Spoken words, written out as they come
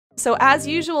So as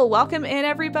usual, welcome in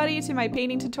everybody to my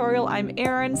painting tutorial. I'm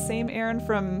Erin, same Erin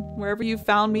from wherever you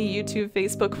found me, YouTube,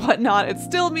 Facebook, whatnot. It's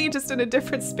still me, just in a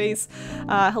different space.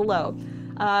 Hello.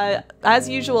 As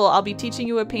usual, I'll be teaching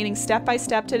you a painting step by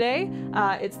step today.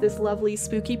 It's this lovely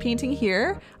spooky painting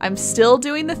here. I'm still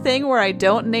doing the thing where I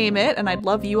don't name it, and I'd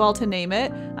love you all to name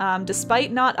it.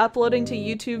 Despite not uploading to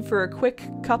YouTube for a quick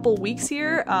couple weeks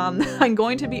here, I'm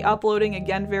going to be uploading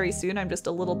again very soon. I'm just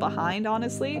a little behind,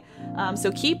 honestly.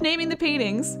 So keep naming the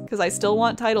paintings, because I still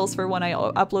want titles for when I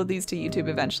upload these to YouTube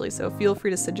eventually. So feel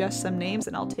free to suggest some names,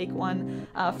 and I'll take one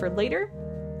for later.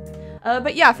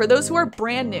 But yeah, for those who are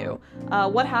brand new,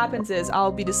 what happens is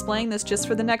I'll be displaying this just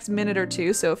for the next minute or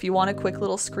two, so if you want a quick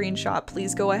little screenshot,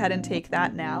 please go ahead and take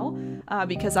that now,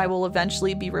 because I will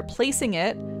eventually be replacing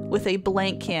it with a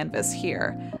blank canvas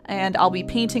here. And I'll be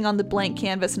painting on the blank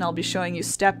canvas, and I'll be showing you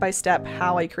step by step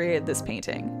how I created this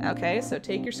painting. Okay, so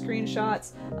take your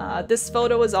screenshots. This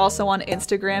photo is also on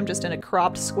Instagram, just in a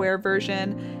cropped square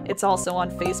version. It's also on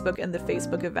Facebook in the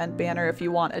Facebook event banner if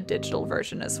you want a digital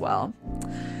version as well.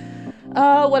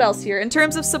 What else here? In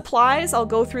terms of supplies, I'll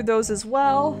go through those as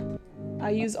well.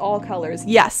 I use all colors.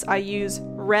 Yes, I use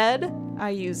red, I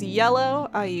use yellow,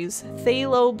 I use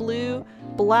phthalo blue,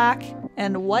 black,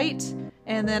 and white.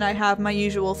 And then I have my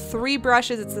usual 3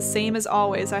 brushes. It's the same as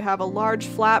always. I have a large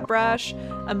flat brush,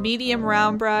 a medium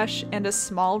round brush, and a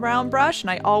small round brush. And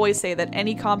I always say that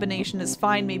any combination is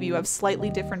fine. Maybe you have slightly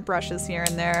different brushes here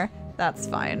and there. That's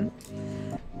fine.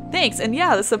 Thanks, and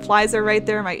yeah, the supplies are right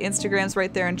there, my Instagram's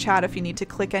right there in chat if you need to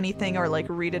click anything or like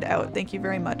read it out. Thank you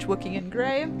very much, Wookie and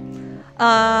Gray.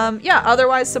 Yeah,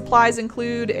 otherwise supplies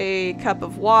include a cup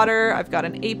of water, I've got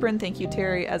an apron, thank you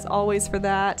Terry as always for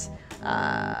that.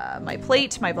 My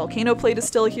plate, my volcano plate is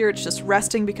still here, it's just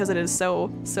resting because it is so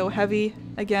heavy.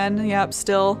 Again, yep,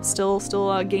 still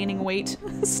gaining weight,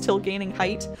 still gaining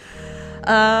height.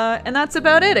 And that's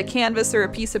about it. A canvas or a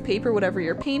piece of paper, whatever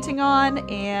you're painting on,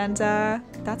 and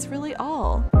that's really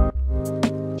all.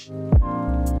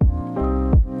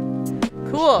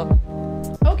 Cool.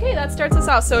 Okay, that starts us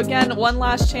off. So again, one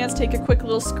last chance, take a quick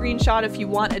little screenshot if you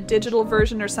want a digital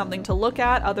version or something to look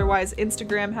at. Otherwise,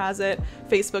 Instagram has it,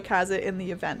 Facebook has it in the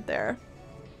event there.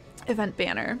 Event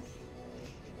banner.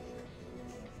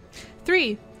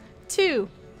 3, 2,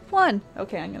 1.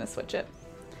 Okay, I'm gonna switch it.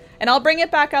 And I'll bring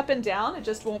it back up and down. It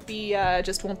just won't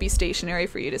be stationary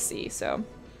for you to see. So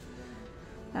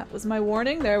that was my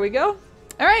warning. There we go.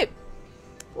 All right,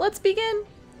 let's begin.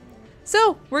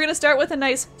 So we're gonna start with a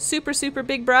nice super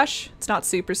big brush. It's not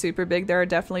super big. There are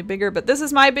definitely bigger, but this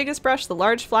is my biggest brush, the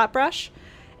large flat brush.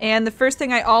 And the first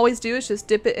thing I always do is just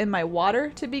dip it in my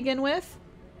water to begin with.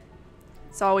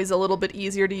 It's always a little bit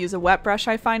easier to use a wet brush,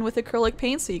 I find, with acrylic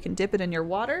paint, so you can dip it in your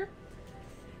water.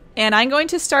 And I'm going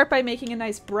to start by making a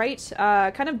nice bright,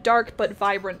 kind of dark but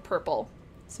vibrant purple.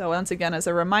 So once again, as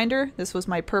a reminder, this was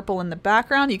my purple in the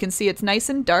background. You can see it's nice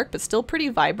and dark, but still pretty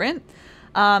vibrant.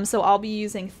 So I'll be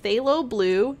using phthalo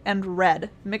blue and red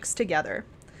mixed together.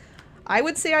 I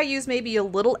would say I use maybe a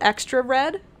little extra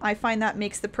red. I find that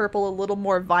makes the purple a little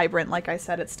more vibrant. Like I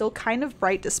said, it's still kind of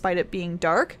bright despite it being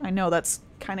dark. I know that's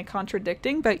kind of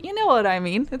contradicting, but you know what I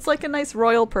mean. It's like a nice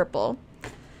royal purple.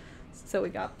 So we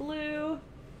got blue.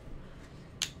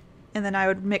 And then I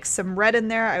would mix some red in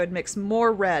there. I would mix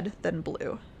more red than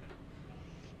blue.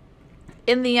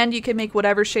 In the end, you can make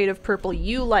whatever shade of purple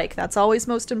you like. That's always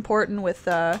most important with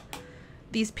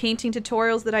these painting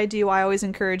tutorials that I do. I always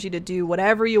encourage you to do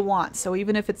whatever you want. So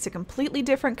even if it's a completely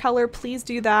different color, please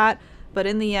do that. But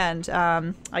in the end,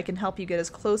 I can help you get as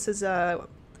close as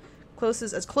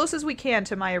we can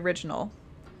to my original.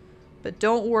 But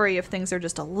don't worry if things are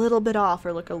just a little bit off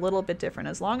or look a little bit different.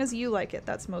 As long as you like it,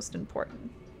 that's most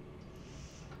important.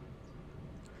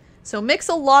 So mix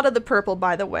a lot of the purple,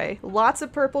 by the way. Lots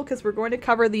of purple, because we're going to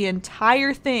cover the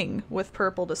entire thing with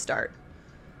purple to start.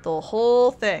 The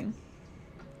whole thing.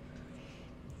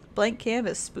 Blank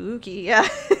canvas, spooky, yeah.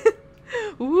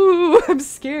 Ooh, I'm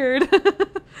scared.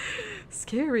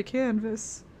 Scary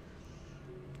canvas.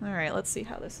 Alright, let's see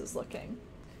how this is looking.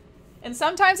 And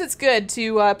sometimes it's good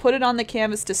to put it on the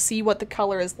canvas to see what the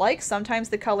color is like. Sometimes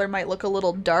the color might look a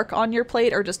little dark on your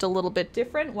plate or just a little bit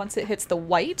different. Once it hits the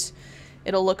white,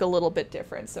 it'll look a little bit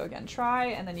different. So again, try,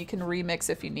 and then you can remix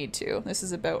if you need to. This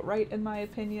is about right in my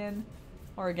opinion.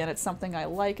 Or again, it's something I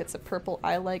like. It's a purple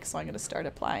I like, so I'm going to start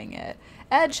applying it.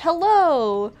 Edge,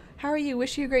 hello! How are you?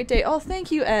 Wish you a great day. Oh,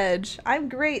 thank you, Edge. I'm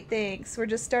great, thanks. We're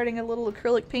just starting a little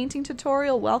acrylic painting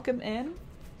tutorial. Welcome in.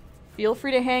 Feel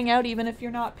free to hang out even if you're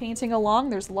not painting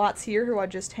along. There's lots here who are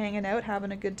just hanging out,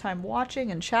 having a good time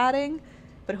watching and chatting.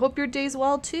 But hope your day's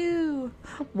well too.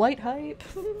 White hype.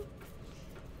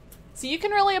 So you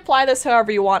can really apply this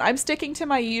however you want. I'm sticking to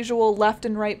my usual left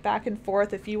and right, back and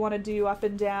forth. If you want to do up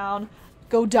and down,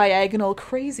 go diagonal,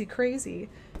 crazy, crazy.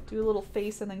 Do a little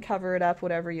face and then cover it up,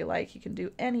 whatever you like. You can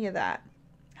do any of that.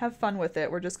 Have fun with it.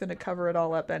 We're just going to cover it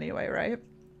all up anyway, right?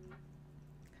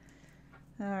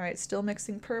 All right, still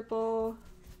mixing purple.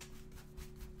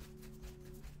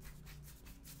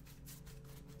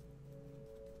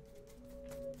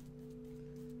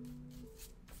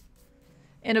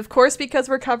 And of course, because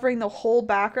we're covering the whole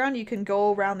background, you can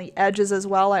go around the edges as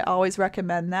well. I always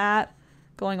recommend that.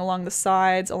 Going along the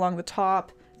sides, along the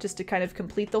top, just to kind of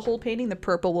complete the whole painting. The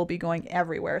purple will be going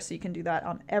everywhere, so you can do that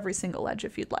on every single edge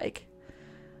if you'd like.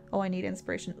 Oh, I need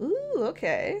inspiration. Ooh,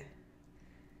 okay.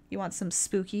 You want some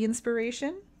spooky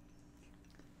inspiration?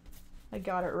 I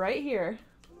got it right here.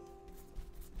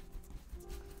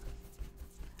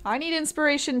 I need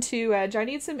inspiration too, Edge. I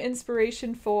need some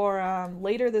inspiration for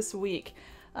later this week.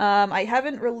 I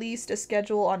haven't released a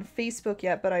schedule on Facebook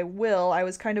yet, but I will. I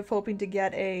was kind of hoping to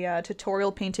get a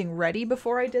tutorial painting ready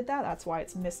before I did that. That's why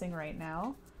it's missing right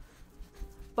now.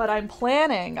 But I'm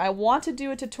planning. I want to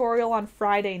do a tutorial on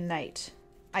Friday night.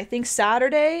 I think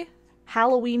Saturday,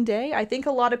 Halloween day, I think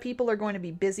a lot of people are going to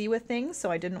be busy with things,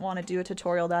 so I didn't want to do a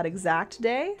tutorial that exact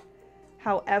day.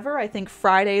 However, I think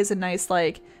Friday is a nice,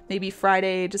 like, maybe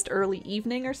Friday just early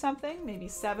evening or something. Maybe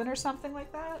 7 or something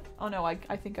like that. Oh no, I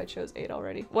think I chose 8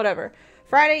 already. Whatever.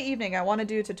 Friday evening, I want to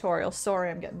do a tutorial.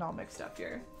 Sorry, I'm getting all mixed up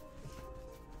here.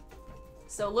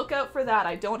 So look out for that.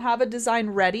 I don't have a design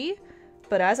ready,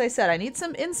 but as I said, I need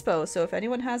some inspo, so if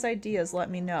anyone has ideas, let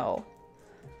me know.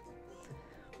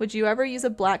 Would you ever use a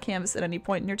black canvas at any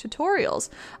point in your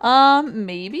tutorials?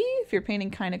 Maybe, if your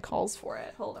painting kind of calls for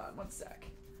it. Hold on, one sec.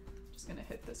 Just gonna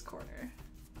hit this corner.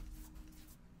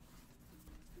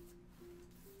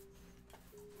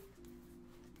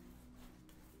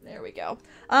 There we go.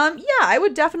 Yeah, I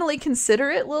would definitely consider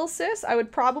it, Lil Sis. I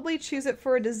would probably choose it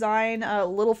for a design a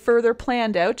little further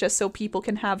planned out, just so people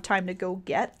can have time to go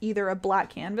get either a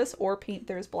black canvas or paint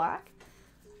theirs black.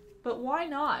 But why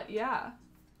not? Yeah.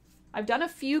 I've done a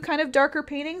few kind of darker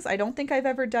paintings. I don't think I've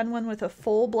ever done one with a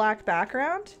full black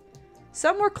background.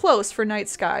 Some were close for night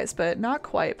skies, but not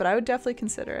quite, but I would definitely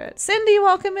consider it. Cindy,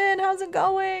 welcome in. How's it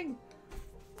going?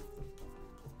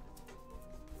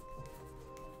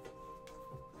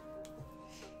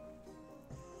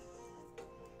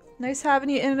 Nice having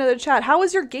you in another chat. How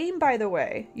was your game, by the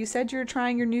way? You said you were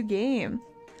trying your new game.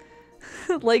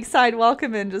 Lakeside,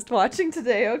 welcome in. Just watching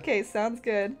today. Okay, sounds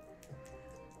good.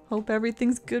 Hope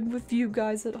everything's good with you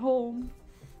guys at home.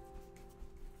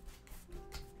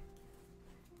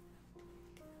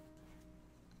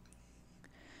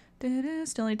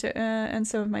 Still need to and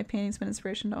some of my paintings, but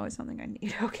inspiration always something I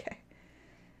need. Okay.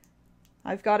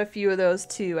 I've got a few of those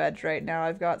too, Edge, right now.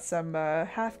 I've got some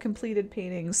half-completed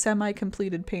paintings,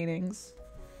 semi-completed paintings.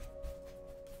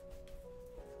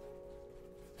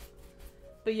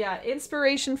 But yeah,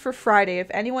 inspiration for Friday. If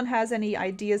anyone has any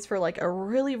ideas for like a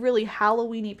really, really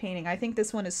Halloween-y painting, I think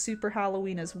this one is super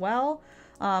Halloween as well.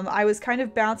 I was kind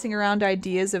of bouncing around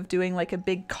ideas of doing like a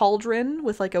big cauldron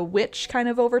with like a witch kind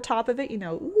of over top of it, you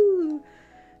know, ooh,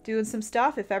 doing some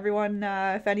stuff. If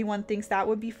anyone thinks that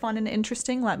would be fun and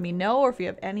interesting, let me know. Or if you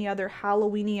have any other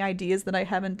Halloween-y ideas that I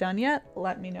haven't done yet,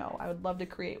 let me know. I would love to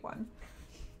create one.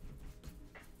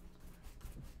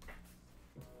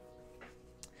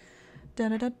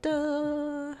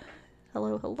 Da-da-da-da.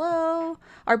 Hello, hello.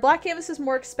 Our black canvas is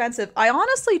more expensive. I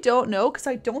honestly don't know because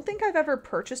I don't think I've ever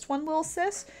purchased one, Lil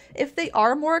Sis. If they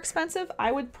are more expensive,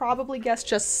 I would probably guess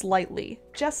just slightly.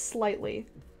 Just slightly.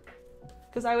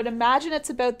 Because I would imagine it's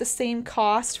about the same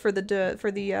cost for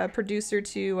the producer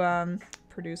to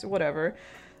produce whatever.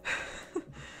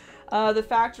 The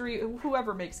factory,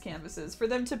 whoever makes canvases, for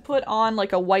them to put on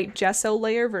like a white gesso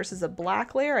layer versus a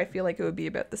black layer, I feel like it would be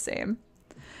about the same.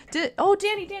 Oh,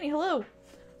 Danny, hello.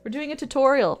 We're doing a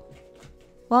tutorial.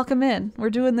 Welcome in.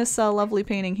 We're doing this lovely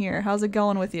painting here. How's it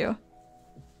going with you?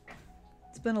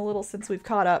 It's been a little since we've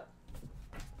caught up.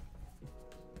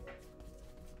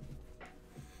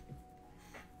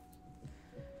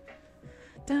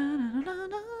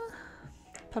 Da-da-da-da-da.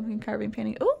 Pumpkin carving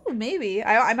painting. Ooh, maybe.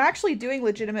 I'm actually doing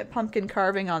legitimate pumpkin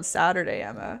carving on Saturday,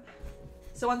 Emma.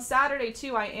 So on Saturday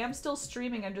too, I am still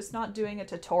streaming. I'm just not doing a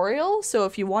tutorial. So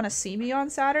if you want to see me on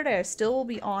Saturday, I still will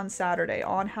be on Saturday,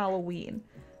 on Halloween.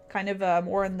 Kind of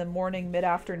more in the morning,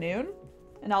 mid-afternoon.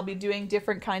 And I'll be doing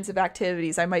different kinds of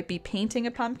activities. I might be painting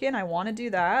a pumpkin. I want to do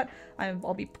that.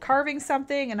 I'll be carving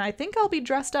something, and I think I'll be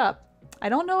dressed up. I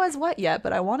don't know as what yet,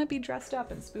 but I want to be dressed up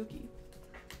and spooky.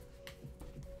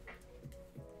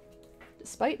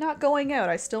 Despite not going out,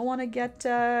 I still want to get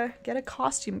a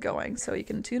costume going, so you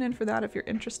can tune in for that if you're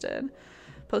interested.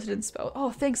 Posted in Spo.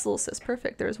 Oh, thanks, little sis.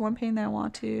 Perfect. There's one painting that I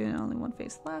want to, and only one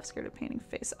face left. Scared of painting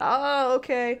face. Oh,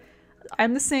 okay.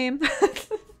 I'm the same.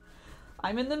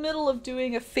 I'm in the middle of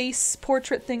doing a face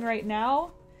portrait thing right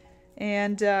now,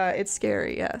 and it's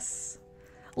scary, yes.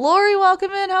 Lori,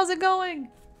 welcome in. How's it going?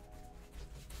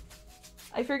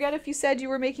 I forget if you said you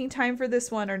were making time for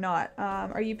this one or not.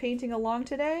 Are you painting along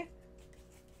today?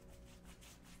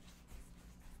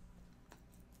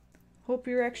 Hope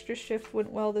your extra shift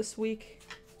went well this week.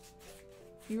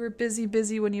 You were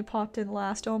busy when you popped in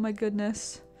last. Oh my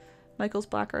goodness. Michael's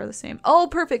black are the same. Oh,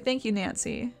 perfect. Thank you,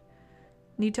 Nancy.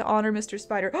 Need to honor Mr.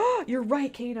 Spider. Oh, you're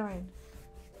right, K9.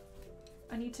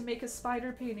 I need to make a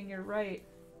spider painting. You're right.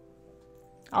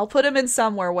 I'll put him in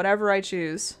somewhere, whatever I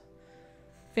choose.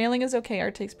 Failing is okay.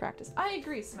 Art takes practice. I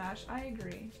agree, Smash. I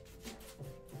agree.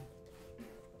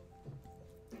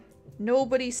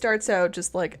 Nobody starts out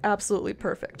just like absolutely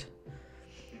perfect.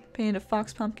 Paint a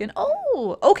fox pumpkin.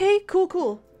 Oh, okay. Cool,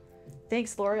 cool.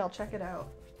 Thanks, Lori. I'll check it out.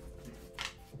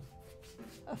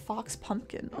 A fox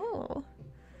pumpkin. Oh.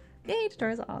 Yay,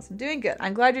 tutorials are awesome. Doing good.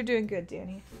 I'm glad you're doing good,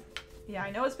 Danny. Yeah,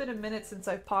 I know it's been a minute since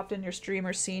I've popped in your stream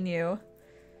or seen you.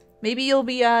 Maybe you'll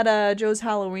be at Joe's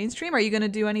Halloween stream. Are you going to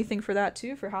do anything for that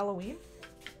too, for Halloween?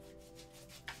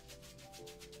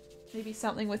 Maybe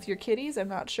something with your kitties? I'm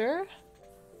not sure.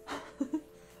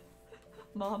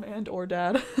 Mom and or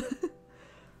dad.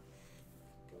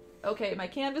 Okay, my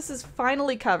canvas is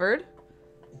finally covered.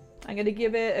 I'm going to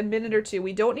give it a minute or two.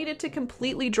 We don't need it to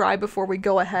completely dry before we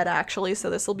go ahead, actually,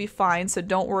 so this will be fine, so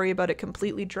don't worry about it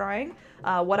completely drying.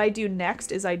 What I do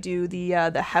next is I do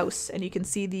the house, and you can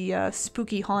see the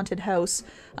spooky haunted house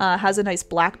has a nice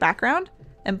black background,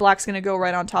 and black's going to go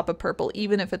right on top of purple,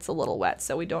 even if it's a little wet,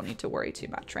 so we don't need to worry too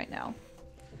much right now.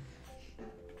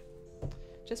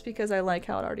 Just because I like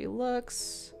how it already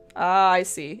looks. Ah, I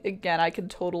see. Again, I can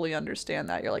totally understand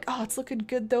that. You're like, oh, it's looking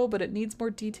good though, but it needs more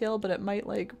detail, but it might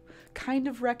like kind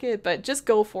of wreck it, but just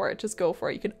go for it. Just go for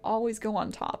it. You can always go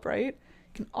on top, right?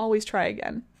 You can always try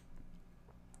again.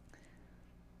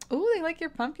 Oh, they like your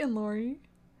pumpkin, Lori.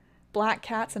 Black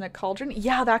cats in a cauldron.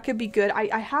 Yeah, that could be good.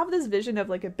 I have this vision of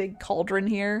like a big cauldron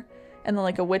here and then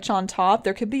like a witch on top.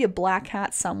 There could be a black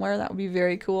cat somewhere. That would be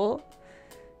very cool.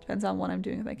 Depends on what I'm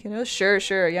doing with my kiddos. Sure,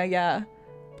 sure. Yeah, yeah.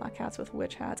 Black cats with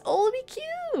witch hats. Oh, it'd be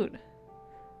cute.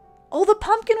 Oh, the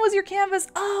pumpkin was your canvas.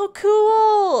 Oh,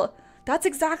 cool. That's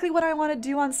exactly what I want to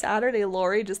do on Saturday,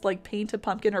 Lori. Just like paint a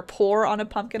pumpkin or pour on a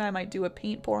pumpkin. I might do a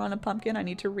paint pour on a pumpkin. I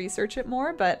need to research it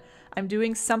more, but I'm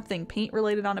doing something paint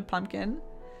related on a pumpkin.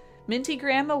 Minty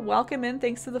Grandma, welcome in.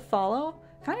 Thanks to the follow.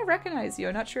 Kind of recognize you.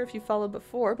 I'm not sure if you followed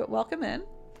before, but welcome in.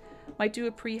 Might do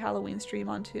a pre-Halloween stream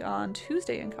on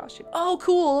Tuesday in costume. Oh,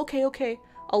 cool. Okay, okay.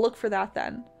 I'll look for that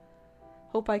then.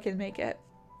 Hope I can make it.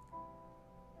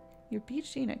 Your beach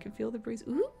scene, I can feel the breeze.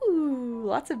 Ooh,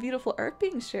 lots of beautiful art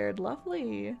being shared.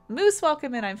 Lovely. Moose,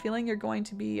 welcome in. I'm feeling you're going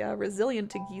to be resilient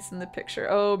to geese in the picture.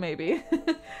 Oh, maybe.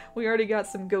 We already got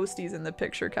some ghosties in the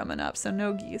picture coming up, so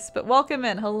no geese. But welcome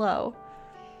in. Hello.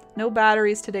 No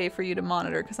batteries today for you to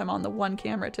monitor because I'm on the one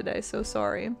camera today, so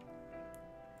sorry.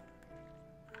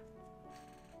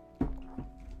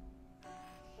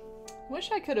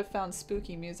 Wish I could have found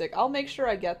spooky music. I'll make sure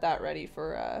I get that ready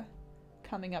for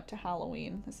coming up to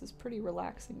Halloween. This is pretty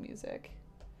relaxing music.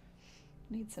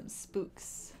 Need some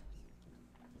spooks.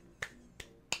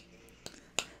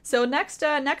 So next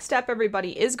step,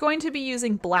 everybody, is going to be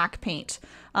using black paint.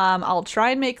 I'll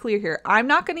try and make clear here. I'm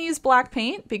not going to use black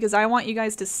paint because I want you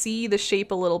guys to see the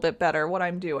shape a little bit better, what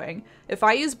I'm doing. If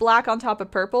I use black on top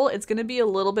of purple, it's going to be a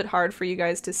little bit hard for you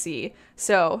guys to see.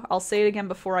 So I'll say it again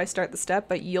before I start the step,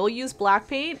 but you'll use black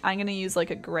paint. I'm going to use like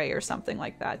a gray or something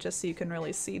like that, just so you can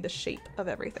really see the shape of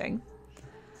everything.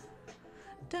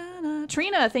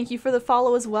 Trina, thank you for the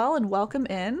follow as well, and welcome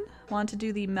in. Want to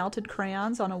do the melted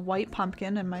crayons on a white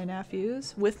pumpkin and my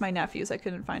nephews. With my nephews, I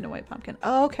couldn't find a white pumpkin.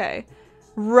 Okay.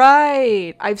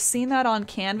 Right. I've seen that on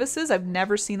canvases. I've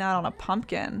never seen that on a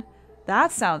pumpkin.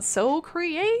 That sounds so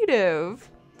creative.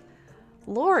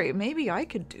 Lori, maybe I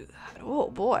could do that. Oh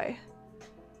boy.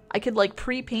 I could like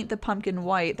pre-paint the pumpkin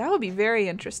white. That would be very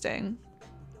interesting.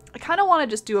 I kind of want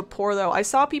to just do a pour though. I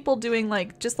saw people doing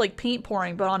like just like paint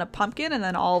pouring but on a pumpkin, and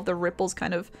then all of the ripples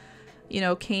kind of, you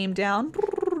know, came down,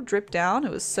 dripped down.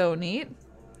 It was so neat.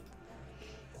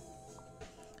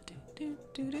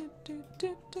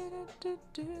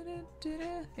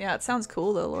 Yeah, it sounds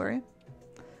cool though, Lori.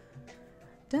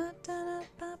 That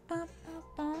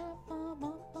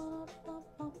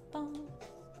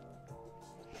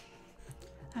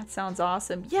sounds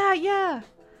awesome. Yeah, yeah.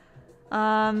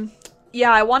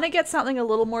 Yeah, I want to get something a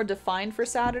little more defined for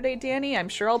Saturday, Danny. I'm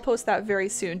sure I'll post that very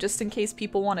soon, just in case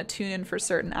people want to tune in for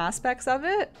certain aspects of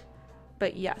it.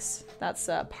 But yes, that's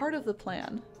part of the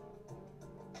plan.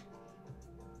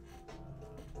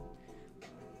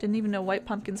 Didn't even know white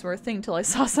pumpkins were a thing till I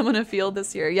saw some in a field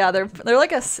this year. Yeah, they're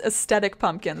like aesthetic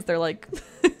pumpkins. They're like...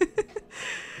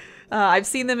 I've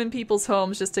seen them in people's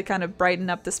homes just to kind of brighten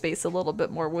up the space a little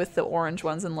bit more with the orange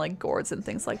ones and like gourds and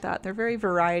things like that. They're very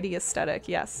variety aesthetic,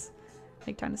 yes.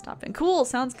 Take time to stop in. Cool,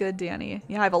 sounds good, Danny.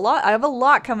 Yeah, I have a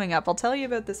lot coming up. I'll tell you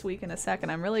about this week in a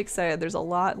second. I'm really excited. There's a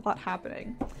lot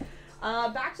happening.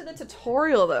 Back to the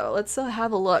tutorial though. Let's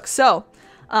have a look. So,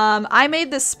 I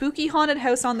made this spooky haunted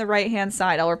house on the right-hand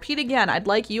side. I'll repeat again. I'd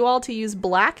like you all to use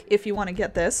black if you want to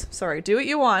get this. Sorry, do what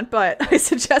you want, but I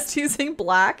suggest using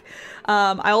black.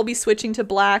 I will be switching to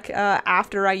black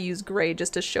after I use gray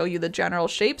just to show you the general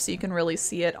shape so you can really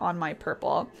see it on my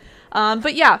purple.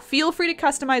 But yeah, feel free to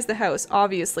customize the house,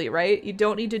 obviously, right? You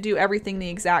don't need to do everything the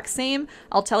exact same.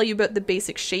 I'll tell you about the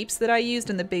basic shapes that I used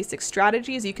and the basic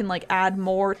strategies. You can like add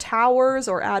more towers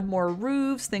or add more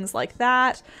roofs, things like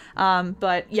that.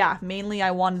 But yeah, mainly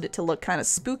I wanted it to look kind of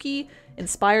spooky,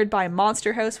 inspired by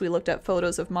Monster House. We looked at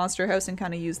photos of Monster House and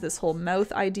kind of used this whole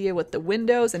mouth idea with the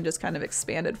windows and just kind of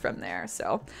expanded from there.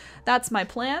 So that's my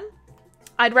plan.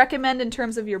 I'd recommend in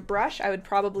terms of your brush, I would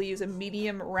probably use a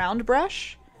medium round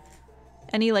brush.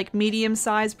 Any like medium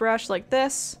size brush like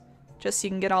this, just so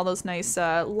you can get all those nice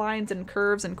lines and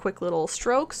curves and quick little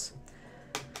strokes.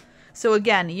 So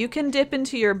again, you can dip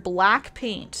into your black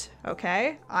paint,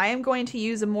 okay? I am going to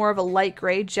use more of a light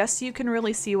gray just so you can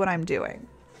really see what I'm doing.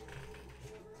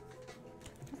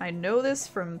 I know this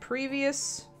from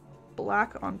previous.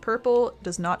 Black on purple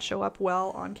does not show up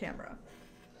well on camera.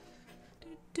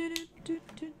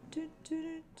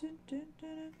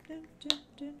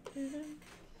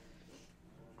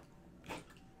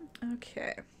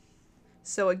 Okay,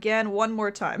 so again, one more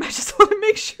time. I just want to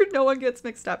make sure no one gets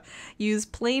mixed up. Use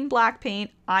plain black paint.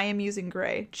 I am using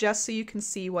gray, just so you can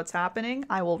see what's happening.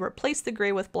 I will replace the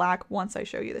gray with black once I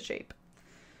show you the shape.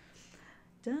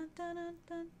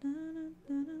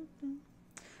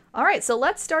 All right, so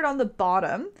let's start on the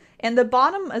bottom. And the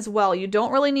bottom as well, you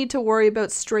don't really need to worry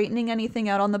about straightening anything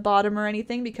out on the bottom or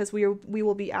anything because we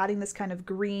will be adding this kind of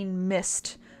green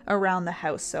mist around the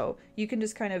house. So you can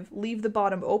just kind of leave the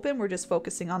bottom open. We're just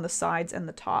focusing on the sides and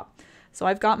the top. So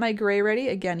I've got my gray ready.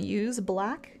 Again, use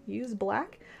black, use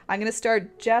black. I'm going to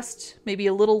start just maybe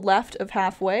a little left of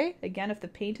halfway. Again, if the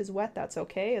paint is wet, that's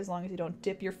okay, as long as you don't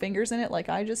dip your fingers in it like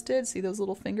I just did. See those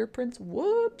little fingerprints?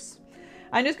 Whoops.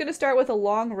 I'm just going to start with a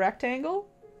long rectangle.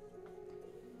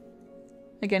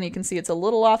 Again, you can see it's a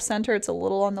little off center. It's a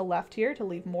little on the left here to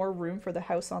leave more room for the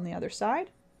house on the other side.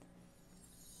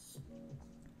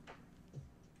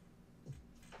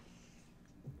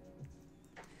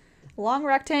 Long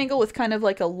rectangle with kind of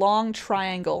like a long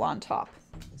triangle on top.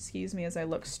 Excuse me as I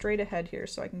look straight ahead here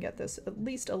so I can get this at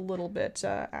least a little bit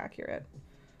accurate.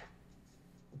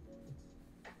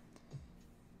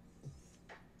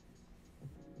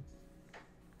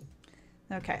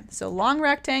 Okay, so long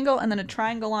rectangle and then a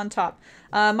triangle on top.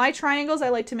 My triangles, I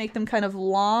like to make them kind of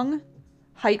long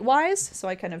height-wise, so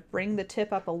I kind of bring the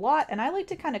tip up a lot, and I like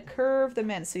to kind of curve them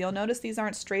in. So you'll notice these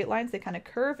aren't straight lines, they kind of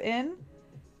curve in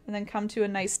and then come to a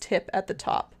nice tip at the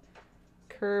top.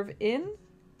 Curve in,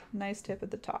 nice tip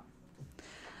at the top.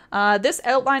 This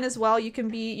outline as well, you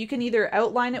can either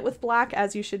outline it with black,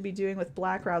 as you should be doing with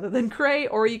black rather than gray,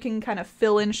 or you can kind of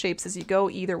fill in shapes as you go.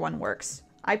 Either one works.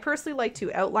 I personally like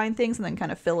to outline things and then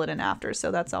kind of fill it in after, so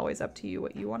that's always up to you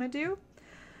what you want to do.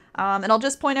 And I'll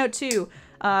just point out too,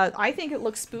 I think it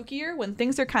looks spookier when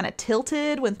things are kind of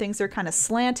tilted, when things are kind of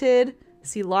slanted.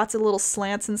 See lots of little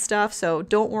slants and stuff, so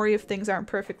don't worry if things aren't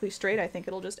perfectly straight. I think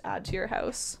it'll just add to your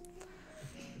house.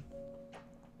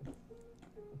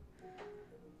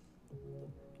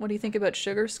 What do you think about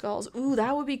sugar skulls? Ooh,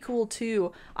 that would be cool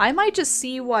too. I might just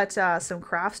see what some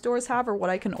craft stores have or what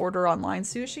I can order online,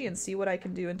 Sushi, and see what I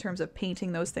can do in terms of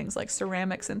painting those things like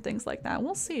ceramics and things like that.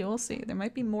 We'll see, we'll see. There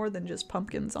might be more than just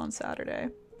pumpkins on Saturday.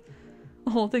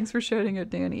 Oh, thanks for shouting out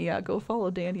Danny. Yeah, go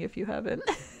follow Danny if you haven't.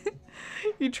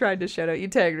 You tried to shout out. You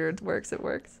tagged her. It works, it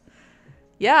works.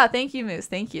 Yeah, thank you, Moose.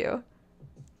 Thank you.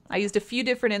 I used a few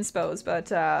different inspos,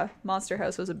 but Monster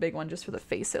House was a big one just for the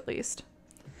face at least.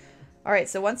 All right,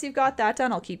 so once you've got that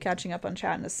done, I'll keep catching up on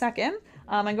chat in a second.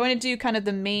 I'm going to do kind of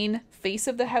the main face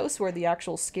of the house where the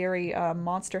actual scary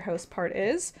monster house part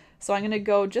is. So I'm going to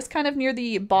go just kind of near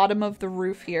the bottom of the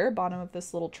roof here, bottom of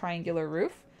this little triangular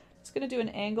roof. Just going to do an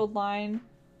angled line,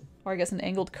 or I guess an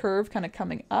angled curve kind of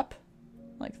coming up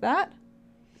like that.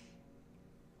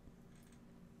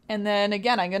 And then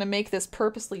again, I'm going to make this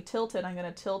purposely tilted. I'm going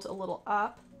to tilt a little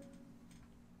up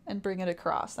and bring it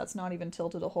across. That's not even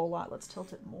tilted a whole lot. Let's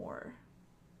tilt it more.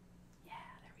 Yeah,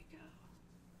 there we go.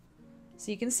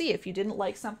 So you can see if you didn't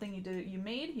like something you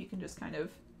made, you can just kind of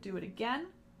do it again.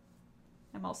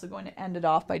 I'm also going to end it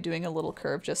off by doing a little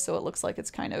curve just so it looks like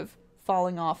it's kind of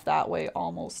falling off that way,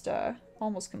 almost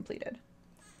completed.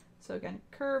 So again,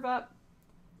 curve up,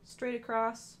 straight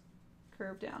across,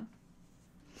 curve down.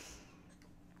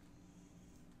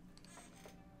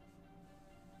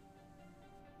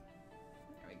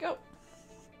 There we go.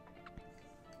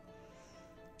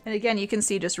 And again, you can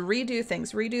see just redo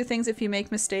things. Redo things if you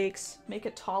make mistakes. Make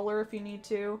it taller if you need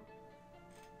to.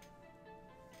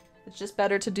 It's just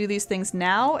better to do these things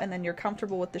now, and then you're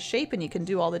comfortable with the shape and you can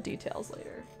do all the details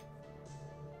later.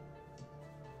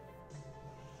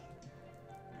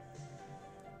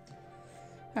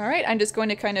 All right, I'm just going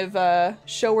to kind of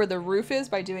show where the roof is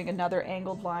by doing another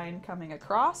angled line coming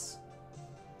across.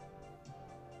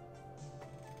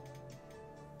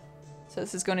 So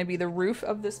this is going to be the roof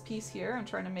of this piece here. I'm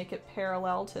trying to make it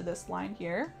parallel to this line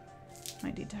here.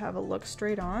 I need to have a look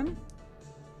straight on.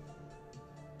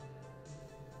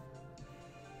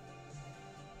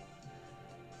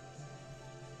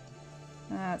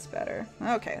 That's better.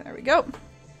 Okay, there we go.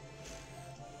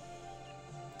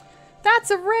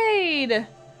 That's a raid!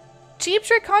 Cheap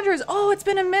Trick Conjurers! Oh, it's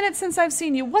been a minute since I've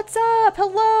seen you. What's up?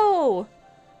 Hello!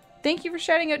 Thank you for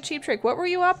shouting out Cheap Trick. What were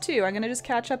you up to? I'm gonna just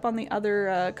catch up on the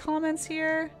other comments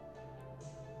here.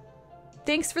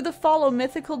 Thanks for the follow,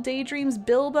 Mythical Daydreams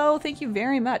Bilbo. Thank you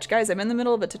very much. Guys, I'm in the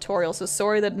middle of a tutorial, so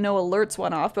sorry that no alerts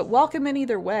went off, but welcome in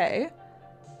either way.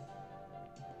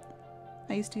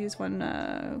 I used to use one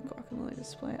guacamole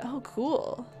display. Oh,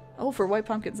 cool. Oh, for white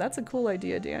pumpkins. That's a cool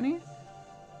idea, Danny.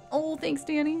 Oh, thanks,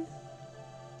 Danny.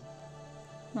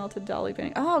 Melted dolly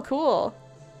painting. Oh, cool.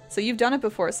 So you've done it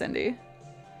before, Cindy.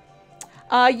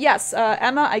 Yes,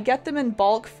 Emma, I get them in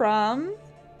bulk from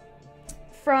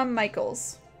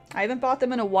Michael's. I haven't bought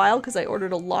them in a while because I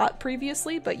ordered a lot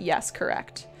previously, but yes,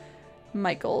 correct.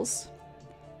 Michael's.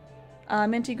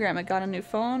 Minty Grandma got a new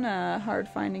phone. Hard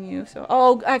finding you. So,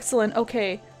 oh, excellent.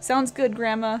 Okay, sounds good,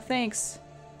 Grandma. Thanks.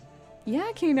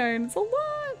 Yeah, Canine, it's a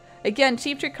lot. Again,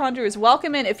 Cheap Trick Conjurers,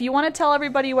 welcome in. If you want to tell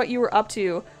everybody what you were up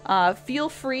to, feel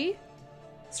free.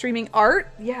 Streaming art.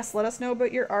 Yes, let us know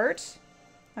about your art.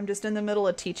 I'm just in the middle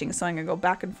of teaching, so I'm gonna go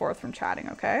back and forth from chatting.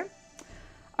 Okay.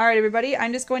 All right, everybody.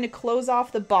 I'm just going to close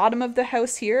off the bottom of the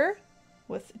house here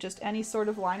with just any sort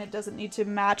of line. It doesn't need to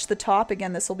match the top.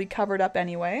 Again, this will be covered up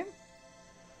anyway.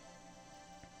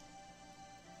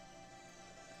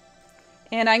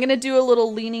 And I'm going to do a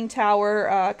little leaning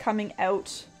tower coming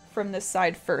out from this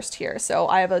side first here. So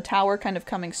I have a tower kind of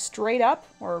coming straight up,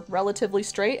 or relatively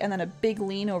straight, and then a big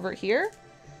lean over here.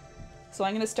 So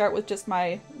I'm going to start with just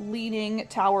my leaning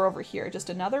tower over here. Just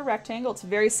another rectangle. It's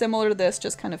very similar to this,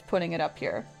 just kind of putting it up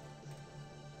here.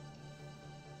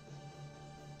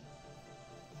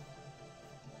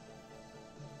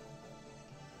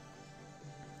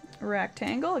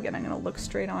 Rectangle. Again, I'm going to look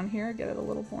straight on here, get it a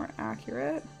little more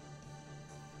accurate.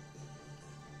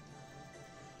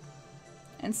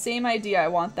 And same idea, I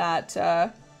want that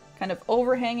kind of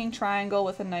overhanging triangle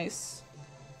with a nice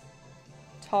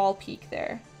tall peak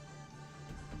there.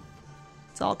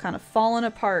 It's all kind of fallen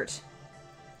apart.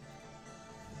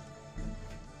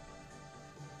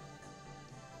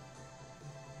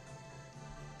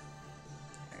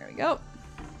 There we go.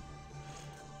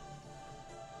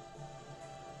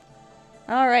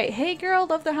 All right, hey girl,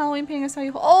 love the Halloween painting. I saw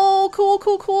you. Oh, cool,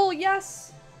 cool, cool,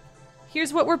 yes.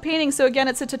 Here's what we're painting. So again,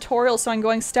 it's a tutorial, so I'm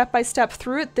going step by step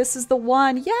through it. This is the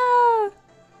one. Yeah!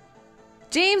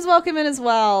 James, welcome in as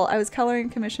well. I was coloring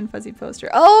commission fuzzy poster.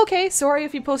 Oh, okay. Sorry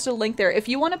if you posted a link there. If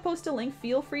you want to post a link,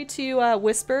 feel free to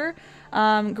whisper.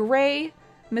 Gray,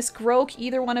 Miss Groke,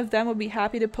 either one of them would be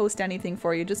happy to post anything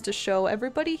for you, just to show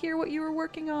everybody here what you were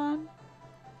working on.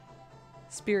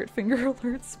 Spirit finger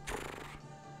alerts.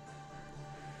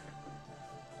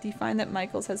 Do you find that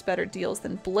Michael's has better deals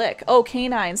than Blick? Oh,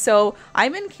 Canine. So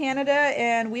I'm in Canada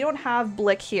and we don't have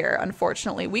Blick here,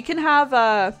 unfortunately. We can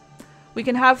have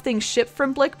things shipped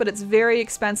from Blick, but it's very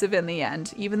expensive in the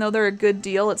end. Even though they're a good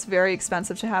deal, it's very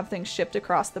expensive to have things shipped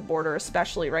across the border,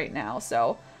 especially right now.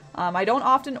 So I don't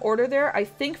often order there. I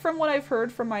think from what I've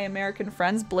heard from my American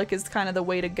friends, Blick is kind of the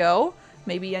way to go.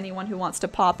 Maybe anyone who wants to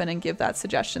pop in and give that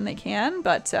suggestion, they can.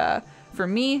 But for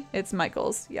me, it's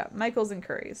Michael's. Yeah, Michael's and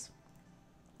Curry's.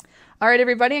 All right,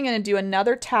 everybody, I'm going to do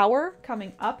another tower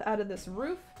coming up out of this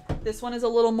roof. This one is a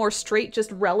little more straight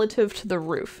just relative to the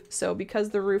roof. So because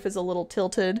the roof is a little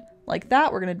tilted like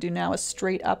that, we're going to do now a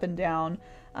straight up and down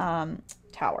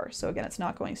tower. So again, it's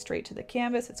not going straight to the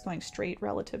canvas, it's going straight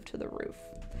relative to the roof.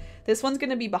 This one's going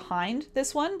to be behind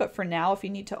this one, but for now, if you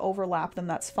need to overlap them,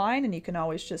 that's fine. And you can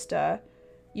always just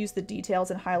use the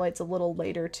details and highlights a little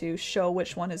later to show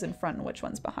which one is in front and which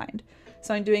one's behind.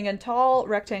 So I'm doing a tall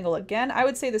rectangle again. I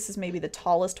would say this is maybe the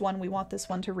tallest one. We want this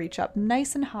one to reach up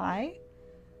nice and high.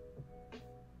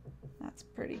 That's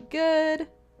pretty good.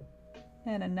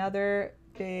 And another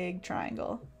big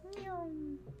triangle.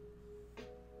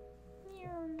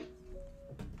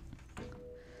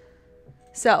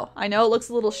 So I know it looks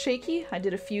a little shaky. I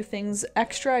did a few things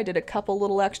extra. I did a couple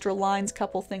little extra lines,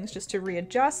 couple things just to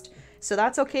readjust. So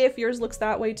that's okay if yours looks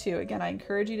that way too. Again, I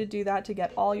encourage you to do that to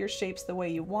get all your shapes the way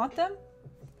you want them.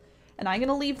 And I'm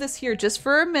gonna leave this here just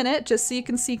for a minute, just so you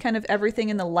can see kind of everything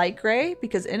in the light gray,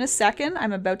 because in a second,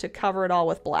 I'm about to cover it all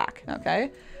with black,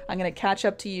 okay? I'm gonna catch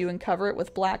up to you and cover it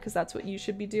with black because that's what you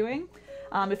should be doing.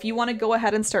 If you wanna go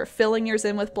ahead and start filling yours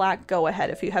in with black, go ahead.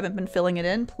 If you haven't been filling it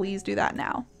in, please do that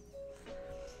now.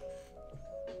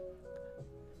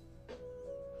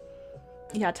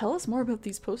 Yeah, tell us more about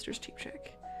these posters, Cheap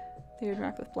Trick. They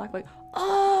interact with black light.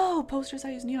 Oh, posters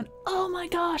I use neon. Oh my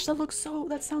gosh,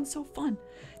 that sounds so fun.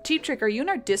 Cheap Trick, are you in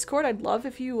our Discord? I'd love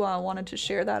if you wanted to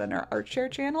share that in our art share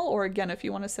channel, or again, if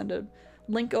you want to send a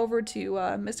link over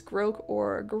to Miss Groke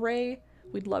or Gray,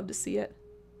 we'd love to see it.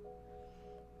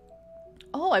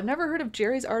 Oh, I've never heard of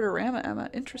Jerry's Artorama, Emma.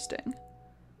 Interesting.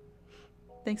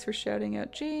 Thanks for shouting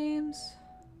out, James.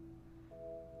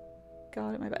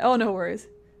 Got it, my bad. Oh, no worries.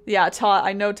 Yeah, Todd.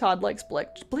 I know Todd likes Blick.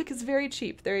 Blick is very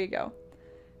cheap. There you go.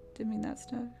 Didn't mean that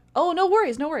stuff. Oh, no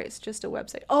worries, no worries. Just a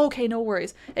website. Oh, okay, no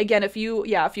worries. Again, if you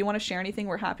want to share anything,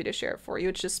 we're happy to share it for you.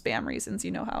 It's just spam reasons. You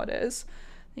know how it is.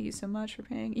 Thank you so much for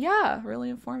paying. Yeah,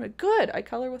 really informative. Good. I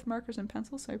color with markers and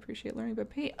pencils, so I appreciate learning about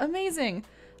paint. Amazing.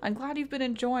 I'm glad you've been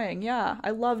enjoying. Yeah,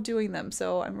 I love doing them,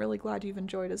 so I'm really glad you've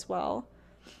enjoyed as well.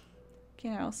 Okay,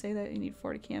 I'll say that you need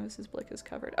 40 canvases. Blick is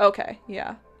covered. Okay,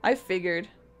 yeah. I figured.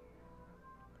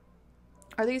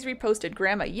 Are these reposted,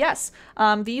 Grandma? Yes.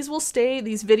 These will stay,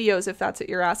 these videos, if that's what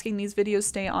you're asking, these videos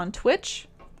stay on Twitch.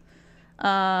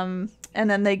 And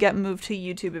then they get moved to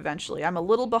YouTube eventually. I'm a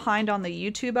little behind on the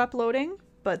YouTube uploading,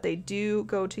 but they do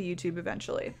go to YouTube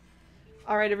eventually.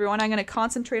 All right, everyone, I'm going to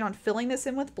concentrate on filling this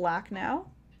in with black now.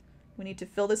 We need to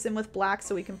fill this in with black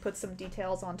so we can put some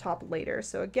details on top later.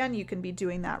 So again, you can be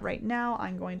doing that right now.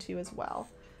 I'm going to as well.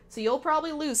 So you'll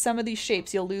probably lose some of these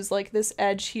shapes. You'll lose like this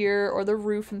edge here or the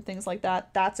roof and things like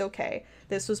that. That's okay.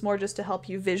 This was more just to help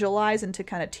you visualize and to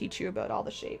kind of teach you about all the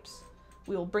shapes.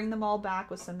 We will bring them all back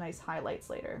with some nice highlights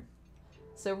later.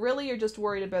 So really you're just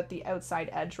worried about the outside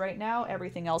edge right now.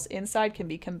 Everything else inside can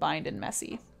be combined and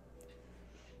messy.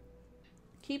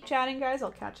 Keep chatting, guys.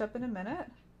 I'll catch up in a minute.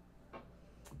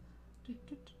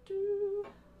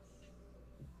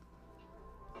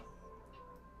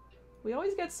 We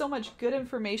always get so much good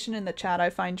information in the chat,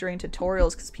 I find, during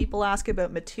tutorials, because people ask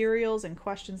about materials and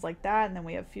questions like that, and then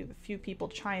we have a few people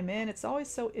chime in. It's always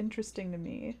so interesting to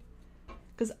me.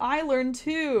 Because I learn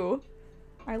too.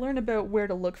 I learn about where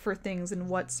to look for things and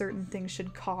what certain things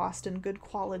should cost and good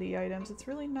quality items. It's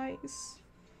really nice.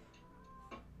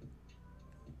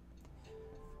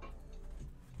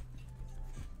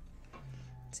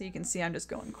 So you can see I'm just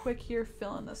going quick here,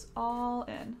 filling this all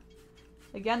in.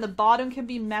 Again, the bottom can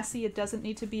be messy. It doesn't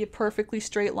need to be a perfectly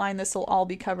straight line. This will all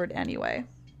be covered anyway.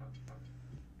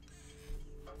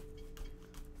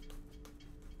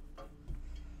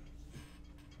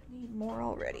 Need more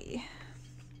already.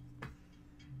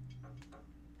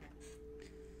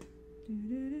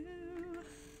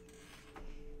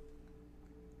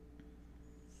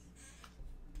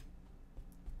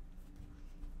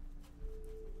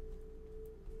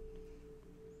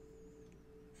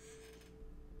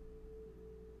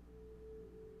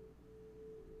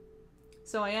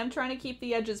 So I am trying to keep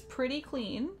the edges pretty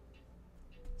clean.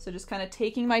 So just kind of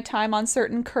taking my time on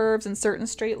certain curves and certain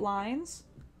straight lines.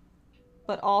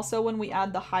 But also when we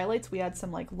add the highlights, we add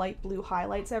some like light blue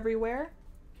highlights everywhere.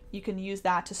 You can use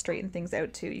that to straighten things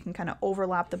out too. You can kind of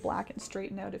overlap the black and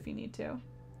straighten out if you need to.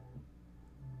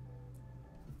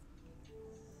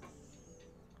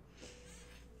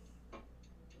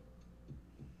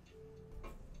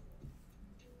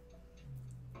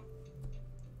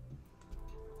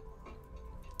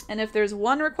 And if there's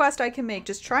one request I can make,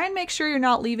 just try and make sure you're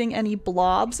not leaving any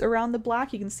blobs around the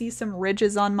black. You can see some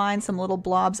ridges on mine, some little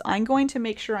blobs. I'm going to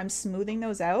make sure I'm smoothing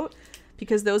those out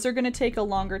because those are going to take a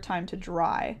longer time to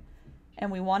dry. And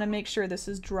we want to make sure this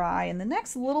is dry in the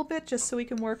next little bit just so we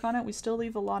can work on it. We still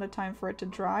leave a lot of time for it to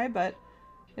dry, but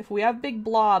If we have big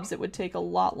blobs, it would take a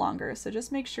lot longer. So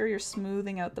just make sure you're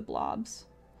smoothing out the blobs.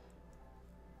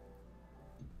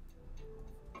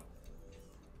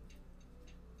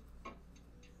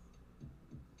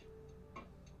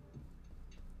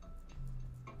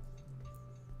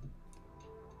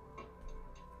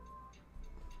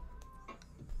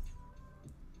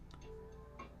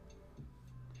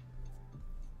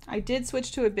 I did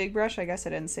switch to a big brush. I guess I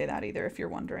didn't say that either if you're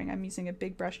wondering. I'm using a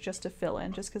big brush just to fill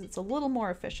in, just because it's a little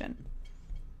more efficient.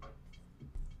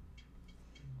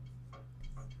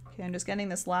 Okay, I'm just getting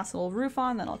this last little roof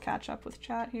on, then I'll catch up with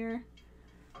chat here.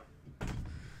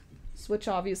 Switch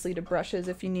obviously to brushes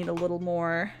if you need a little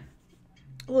more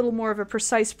of a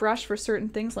precise brush for certain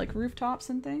things like rooftops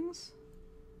and things.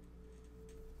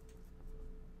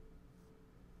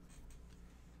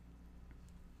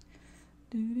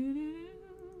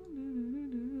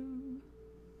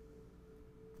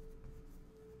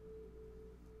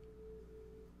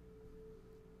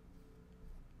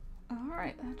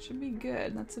 Alright, that should be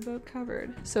good. That's about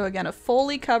covered. So again, a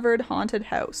fully covered haunted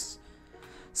house.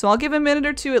 So I'll give a minute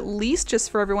or two at least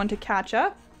just for everyone to catch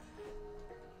up.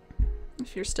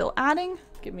 If you're still adding,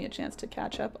 give me a chance to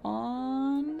catch up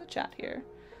on the chat here.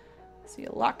 See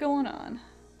a lot going on.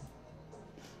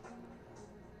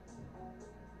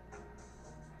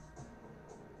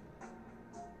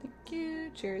 Thank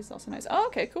you. Cherry's also nice. Oh,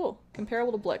 okay, cool.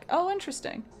 Comparable to Blick. Oh,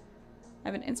 interesting. I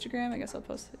have an Instagram. I guess I'll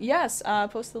post. Yes,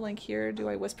 post the link here. Do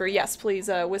I whisper? Yes, please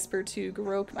whisper to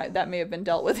Grok. That may have been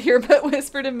dealt with here, but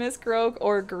whisper to Miss Grok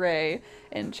or Gray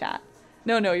in chat.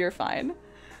 No, you're fine.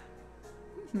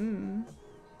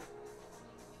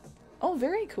 Oh,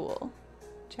 very cool.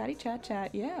 Chatty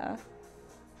chat, yeah.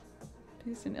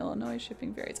 Based in Illinois,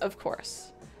 shipping varies. Of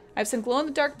course. I have some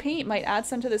glow-in-the-dark paint. Might add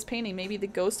some to this painting. Maybe the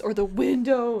ghost or the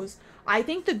windows. I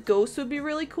think the ghost would be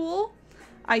really cool.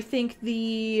 I think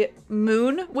the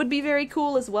moon would be very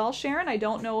cool as well, Sharon. I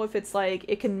don't know if it's like,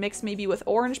 it can mix maybe with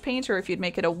orange paint or if you'd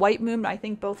make it a white moon. I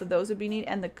think both of those would be neat.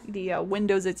 And the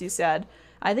windows, as you said.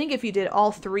 I think if you did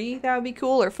all three, that would be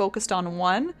cool, or focused on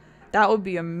one. That would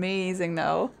be amazing,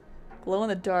 though. Glow in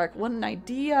the dark. What an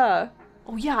idea.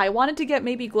 Oh, yeah, I wanted to get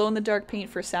maybe glow in the dark paint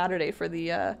for Saturday for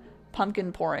the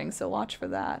pumpkin pouring, so watch for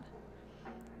that.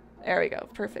 There we go.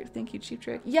 Perfect. Thank you, Cheap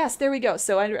Trick. Yes, there we go.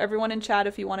 So everyone in chat,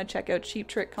 if you want to check out Cheap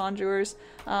Trick Conjurers,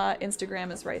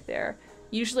 Instagram is right there.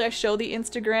 Usually I show the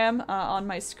Instagram on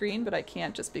my screen, but I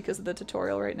can't just because of the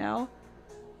tutorial right now.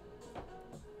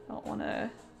 I don't want to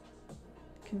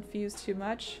confuse too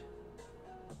much.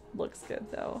 Looks good,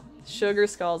 though. Sugar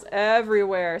skulls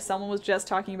everywhere. Someone was just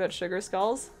talking about sugar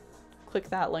skulls. Click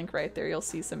that link right there. You'll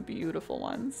see some beautiful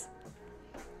ones.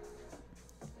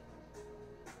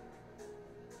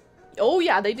 Oh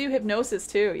yeah, they do hypnosis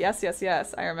too. Yes.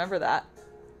 I remember that.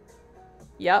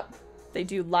 Yep. They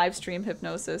do live stream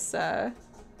hypnosis,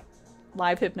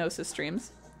 live hypnosis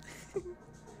streams.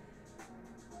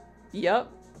 Yep.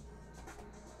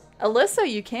 Alyssa,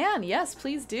 you can. Yes,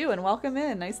 please do. And welcome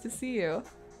in. Nice to see you.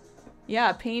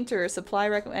 Yeah, painter, supply,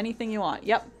 anything you want.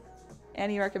 Yep.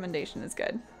 Any recommendation is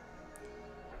good.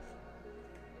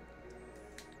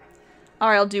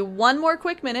 Alright, I'll do one more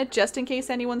quick minute just in case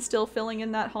anyone's still filling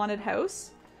in that haunted house.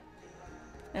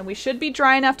 And we should be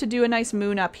dry enough to do a nice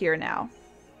moon up here now.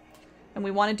 And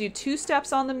we want to do 2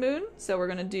 steps on the moon. So we're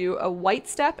going to do a white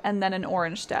step and then an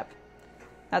orange step.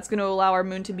 That's going to allow our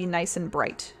moon to be nice and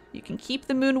bright. You can keep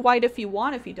the moon white if you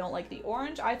want, if you don't like the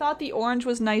orange. I thought the orange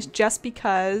was nice just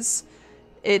because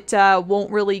it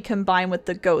won't really combine with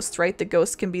the ghost, right? The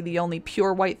ghost can be the only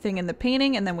pure white thing in the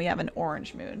painting, and then we have an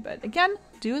orange moon. But again,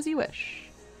 do as you wish.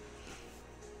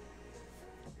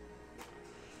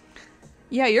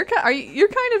 Yeah, you're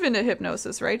kind of into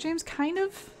hypnosis, right, James? Kind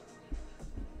of,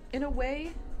 in a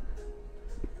way.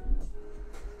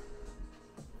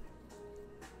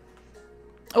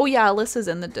 Oh yeah, Alyssa's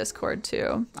in the Discord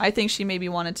too. I think she maybe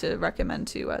wanted to recommend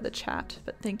to the chat,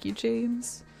 but thank you,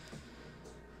 James.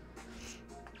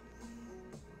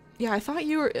 Yeah, I thought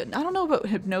you were... I don't know about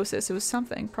hypnosis. It was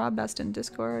something. Prob best in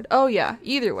Discord. Oh yeah,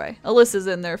 either way. Alyssa's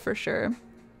in there for sure.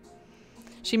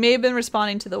 She may have been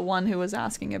responding to the one who was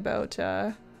asking about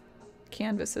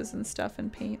canvases and stuff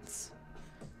and paints.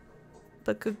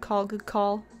 But good call, good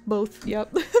call. Both,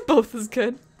 yep. Both is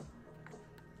good.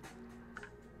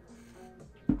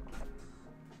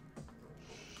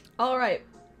 Alright.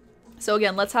 So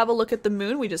again, let's have a look at the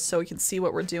moon, so we can see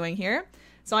what we're doing here.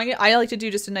 So I like to do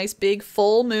just a nice big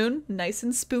full moon, nice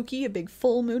and spooky, a big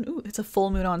full moon. Ooh, it's a full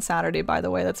moon on Saturday, by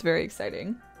the way. That's very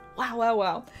exciting. Wow, wow,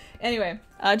 wow. Anyway,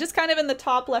 just kind of in the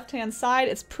top left-hand side.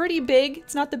 It's pretty big.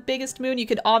 It's not the biggest moon. You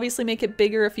could obviously make it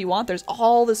bigger if you want. There's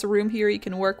all this room here you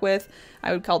can work with.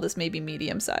 I would call this maybe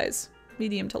medium size.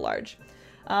 medium to large.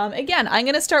 Again, I'm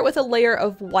going to start with a layer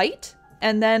of white,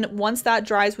 and then once that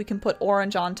dries, we can put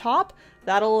orange on top.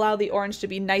 That'll allow the orange to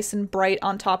be nice and bright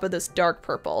on top of this dark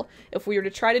purple. If we were to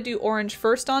try to do orange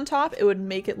first on top, it would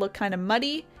make it look kind of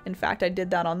muddy. In fact, I did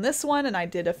that on this one, and I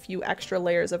did a few extra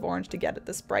layers of orange to get it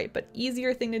this bright. But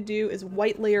easier thing to do is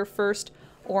white layer first,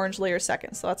 orange layer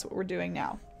second. So that's what we're doing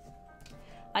now.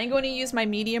 I'm going to use my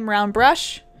medium round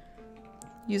brush.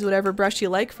 Use whatever brush you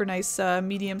like for nice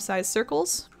medium-sized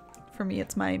circles. For me,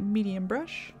 it's my medium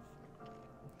brush.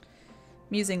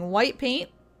 I'm using white paint.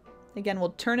 Again, we'll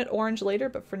turn it orange later,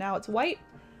 but for now it's white.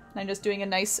 And I'm just doing a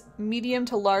nice medium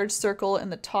to large circle in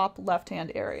the top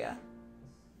left-hand area.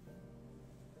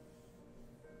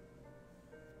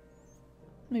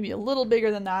 Maybe a little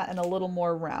bigger than that and a little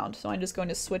more round. So I'm just going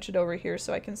to switch it over here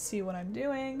so I can see what I'm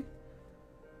doing.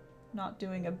 Not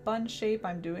doing a bun shape,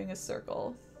 I'm doing a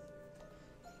circle.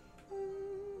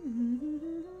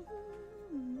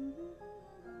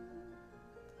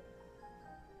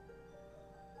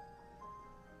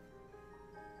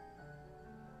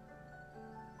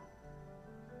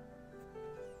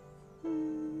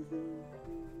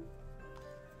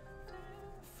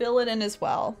 Fill it in as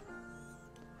well.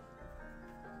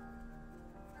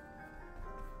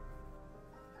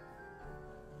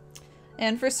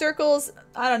 And for circles,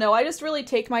 I don't know, I just really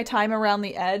take my time around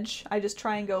the edge. I just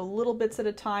try and go little bits at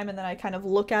a time, and then I kind of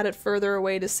look at it further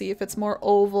away to see if it's more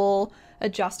oval,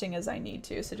 adjusting as I need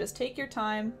to. So just take your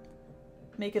time,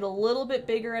 make it a little bit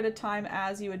bigger at a time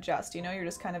as you adjust. You know, you're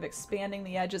just kind of expanding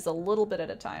the edges a little bit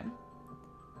at a time.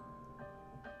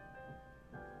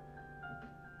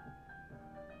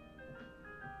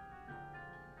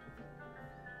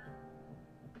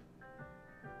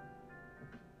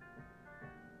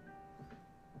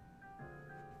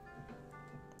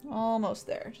 Almost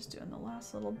there, just doing the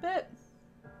last little bit.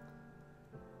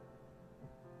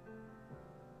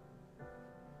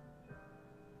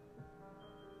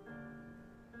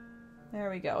 There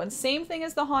we go. And same thing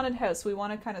as the haunted house. We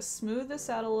want to kind of smooth this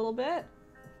out a little bit.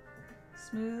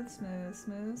 Smooth, smooth,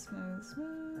 smooth, smooth,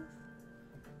 smooth.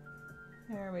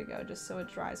 There we go, just so it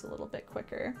dries a little bit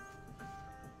quicker.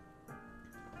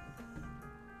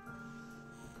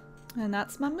 And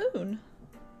that's my moon.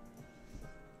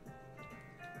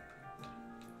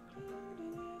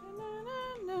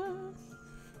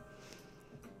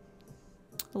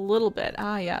 A little bit.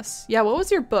 Ah, yes. Yeah, what was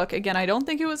your book? Again, I don't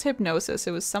think it was hypnosis.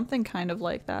 It was something kind of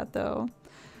like that, though.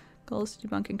 Goals to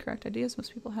debunk incorrect ideas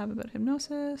most people have about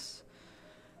hypnosis.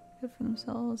 Good for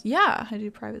themselves. Yeah, I do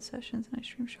private sessions and I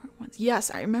stream short ones. Yes,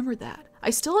 I remember that. I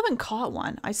still haven't caught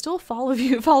one. I still follow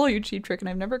you, Cheap Trick, and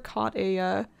I've never caught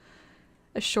a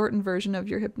shortened version of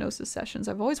your hypnosis sessions.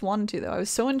 I've always wanted to, though. I was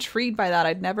so intrigued by that.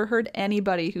 I'd never heard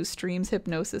anybody who streams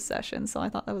hypnosis sessions, so I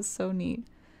thought that was so neat.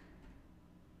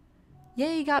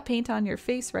 Yay, you got paint on your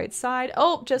face right side.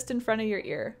 Oh, just in front of your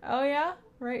ear. Oh yeah?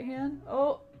 Right hand?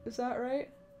 Oh, is that right?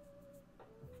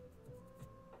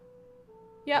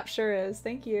 Yep, sure is.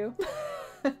 Thank you.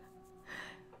 I'm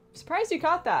surprised you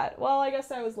caught that. Well, I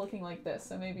guess I was looking like this,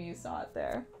 so maybe you saw it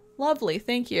there. Lovely,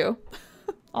 thank you.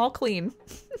 All clean.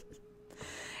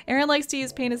 Erin likes to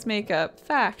use paint as makeup.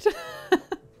 Fact.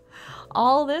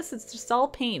 All this, it's just all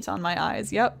paint on my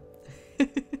eyes. Yep.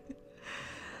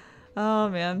 Oh,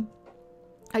 man.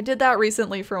 I did that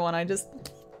recently for one. I just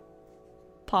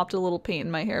popped a little paint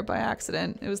in my hair by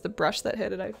accident. It was the brush that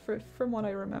hit it, from what I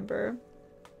remember.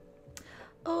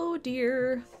 Oh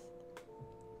dear.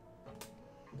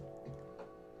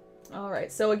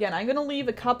 Alright, so again, I'm going to leave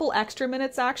a couple extra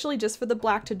minutes actually just for the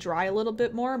black to dry a little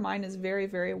bit more. Mine is very,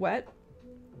 very wet.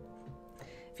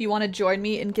 If you want to join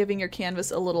me in giving your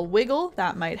canvas a little wiggle,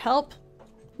 that might help.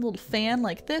 A little fan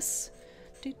like this.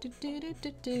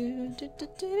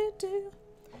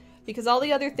 Because all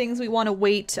the other things we want to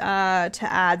wait to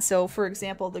add. So for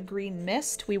example, the green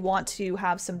mist, we want to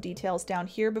have some details down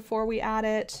here before we add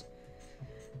it.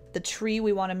 The tree,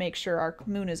 we want to make sure our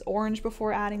moon is orange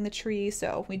before adding the tree.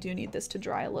 So we do need this to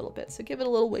dry a little bit. So give it a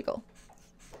little wiggle.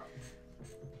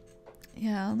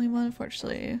 Yeah, only one,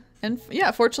 unfortunately. And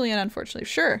yeah, fortunately and unfortunately.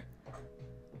 Sure.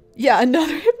 Yeah,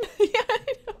 another. Yeah, I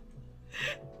know.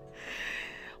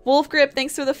 Wolf Grip,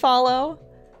 thanks for the follow.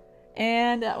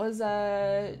 And that was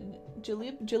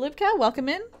Julibka, welcome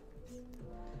in.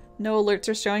 No alerts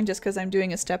are showing just because I'm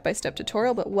doing a step-by-step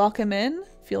tutorial, but welcome in.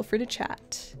 Feel free to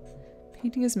chat.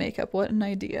 Painting is makeup, what an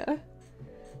idea.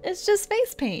 It's just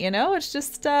face paint, you know? It's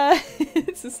just,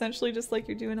 it's essentially just like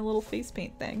you're doing a little face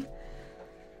paint thing.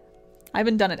 I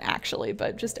haven't done it actually,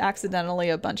 but just accidentally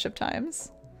a bunch of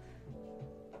times.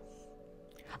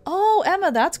 Oh,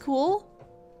 Emma, that's cool.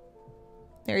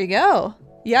 There you go.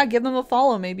 Yeah, give them a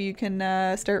follow. Maybe you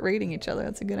can start rating each other.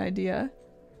 That's a good idea.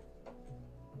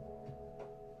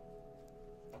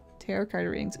 Tarot card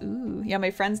readings. Ooh. Yeah,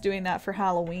 my friend's doing that for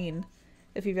Halloween.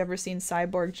 If you've ever seen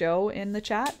Cyborg Joe in the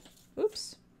chat.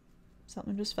 Oops.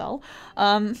 Something just fell.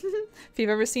 If you've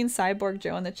ever seen Cyborg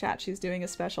Joe in the chat, she's doing a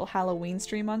special Halloween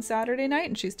stream on Saturday night,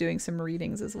 and she's doing some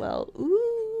readings as well.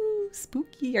 Ooh,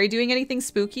 spooky. Are you doing anything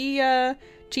spooky,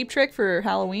 Cheap Trick, for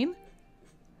Halloween?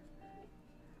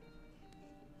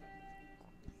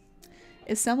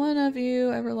 Is someone of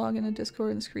you ever log into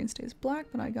Discord and the screen stays black,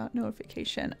 but I got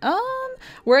notification?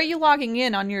 Where are you logging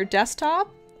in? On your desktop?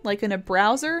 Like in a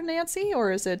browser, Nancy?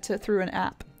 Or is it through an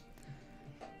app?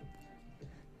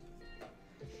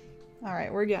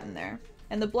 Alright, we're getting there.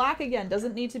 And the black, again,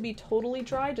 doesn't need to be totally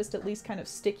dry, just at least kind of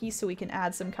sticky so we can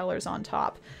add some colors on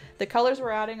top. The colors we're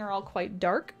adding are all quite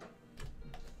dark.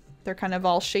 They're kind of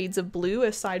all shades of blue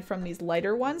aside from these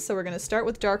lighter ones, so we're going to start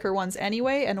with darker ones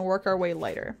anyway and work our way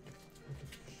lighter.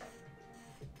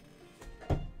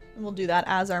 And we'll do that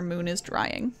as our moon is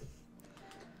drying.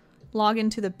 Log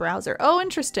into the browser. Oh,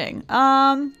 interesting.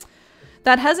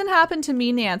 That hasn't happened to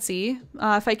me, Nancy.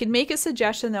 If I could make a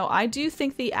suggestion, though, I do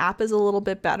think the app is a little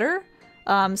bit better.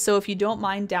 So if you don't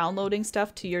mind downloading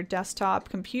stuff to your desktop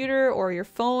computer or your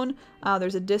phone,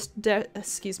 there's a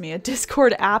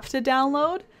Discord app to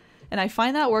download, and I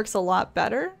find that works a lot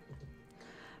better.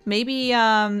 Maybe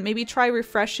maybe try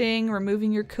refreshing,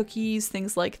 removing your cookies,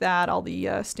 things like that. All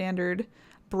the standard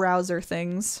browser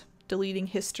things, deleting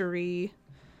history.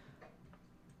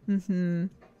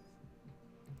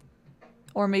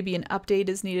 Or maybe an update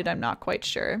is needed, I'm not quite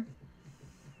sure.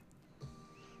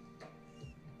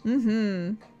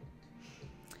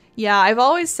 Yeah, I've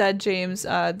always said, James,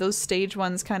 those stage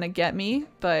ones kind of get me,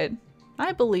 but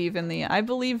I believe in the, I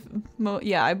believe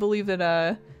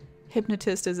that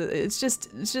hypnotist is, it's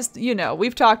just, you know,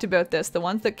 we've talked about this, the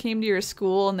ones that came to your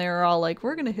school and they were all like,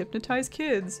 we're gonna hypnotize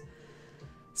kids.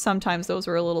 Sometimes those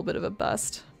were a little bit of a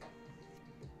bust.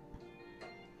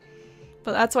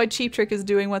 But that's why Cheap Trick is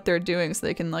doing what they're doing, so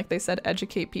they can, like they said,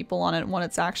 educate people on it and what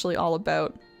it's actually all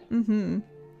about.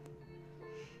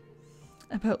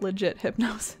 About legit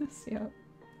hypnosis, yeah.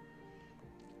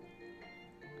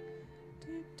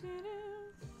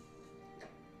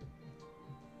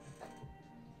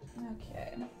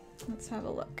 Okay, let's have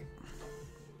a look.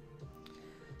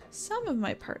 Some of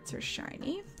my parts are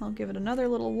shiny. I'll give it another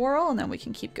little whirl and then we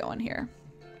can keep going here.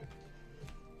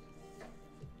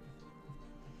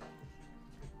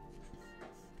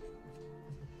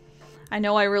 I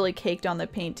know I really caked on the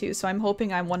paint too, so I'm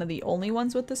hoping I'm one of the only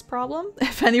ones with this problem.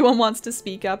 If anyone wants to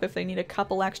speak up, if they need a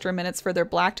couple extra minutes for their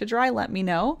black to dry, let me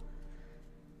know.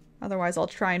 Otherwise, I'll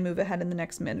try and move ahead in the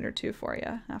next minute or two for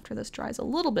you after this dries a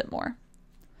little bit more.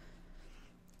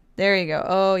 There you go.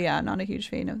 Oh yeah, not a huge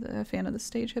fan of the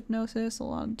stage hypnosis. A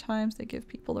lot of times they give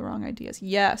people the wrong ideas.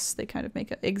 Yes, they kind of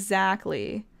make it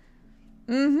exactly.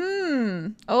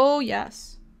 Oh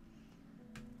yes.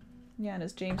 Yeah, and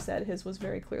as James said, his was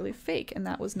very clearly fake, and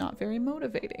that was not very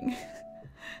motivating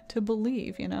to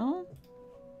believe, you know?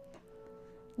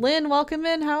 Lynn, welcome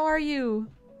in. How are you?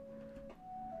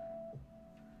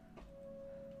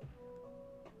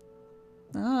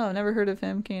 Oh, never heard of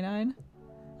him, K9.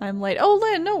 I'm late. Oh,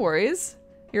 Lynn, no worries.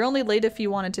 You're only late if you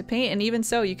wanted to paint, and even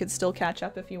so, you could still catch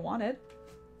up if you wanted.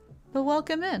 But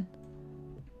welcome in.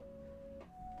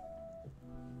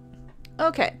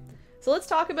 Okay. So let's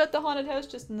talk about the haunted house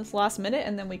just in this last minute,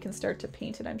 and then we can start to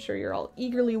paint it. I'm sure you're all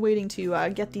eagerly waiting to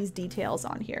get these details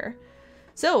on here.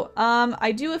 So,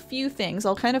 I do a few things.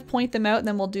 I'll kind of point them out, and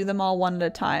then we'll do them all one at a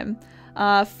time.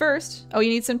 First, oh, you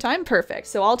need some time? Perfect.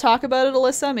 So I'll talk about it,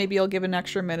 Alyssa. Maybe I'll give an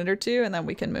extra minute or two, and then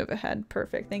we can move ahead.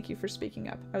 Perfect. Thank you for speaking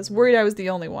up. I was worried I was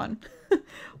the only one.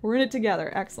 We're in it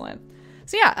together. Excellent.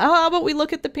 So yeah, how about we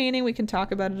look at the painting? We can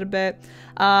talk about it a bit.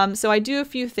 So I do a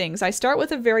few things. I start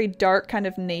with a very dark kind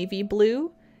of navy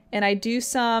blue, and I do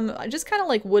some just kind of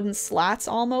like wooden slats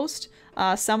almost.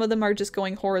 Some of them are just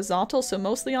going horizontal, so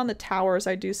mostly on the towers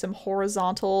I do some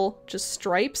horizontal just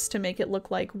stripes to make it look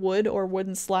like wood or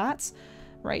wooden slats.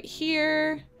 Right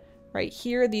here,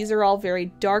 these are all very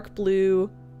dark blue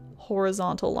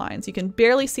horizontal lines. You can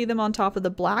barely see them on top of the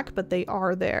black, but they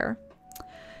are there.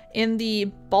 In the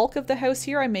bulk of the house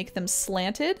here, I make them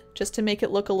slanted just to make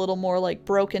it look a little more like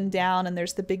broken down, and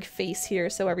there's the big face here,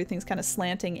 so everything's kind of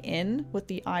slanting in with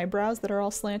the eyebrows that are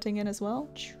all slanting in as well.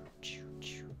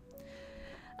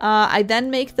 I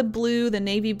then make the blue, the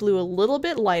navy blue, a little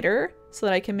bit lighter so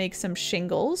that I can make some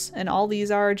shingles, and all these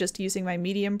are just using my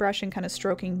medium brush and kind of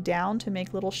stroking down to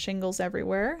make little shingles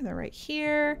everywhere. They're right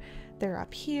here, they're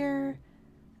up here,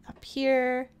 up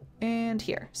here, and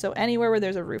here. So anywhere where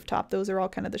there's a rooftop, those are all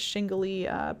kind of the shingly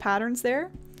patterns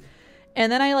there. And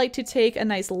then I like to take a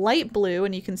nice light blue,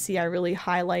 and you can see I really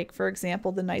highlight, for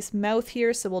example, the nice mouth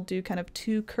here. So we'll do kind of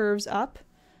 2 curves up,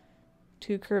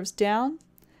 2 curves down.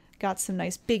 Got some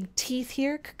nice big teeth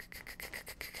here.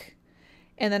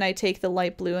 And then I take the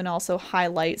light blue and also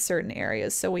highlight certain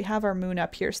areas. So we have our moon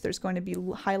up here, so there's going to be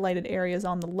highlighted areas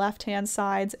on the left-hand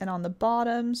sides and on the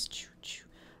bottoms.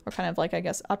 Or kind of like, I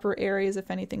guess, upper areas if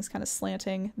anything's kind of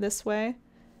slanting this way.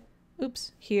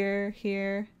 Oops, here,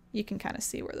 here. You can kind of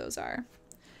see where those are.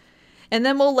 And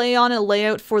then we'll lay on a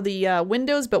layout for the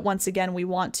windows, but once again, we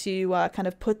want to kind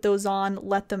of put those on,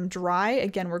 let them dry.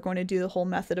 Again, we're going to do the whole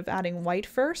method of adding white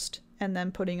first, and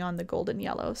then putting on the golden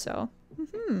yellow. So,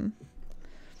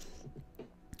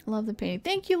 love the painting.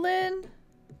 Thank you, Lynn.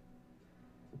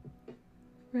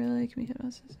 Really? Can we hit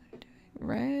us?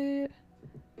 Right.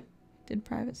 Did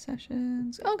private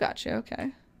sessions. Oh, gotcha.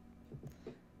 Okay.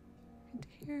 Good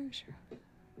to hear. Sure.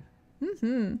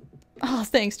 Oh,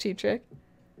 thanks, Cheap Trick.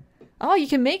 Oh, you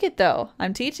can make it though.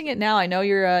 I'm teaching it now. I know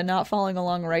you're not following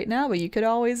along right now, but you could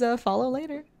always follow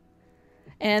later.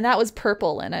 And that was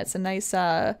purple, and it's a nice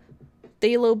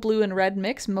phthalo blue and red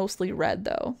mix, mostly red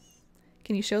though.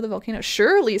 Can you show the volcano?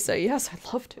 Sure, Lisa. Yes,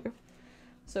 I'd love to.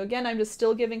 So again, I'm just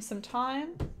still giving some time.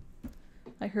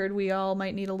 I heard we all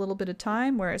might need a little bit of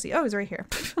time. Where is he? Oh, he's right here.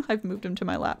 I've moved him to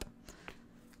my lap.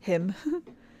 Him.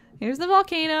 Here's the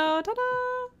volcano.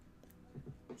 Ta-da!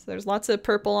 So there's lots of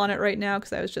purple on it right now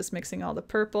because I was just mixing all the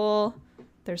purple.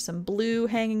 There's some blue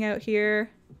hanging out here.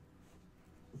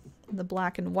 The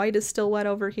black and white is still wet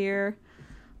over here.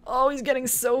 Oh, he's getting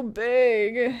so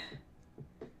big.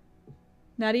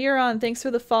 Natty, you're on. Thanks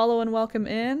for the follow and welcome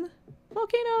in.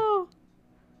 Volcano!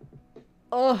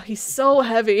 Oh, he's so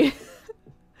heavy.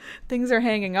 Things are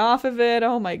hanging off of it.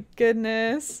 Oh my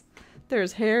goodness.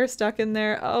 There's hair stuck in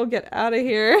there. Oh, get out of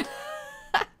here.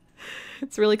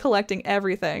 It's really collecting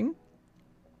everything.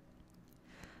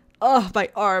 Oh, my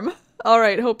arm. All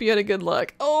right, hope you had a good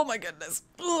look. Oh my goodness.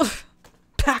 Ugh.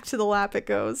 Back to the lap it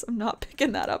goes. I'm not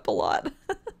picking that up a lot.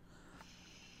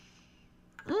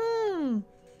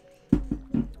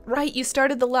 Right, you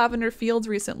started the Lavender Fields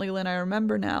recently, Lynn. I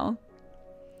remember now.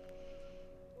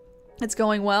 It's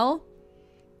going well.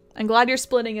 I'm glad you're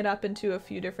splitting it up into a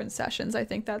few different sessions. I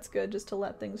think that's good just to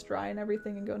let things dry and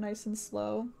everything and go nice and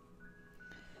slow.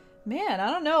 Man, I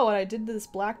don't know what I did to this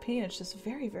black paint. It's just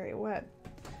very, very wet.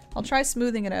 I'll try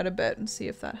smoothing it out a bit and see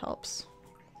if that helps.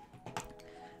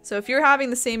 So if you're having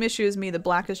the same issue as me, the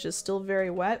black is just still very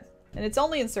wet. And it's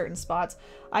only in certain spots.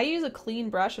 I use a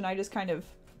clean brush and I just kind of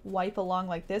wipe along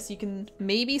like this. You can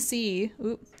maybe see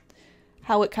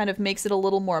how it kind of makes it a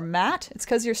little more matte. It's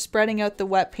because you're spreading out the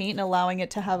wet paint and allowing it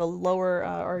to have a lower,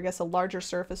 or I guess a larger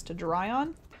surface to dry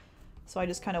on. So I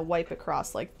just kind of wipe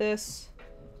across like this.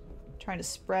 Trying to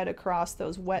spread across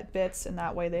those wet bits, and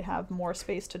that way they have more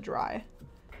space to dry.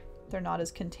 They're not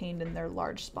as contained in their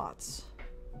large spots.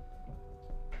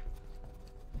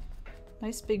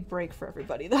 Nice big break for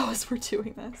everybody though as we're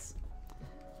doing this.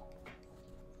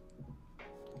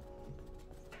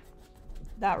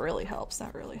 That really helps.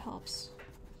 That really helps.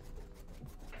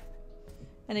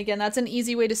 And again, that's an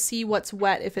easy way to see what's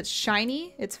wet. If it's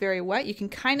shiny, it's very wet. You can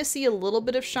kind of see a little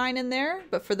bit of shine in there,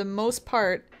 but for the most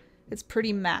part, it's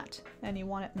pretty matte, and you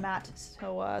want it matte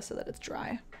so that it's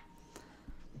dry.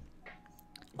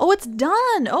 Oh, it's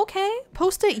done! Okay,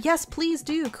 post it. Yes, please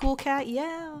do. Cool cat,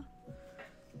 yeah.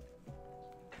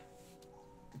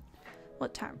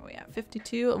 What time are we at?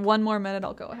 52? 1 more minute,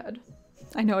 I'll go ahead.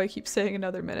 I know I keep saying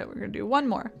another minute. We're gonna do 1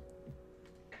 more.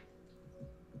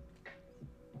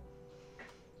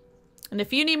 And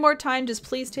if you need more time, just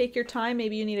please take your time.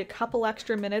 Maybe you need a couple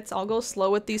extra minutes. I'll go slow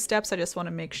with these steps. I just want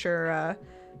to make sure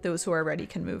those who are ready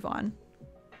can move on.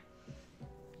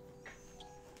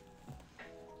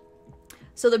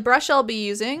 So the brush I'll be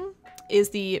using is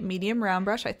the medium round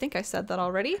brush. I think I said that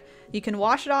already. You can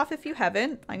wash it off if you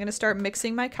haven't. I'm going to start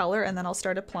mixing my color and then I'll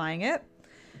start applying it.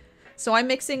 So I'm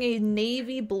mixing a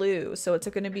navy blue. So it's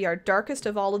going to be our darkest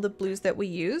of all of the blues that we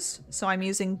use. So I'm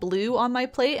using blue on my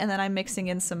plate and then I'm mixing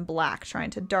in some black,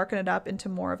 trying to darken it up into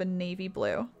more of a navy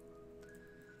blue.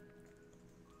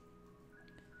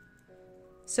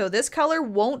 So this color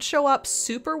won't show up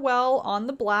super well on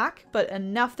the black, but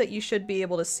enough that you should be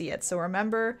able to see it. So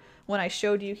remember when I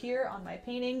showed you here on my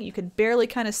painting, you could barely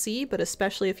kind of see, but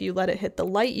especially if you let it hit the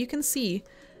light, you can see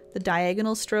the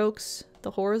diagonal strokes,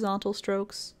 the horizontal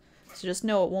strokes. So just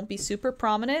know it won't be super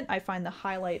prominent. I find the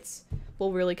highlights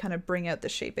will really kind of bring out the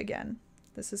shape again.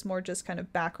 This is more just kind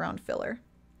of background filler.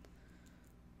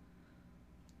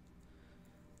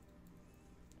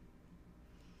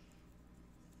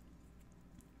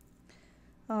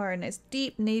 Oh, a nice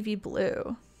deep navy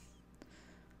blue.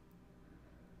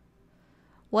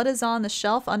 What is on the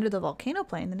shelf under the volcano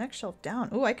plane? The next shelf down.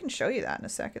 Oh, I can show you that in a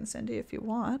second, Cindy, if you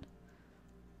want.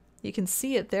 You can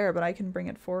see it there, but I can bring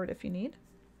it forward if you need.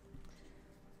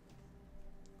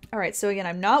 All right, so again,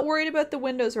 I'm not worried about the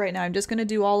windows right now. I'm just going to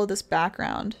do all of this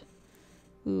background.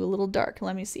 Ooh, a little dark.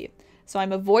 Let me see. So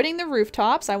I'm avoiding the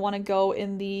rooftops. I want to go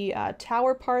in the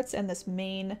tower parts and this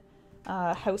main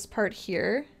house part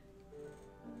here.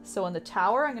 So in the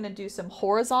tower, I'm going to do some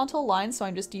horizontal lines. So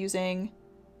I'm just using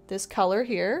this color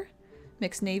here.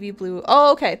 Mixed navy blue.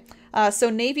 Oh, okay. So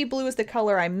navy blue is the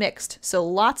color I mixed. So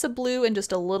lots of blue and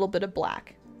just a little bit of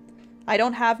black. I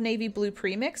don't have navy blue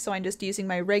pre-mix, so I'm just using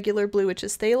my regular blue, which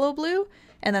is phthalo blue,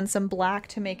 and then some black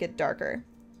to make it darker.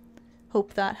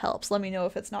 Hope that helps. Let me know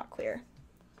if it's not clear.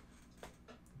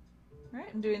 All right,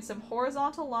 I'm doing some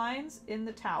horizontal lines in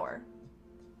the tower.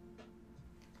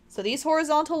 So these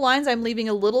horizontal lines, I'm leaving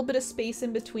a little bit of space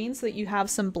in between so that you have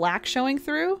some black showing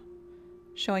through,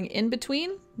 showing in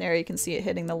between. There, you can see it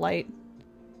hitting the light.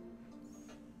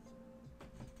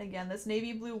 Again, this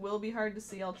navy blue will be hard to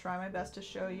see. I'll try my best to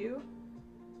show you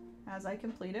as I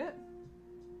complete it.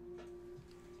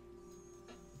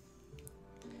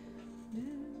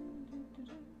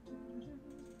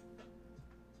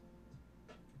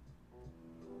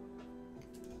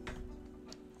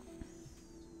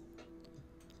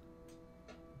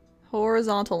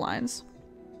 Horizontal lines.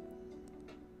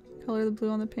 Color the blue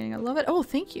on the painting. I love it. Oh,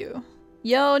 thank you.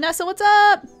 Yo, Nessa, what's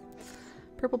up?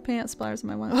 Purple paint splatters in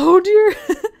my wine. Oh dear.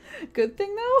 Good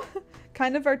thing though.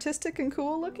 Kind of artistic and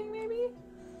cool looking maybe.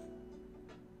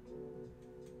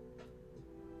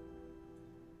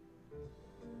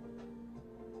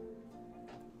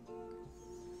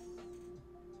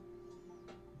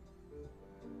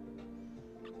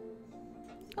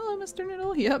 Hello, Mr.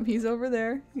 Noodle. Yep, he's over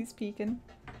there. He's peeking.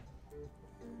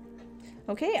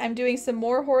 Okay, I'm doing some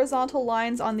more horizontal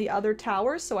lines on the other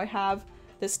towers. So I have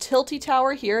this tilty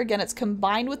tower here. Again, it's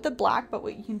combined with the black, but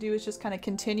what you can do is just kind of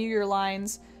continue your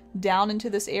lines down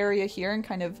into this area here and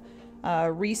kind of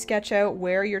re-sketch out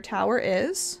where your tower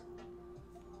is.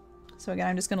 So again,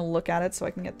 I'm just going to look at it so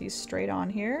I can get these straight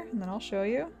on here, and then I'll show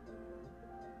you.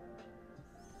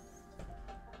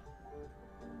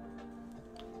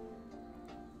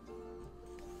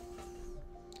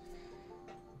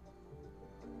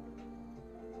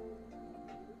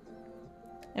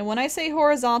 And when I say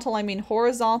horizontal, I mean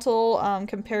horizontal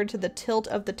compared to the tilt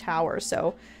of the tower.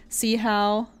 So see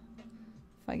how,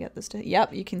 if I get this to,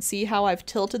 yep, you can see how I've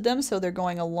tilted them. So they're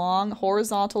going along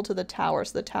horizontal to the tower.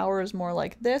 So the tower is more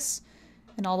like this,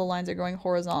 and all the lines are going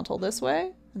horizontal this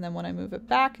way. And then when I move it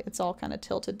back, it's all kind of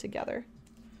tilted together.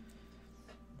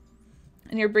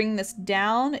 And you're bringing this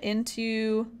down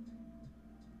into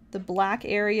the black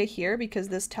area here because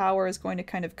this tower is going to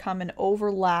kind of come and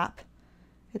overlap.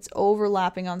 It's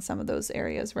overlapping on some of those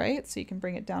areas, right? So you can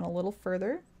bring it down a little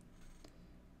further.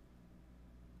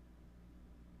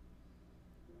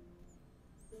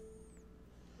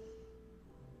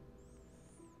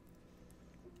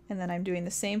 And then I'm doing the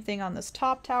same thing on this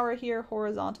top tower here,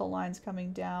 horizontal lines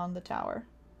coming down the tower.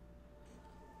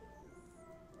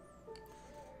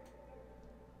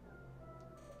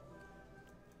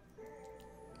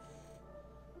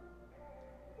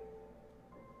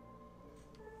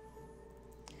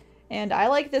 And I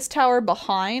like this tower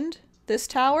behind this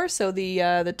tower, so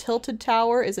the tilted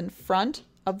tower is in front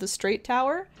of the straight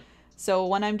tower. So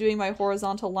when I'm doing my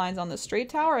horizontal lines on the straight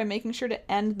tower, I'm making sure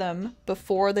to end them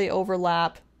before they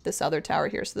overlap this other tower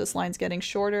here. So this line's getting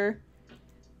shorter.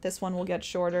 This one will get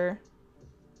shorter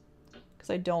because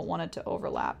I don't want it to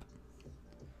overlap.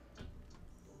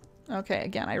 Okay,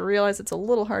 again, I realize it's a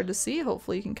little hard to see.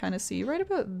 Hopefully you can kind of see right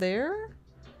about there.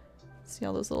 See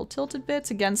all those little tilted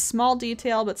bits? Again, small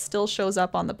detail, but still shows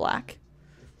up on the black.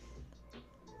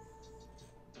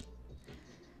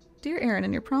 Dear Erin,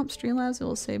 in your prompt, Streamlabs, it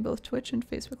will say both Twitch and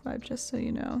Facebook Live, just so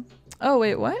you know. Oh,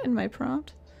 wait, what? In my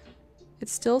prompt? It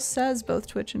still says both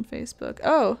Twitch and Facebook.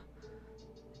 Oh,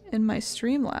 in my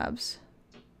Streamlabs.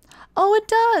 Oh, it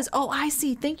does! Oh, I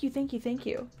see. Thank you, thank you, thank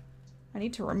you. I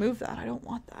need to remove that. I don't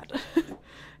want that.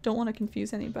 Don't want to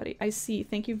confuse anybody. I see.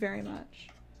 Thank you very much.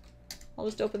 I'll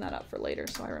just open that up for later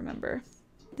so I remember.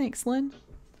 Thanks, Lynn.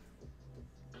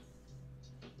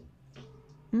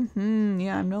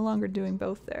 Yeah, I'm no longer doing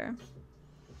both there.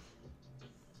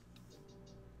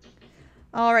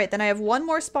 All right, then I have one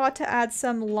more spot to add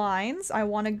some lines. I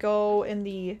want to go in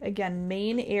the, again,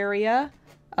 main area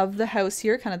of the house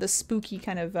here, kind of the spooky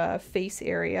kind of face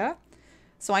area.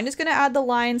 So I'm just going to add the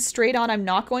lines straight on. I'm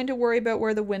not going to worry about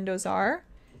where the windows are.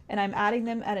 and I'm adding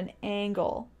them at an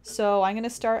angle. So I'm going to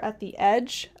start at the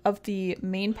edge of the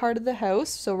main part of the house,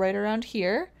 so right around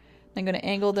here. I'm going to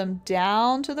angle them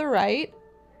down to the right,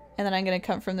 and then I'm going to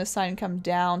come from this side and come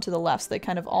down to the left, so they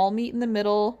kind of all meet in the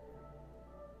middle,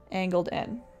 angled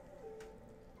in.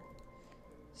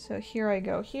 So here I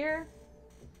go here.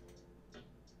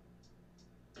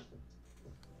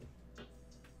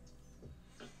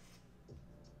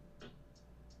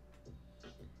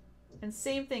 And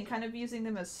same thing, kind of using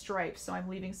them as stripes, so I'm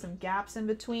leaving some gaps in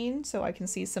between so I can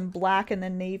see some black and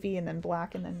then navy and then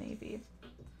black and then navy.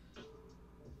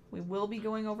 We will be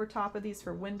going over top of these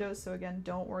for windows, so again,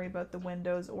 don't worry about the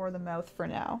windows or the mouth for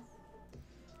now.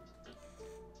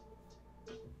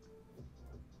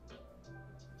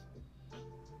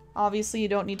 Obviously, you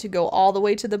don't need to go all the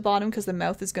way to the bottom because the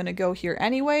mouth is going to go here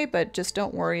anyway, but just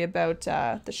don't worry about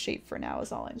the shape for now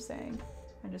is all I'm saying.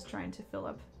 I'm just trying to fill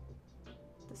up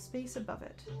the space above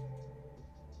it.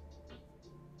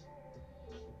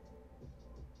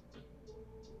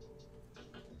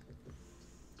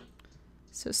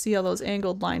 So see all those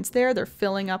angled lines there? They're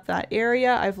filling up that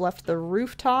area. I've left the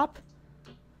rooftop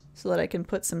so that I can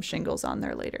put some shingles on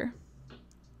there later.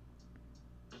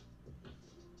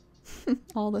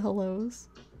 All the hellos.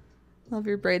 Love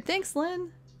your braid. Thanks,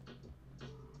 Lynn.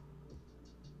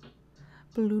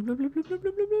 Bloop, bloop, bloop, bloop, bloop,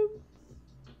 bloop, bloop.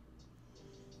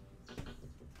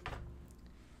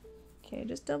 Okay,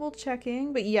 just double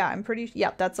checking. But yeah, I'm pretty,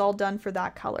 yeah, that's all done for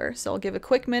that color. So I'll give a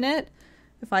quick minute.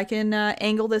 If I can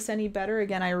angle this any better,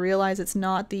 again, I realize it's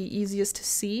not the easiest to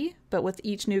see, but with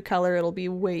each new color, it'll be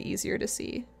way easier to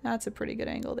see. That's a pretty good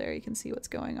angle there. You can see what's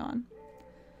going on.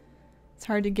 It's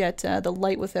hard to get the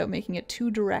light without making it too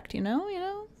direct, you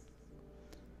know?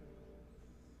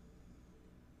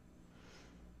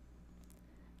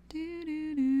 Do,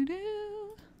 do, do,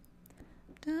 do.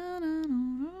 Da, da, da,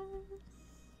 da.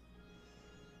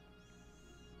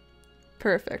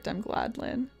 Perfect, I'm glad,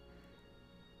 Lynn.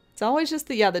 It's always just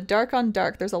the dark on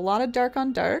dark. There's a lot of dark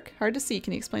on dark. Hard to see.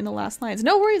 Can you explain the last lines?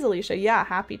 No worries, Alicia. Yeah,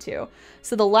 happy to.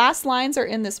 So the last lines are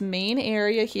in this main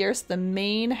area here. So the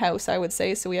main house, I would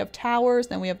say. So we have towers,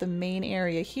 then we have the main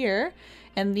area here.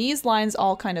 And these lines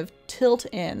all kind of tilt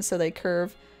in. So they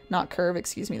curve, not curve,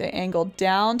 excuse me. They angle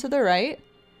down to the right.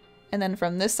 And then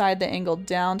from this side, they angle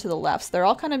down to the left. So they're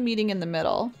all kind of meeting in the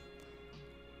middle.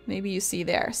 Maybe you see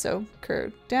there. So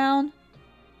curve down,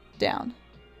 down,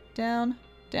 down,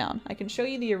 down. I can show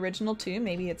you the original too.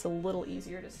 Maybe it's a little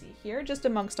easier to see here, just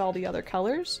amongst all the other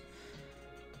colors.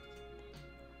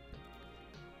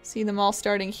 See them all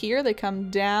starting here. They come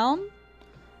down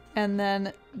and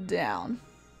then down.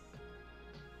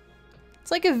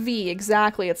 It's like a V,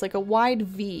 exactly. It's like a wide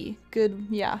V. Good,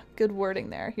 yeah, good wording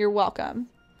there. You're welcome.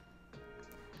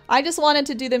 I just wanted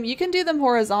to do them, you can do them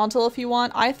horizontal if you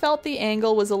want. I felt the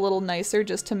angle was a little nicer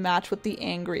just to match with the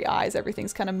angry eyes.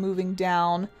 Everything's kind of moving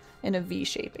down in a V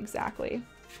shape, exactly.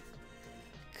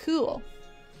 Cool.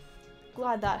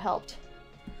 Glad that helped.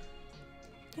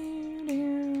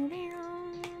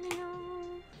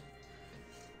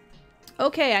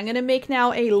 Okay, I'm gonna make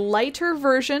now a lighter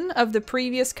version of the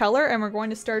previous color, and we're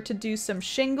going to start to do some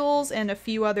shingles and a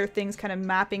few other things, kind of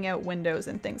mapping out windows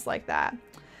and things like that.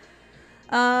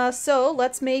 So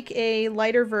let's make a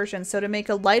lighter version. So to make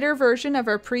a lighter version of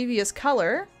our previous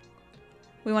color,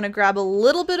 we want to grab a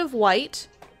little bit of white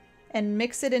and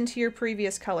mix it into your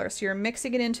previous color. So you're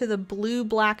mixing it into the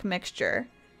blue-black mixture.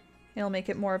 It'll make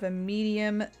it more of a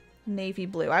medium navy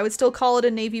blue. I would still call it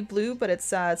a navy blue, but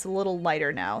it's a little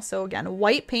lighter now. So again,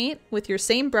 white paint with your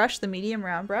same brush, the medium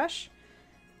round brush,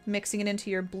 mixing it into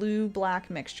your blue-black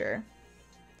mixture.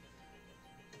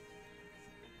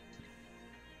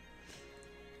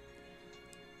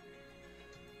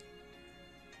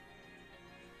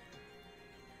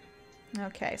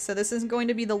 Okay, so this isn't going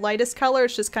to be the lightest color,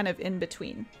 it's just kind of in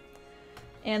between.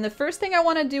 And the first thing I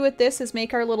want to do with this is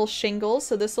make our little shingles,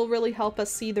 so this will really help us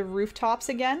see the rooftops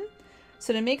again.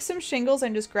 So to make some shingles,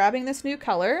 I'm just grabbing this new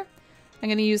color. I'm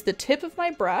going to use the tip of my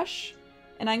brush,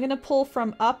 and I'm going to pull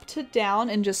from up to down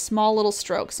in just small little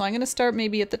strokes. So I'm going to start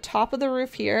maybe at the top of the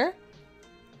roof here,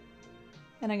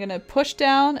 and I'm going to push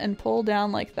down and pull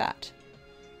down like that.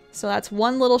 So that's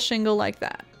one little shingle like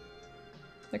that.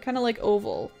 They're kind of like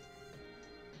oval.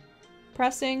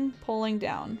 Pressing, pulling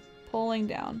down, pulling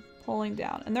down, pulling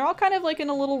down. And they're all kind of like in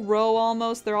a little row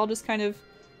almost. They're all just kind of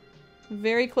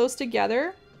very close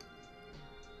together.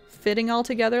 Fitting all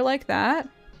together like that.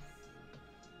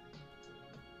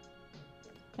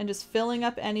 And just filling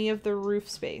up any of the roof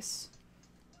space.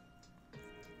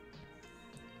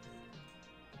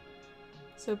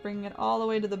 So bringing it all the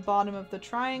way to the bottom of the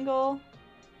triangle.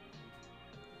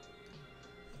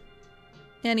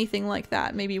 Anything like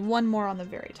that. Maybe one more on the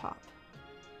very top.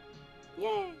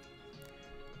 Yay!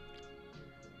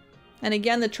 And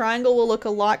again, the triangle will look a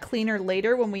lot cleaner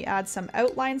later when we add some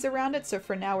outlines around it, so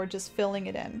for now we're just filling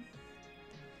it in.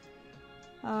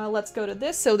 Let's go to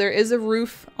this. So there is a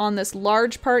roof on this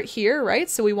large part here, right?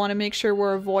 So we want to make sure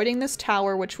we're avoiding this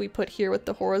tower, which we put here with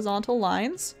the horizontal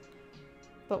lines.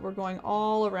 But we're going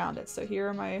all around it. So here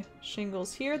are my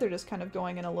shingles here. They're just kind of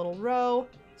going in a little row,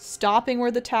 stopping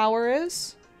where the tower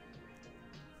is.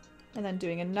 And then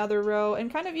doing another row, and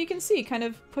kind of, you can see, kind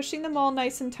of pushing them all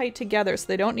nice and tight together. So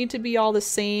they don't need to be all the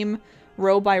same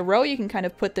row by row. You can kind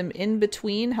of put them in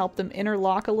between, help them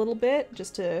interlock a little bit,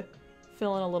 just to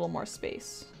fill in a little more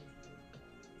space.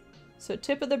 So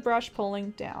tip of the brush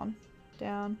pulling down,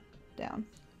 down, down.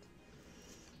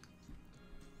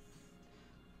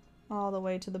 All the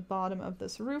way to the bottom of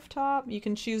this rooftop. You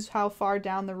can choose how far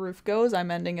down the roof goes.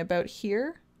 I'm ending about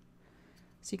here.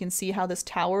 So you can see how this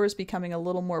tower is becoming a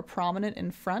little more prominent in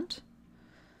front.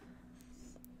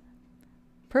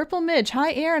 Purple Midge.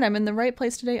 Hi, Erin. I'm in the right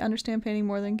place today. Understand painting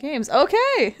more than games.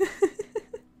 Okay.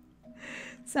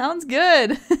 Sounds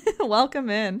good.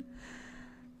 Welcome in.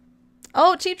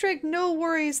 Oh, Cheap Trick, no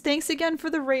worries. Thanks again for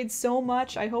the raid so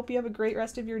much. I hope you have a great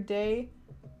rest of your day.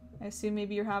 I assume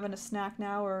maybe you're having a snack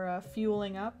now or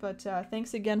fueling up, but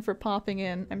thanks again for popping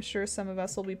in. I'm sure some of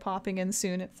us will be popping in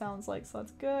soon, it sounds like, so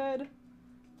that's good.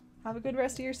 Have a good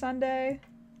rest of your Sunday.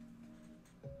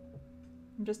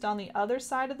 I'm just on the other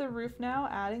side of the roof now,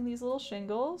 adding these little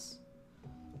shingles.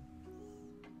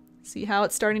 See how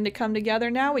it's starting to come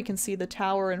together now? We can see the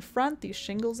tower in front, these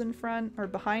shingles in front, or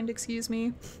behind, excuse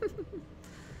me.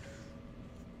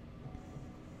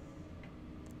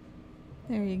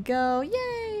 There you go,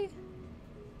 yay!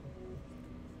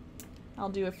 I'll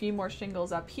do a few more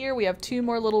shingles up here. We have 2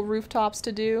 more little rooftops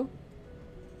to do.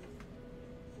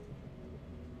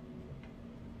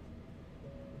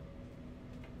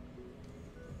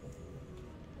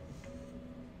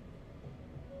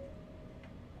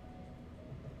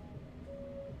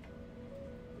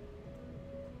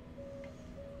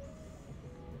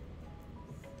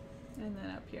 And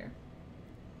then up here.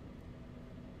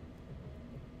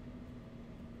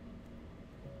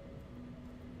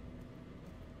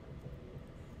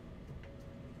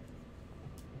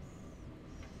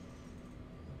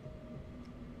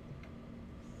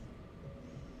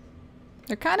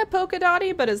 They're kind of polka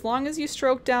dotty, but as long as you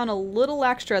stroke down a little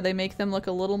extra, they make them look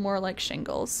a little more like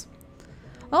shingles.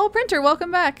 Oh, Printer,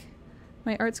 welcome back.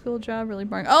 My art school job really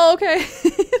boring. Oh, okay.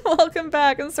 Welcome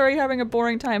back. I'm sorry you're having a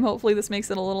boring time. Hopefully this makes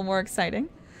it a little more exciting.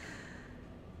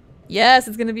 Yes,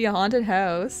 it's going to be a haunted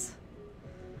house.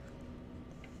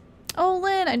 Oh,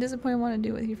 Lynn, I'm disappointed I want to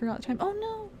do it. You forgot the time. Oh,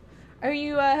 no. Are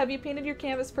you, have you painted your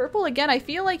canvas purple? Again, I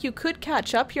feel like you could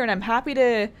catch up here, and I'm happy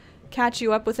to catch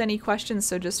you up with any questions,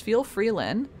 so just feel free,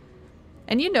 Lynn.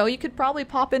 And you know, you could probably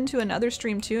pop into another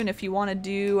stream too, and if you want to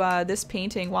do this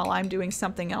painting while I'm doing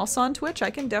something else on Twitch,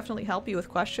 I can definitely help you with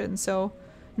questions, so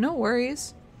no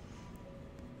worries.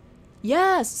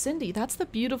 Yes, Cindy, that's the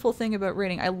beautiful thing about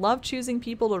raiding. I love choosing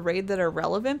people to raid that are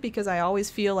relevant because I always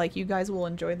feel like you guys will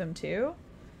enjoy them too.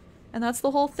 And that's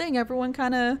the whole thing. Everyone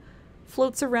kind of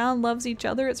floats around, loves each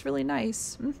other. It's really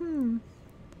nice.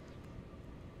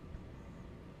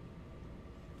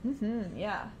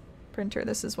 Yeah. Printer,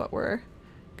 this is what we're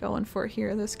going for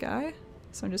here, this guy.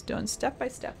 So I'm just doing step by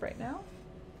step right now.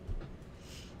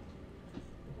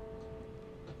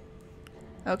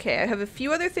 Okay, I have a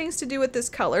few other things to do with this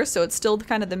color, so it's still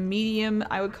kind of the medium,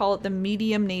 I would call it the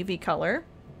medium navy color.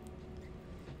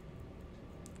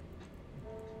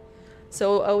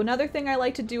 So another thing I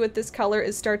like to do with this color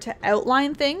is start to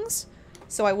outline things.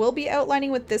 So I will be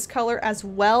outlining with this color as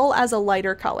well as a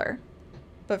lighter color.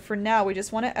 But for now, we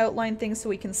just want to outline things so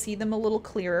we can see them a little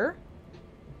clearer.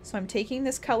 So I'm taking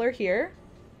this color here,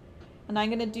 and I'm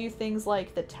going to do things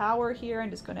like the tower here. I'm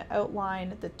just going to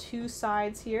outline the 2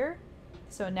 sides here.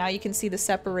 So now you can see the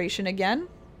separation again,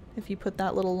 if you put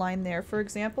that little line there, for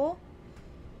example.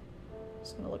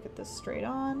 Just going to look at this straight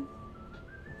on.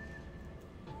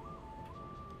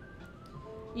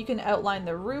 You can outline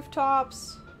the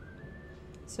rooftops.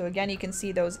 So again, you can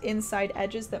see those inside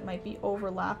edges that might be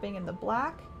overlapping in the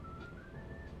black.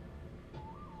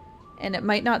 And it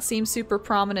might not seem super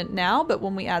prominent now, but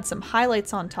when we add some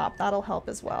highlights on top, that'll help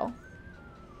as well.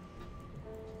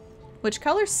 Which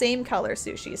color? Same color,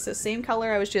 Sushi. So same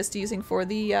color I was just using for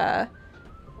the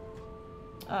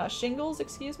shingles,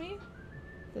 excuse me.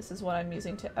 This is what I'm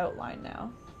using to outline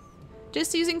now.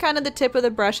 Just using kind of the tip of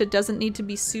the brush. It doesn't need to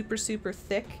be super, super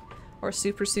thick or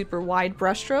super, super wide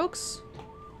brush strokes.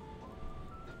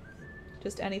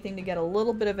 Just anything to get a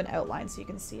little bit of an outline so you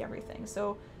can see everything.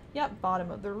 So Yep, bottom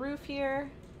of the roof here.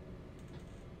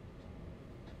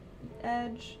 The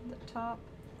edge, the top.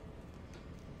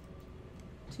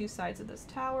 Two sides of this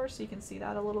tower so you can see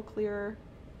that a little clearer.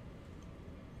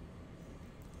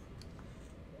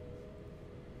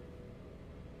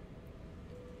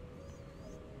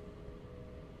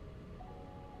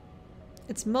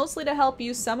 It's mostly to help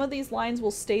you. Some of these lines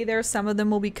will stay there, some of them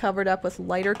will be covered up with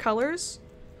lighter colors.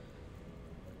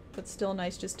 But still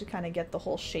nice just to kind of get the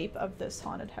whole shape of this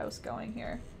haunted house going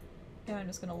here. And I'm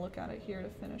just going to look at it here to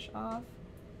finish off.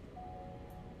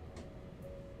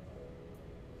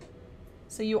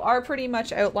 So you are pretty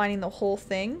much outlining the whole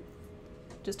thing.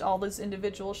 Just all those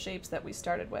individual shapes that we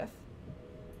started with.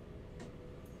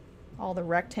 All the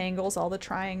rectangles, all the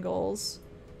triangles,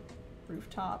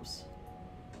 rooftops.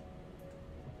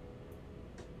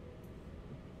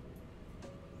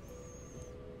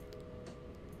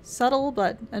 Subtle,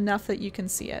 but enough that you can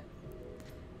see it.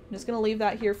 I'm just going to leave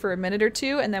that here for a minute or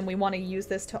two, and then we want to use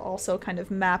this to also kind of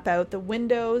map out the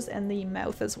windows and the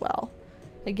mouth as well.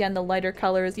 Again, the lighter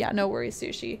colors, yeah, no worries,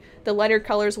 Sushi. The lighter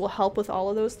colors will help with all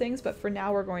of those things, but for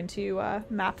now we're going to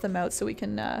map them out so we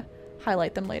can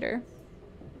highlight them later.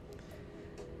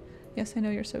 Yes, I know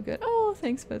you're so good. Oh,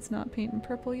 thanks, but it's not paint in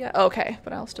purple yet. Okay,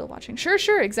 but I'll still watching. Sure,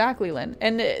 sure, exactly, Lynn.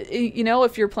 And, you know,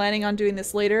 if you're planning on doing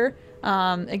this later,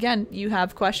 again, you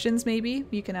have questions maybe,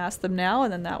 you can ask them now,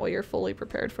 and then that way you're fully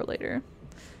prepared for later.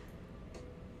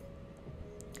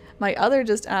 My other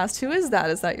just asked, who is that?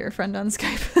 Is that your friend on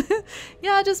Skype?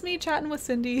 Yeah, just me chatting with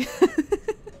Cindy.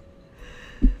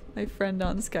 My friend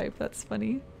on Skype, that's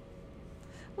funny.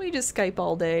 We just Skype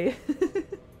all day.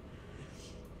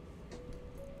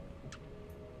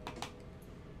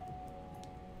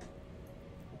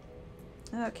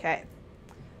 Okay.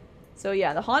 So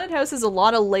yeah, the haunted house is a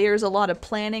lot of layers, a lot of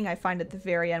planning. I find at the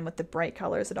very end with the bright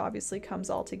colors, it obviously comes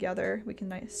all together. We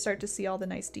can start to see all the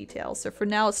nice details. So for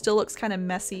now, it still looks kind of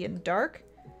messy and dark,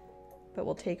 but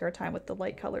we'll take our time with the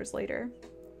light colors later.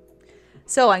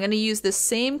 So I'm going to use the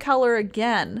same color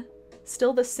again,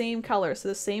 still the same color. So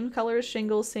the same color as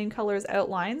shingles, same color as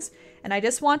outlines. And I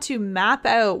just want to map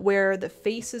out where the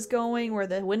face is going, where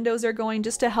the windows are going,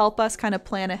 just to help us kind of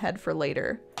plan ahead for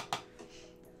later.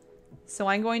 So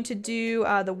I'm going to do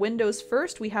the windows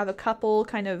first. We have a couple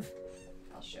kind of,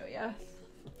 I'll show you,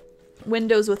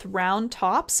 windows with round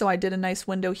tops. So I did a nice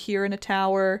window here in a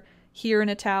tower, here in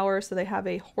a tower. So they have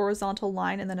a horizontal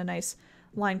line and then a nice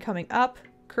line coming up,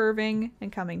 curving,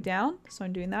 and coming down. So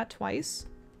I'm doing that twice.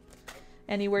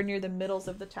 Anywhere near the middles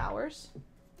of the towers.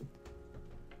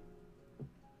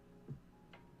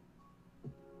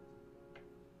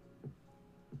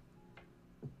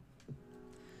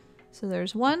 So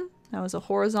there's one. That was a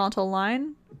horizontal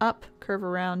line, up, curve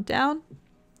around, down.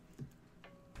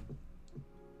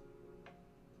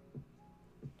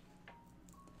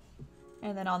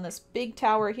 And then on this big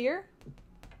tower here,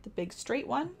 the big straight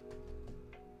one,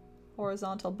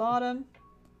 horizontal bottom,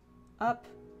 up,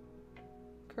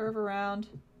 curve around,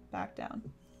 back down.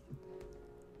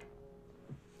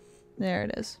 There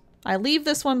it is. I leave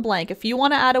this one blank. If you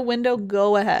want to add a window,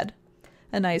 go ahead.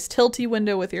 A nice tilty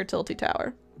window with your tilty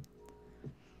tower.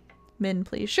 Min,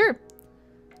 please. Sure.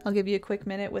 I'll give you a quick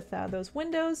minute with those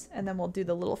windows, and then we'll do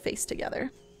the little face together.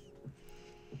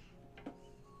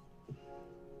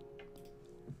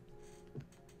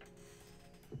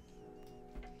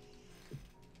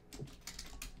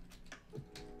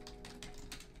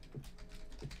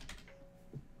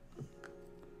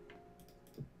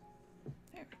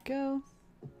 There we go.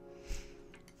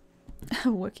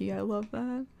 Wookie, I love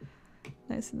that.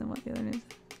 Nice, and then what the other name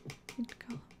is?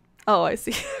 Oh, I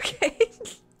see. Okay.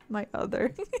 My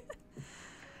other.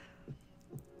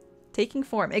 Taking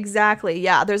form. Exactly.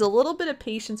 Yeah, there's a little bit of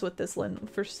patience with this, Lynn,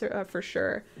 for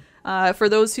sure. For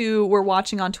those who were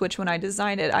watching on Twitch when I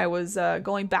designed it, I was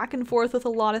going back and forth with a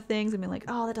lot of things. I mean, like,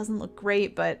 oh, that doesn't look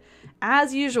great. But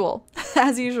as usual,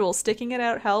 sticking it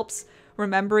out helps.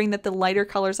 Remembering that the lighter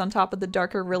colors on top of the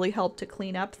darker really help to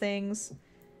clean up things.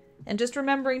 And just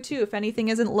remembering, too, if anything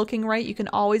isn't looking right, you can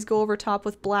always go over top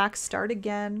with black, start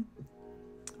again.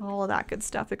 All of that good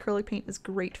stuff. Acrylic paint is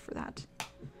great for that.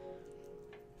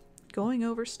 Going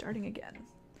over, starting again.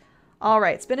 All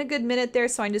right, it's been a good minute there,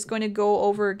 so I'm just going to go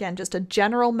over, again, just a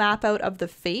general map out of the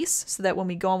face so that when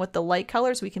we go in with the light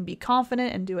colors, we can be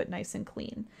confident and do it nice and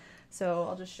clean. So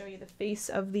I'll just show you the face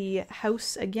of the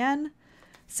house again.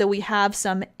 So we have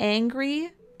some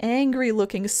angry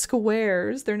looking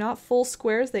squares. They're not full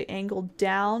squares, they angle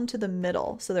down to the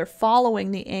middle. So they're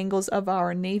following the angles of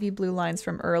our navy blue lines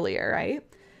from earlier, right?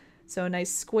 So a nice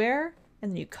square,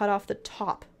 and then you cut off the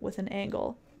top with an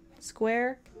angle.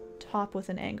 Square, top with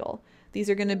an angle. These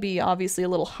are going to be obviously a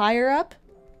little higher up,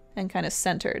 and kind of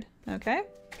centered. Okay,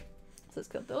 so let's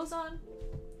put those on.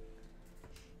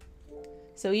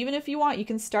 So even if you want, you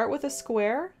can start with a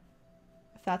square.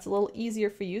 If that's a little easier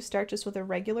for you, start just with a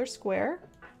regular square.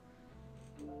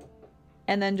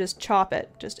 And then just chop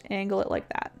it, just angle it like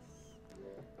that.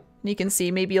 And you can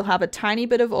see maybe you'll have a tiny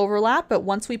bit of overlap, but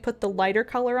once we put the lighter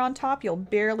color on top, you'll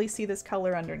barely see this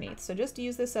color underneath. So just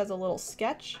use this as a little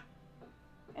sketch.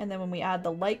 And then when we add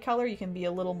the light color, you can be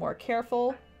a little more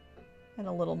careful and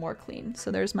a little more clean.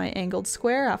 So there's my angled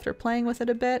square after playing with it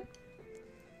a bit.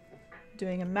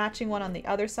 Doing a matching one on the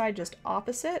other side, just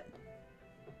opposite.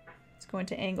 It's going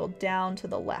to angle down to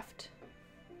the left.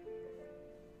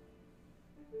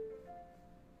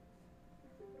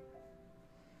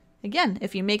 Again,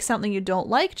 if you make something you don't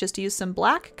like, just use some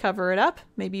black, cover it up.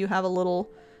 Maybe you have a little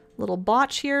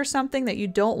botch here or something that you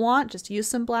don't want. Just use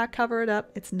some black, cover it up.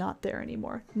 It's not there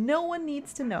anymore. No one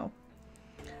needs to know.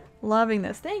 Loving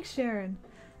this. Thanks, Sharon.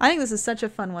 I think this is such a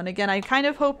fun one. Again, I kind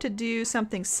of hope to do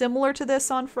something similar to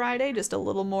this on Friday, just a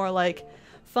little more like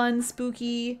fun,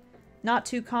 spooky, not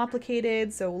too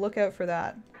complicated, so look out for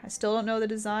that. I still don't know the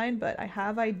design, but I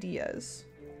have ideas.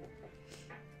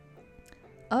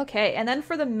 Okay, and then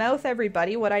for the mouth,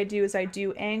 everybody, what I do is I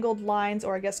do angled lines,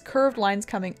 or I guess curved lines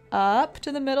coming up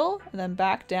to the middle and then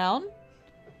back down.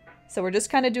 So we're just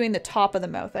kind of doing the top of the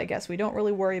mouth, I guess. We don't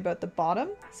really worry about the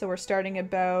bottom. So we're starting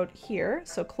about here,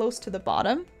 so close to the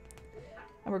bottom.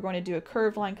 And we're going to do a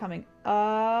curved line coming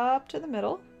up to the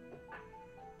middle.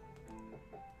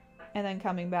 And then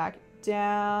coming back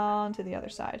down to the other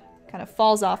side. Kind of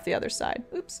falls off the other side.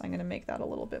 Oops, I'm going to make that a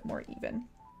little bit more even.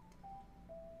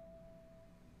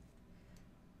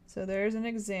 So there's an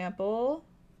example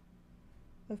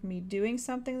of me doing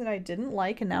something that I didn't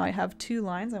like, and now I have two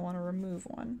lines. I want to remove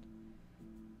one.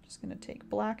 Just going to take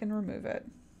black and remove it.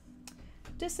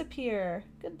 Disappear.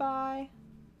 Goodbye.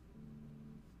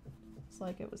 It's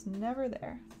like it was never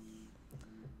there.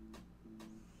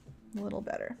 A little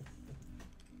better.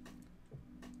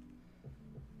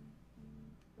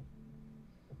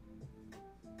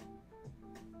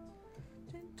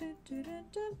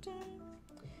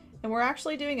 And we're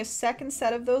actually doing a second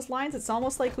set of those lines. It's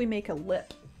almost like we make a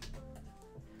lip.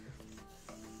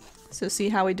 So see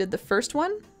how we did the first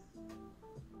one?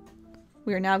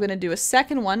 We are now going to do a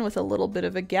second one with a little bit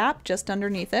of a gap just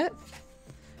underneath it.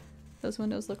 Those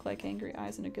windows look like angry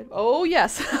eyes in a good... Oh,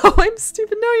 yes. Oh, I'm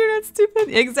stupid. No, you're not stupid.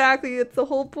 Exactly. It's the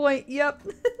whole point. Yep.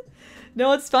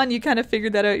 No, it's fun. You kind of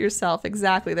figured that out yourself.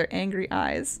 Exactly. They're angry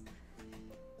eyes.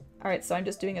 All right, so I'm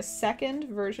just doing a second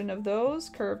version of those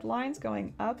curved lines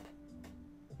going up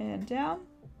and down.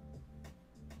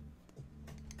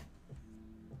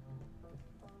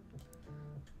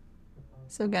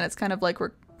 So again, it's kind of like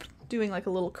we're doing like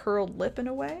a little curled lip in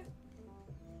a way.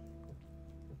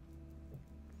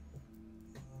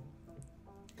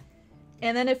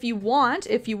 And then if you want,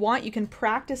 you can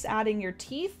practice adding your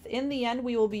teeth. In the end,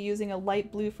 we will be using a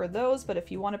light blue for those, but if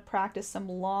you want to practice some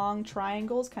long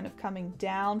triangles kind of coming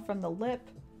down from the lip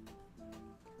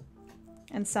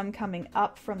and some coming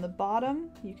up from the bottom,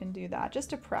 you can do that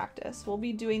just to practice. We'll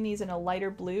be doing these in a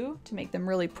lighter blue to make them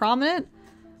really prominent,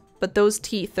 but those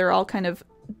teeth, they're all kind of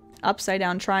upside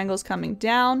down triangles coming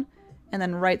down and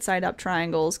then right side up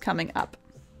triangles coming up.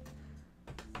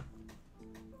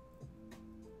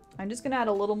 I'm just going to add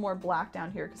a little more black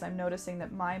down here because I'm noticing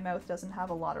that my mouth doesn't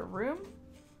have a lot of room.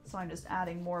 So I'm just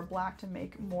adding more black to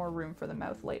make more room for the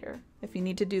mouth later. If you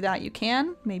need to do that, you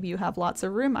can. Maybe you have lots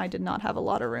of room. I did not have a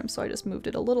lot of room, so I just moved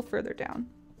it a little further down.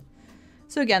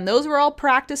 So again, those were all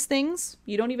practice things.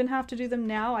 You don't even have to do them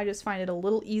now. I just find it a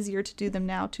little easier to do them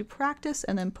now to practice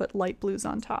and then put light blues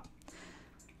on top.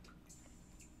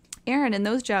 Erin, in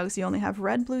those jugs, you only have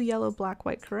red, blue, yellow, black,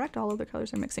 white, correct? All other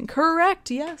colors are mixing. Correct,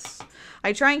 yes.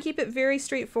 I try and keep it very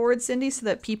straightforward, Cindy, so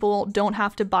that people don't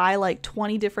have to buy like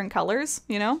 20 different colors,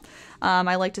 you know?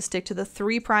 I like to stick to the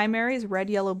 3 primaries, red,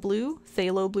 yellow, blue,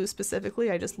 phthalo blue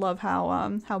specifically. I just love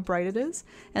how bright it is.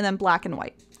 And then black and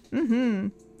white.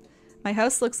 My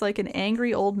house looks like an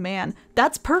angry old man.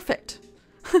 That's perfect.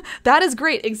 That is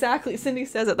great. Exactly. Cindy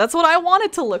says it. That's what I want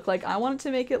it to look like. I want it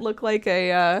to make it look like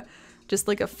a... just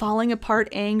like a falling apart,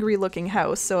 angry looking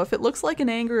house. So if it looks like an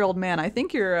angry old man, I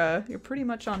think you're pretty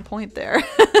much on point there.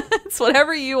 It's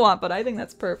whatever you want, but I think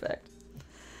that's perfect.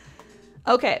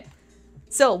 Okay,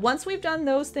 so once we've done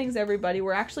those things, everybody,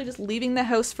 we're actually just leaving the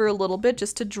house for a little bit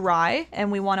just to dry, and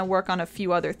we want to work on a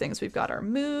few other things. We've got our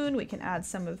moon, we can add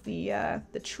some of the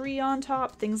tree on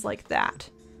top, things like that.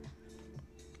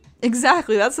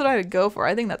 Exactly, that's what I would go for.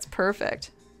 I think that's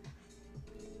perfect.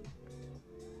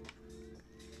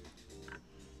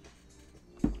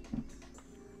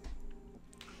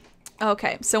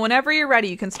 Okay, so whenever you're ready,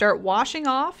 you can start washing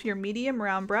off your medium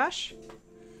round brush.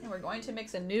 And we're going to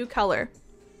mix a new color.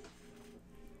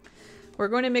 We're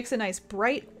going to mix a nice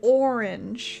bright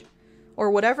orange, or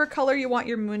whatever color you want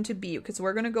your moon to be, because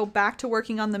we're going to go back to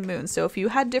working on the moon. So if you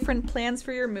had different plans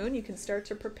for your moon, you can start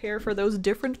to prepare for those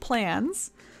different plans.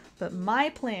 But my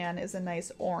plan is a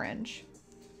nice orange.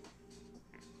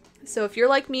 So if you're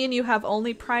like me and you have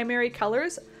only primary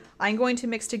colors, I'm going to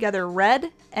mix together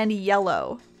red and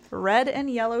yellow. Red and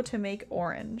yellow to make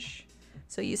orange.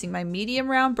 So using my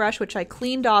medium round brush, which I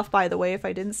cleaned off, by the way. If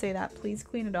I didn't say that, please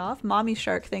clean it off. Mommy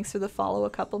Shark, thanks for the follow a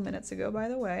couple minutes ago, by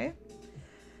the way.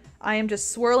 I am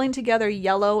just swirling together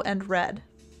yellow and red.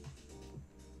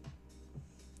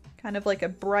 Kind of like a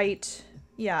bright,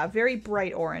 yeah, very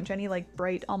bright orange. Any like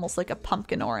bright, almost like a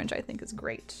pumpkin orange, I think is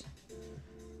great.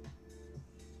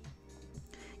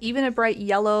 Even a bright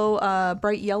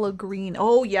yellow green.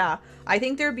 Oh yeah, I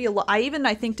think there'd be a lot.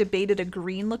 I think debated a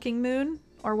green looking moon,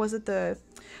 or was it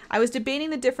I was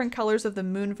debating the different colors of the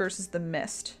moon versus the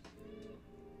mist.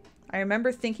 I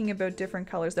remember thinking about different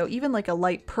colors though, even like a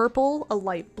light purple, a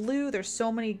light blue. There's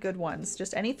so many good ones.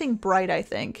 Just anything bright, I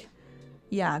think.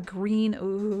 Yeah, green.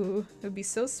 Ooh, it would be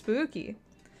so spooky.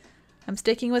 I'm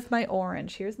sticking with my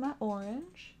orange. Here's my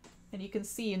orange. And you can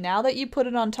see now that you put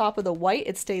it on top of the white,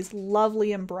 it stays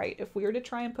lovely and bright. If we were to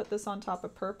try and put this on top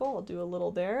of purple, I'll do a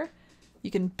little there. You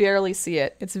can barely see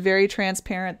it. It's very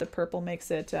transparent. The purple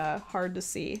makes it hard to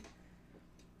see.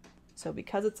 So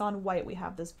because it's on white, we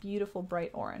have this beautiful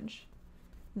bright orange.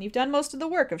 And you've done most of the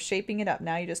work of shaping it up.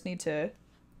 Now you just need to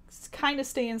kind of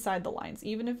stay inside the lines.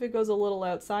 Even if it goes a little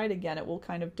outside, again, it will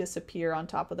kind of disappear on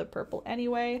top of the purple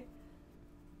anyway.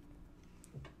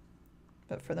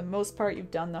 But for the most part, you've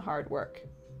done the hard work.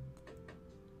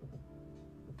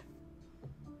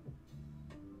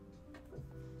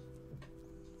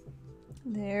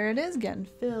 There it is, getting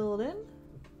filled in.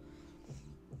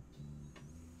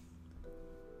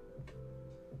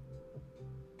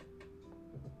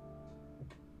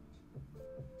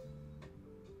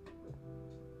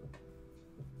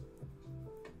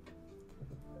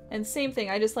 And same thing,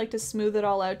 I just like to smooth it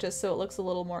all out just so it looks a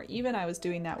little more even. I was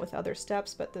doing that with other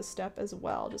steps, but this step as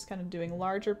well. Just kind of doing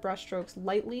larger brush strokes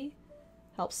lightly.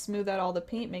 Helps smooth out all the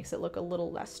paint, makes it look a little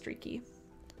less streaky.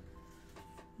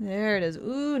 There it is.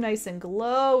 Ooh, nice and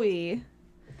glowy.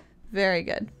 Very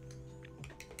good.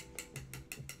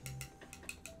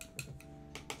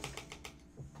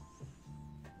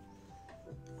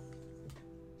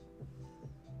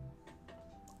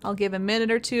 I'll give a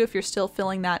minute or two if you're still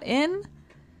filling that in.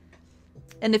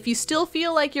 And if you still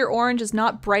feel like your orange is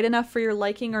not bright enough for your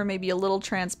liking or maybe a little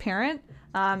transparent,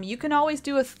 you can always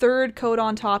do a third coat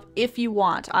on top if you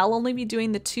want. I'll only be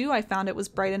doing the 2. I found it was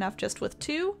bright enough just with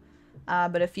 2.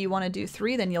 But if you want to do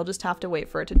 3, then you'll just have to wait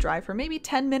for it to dry for maybe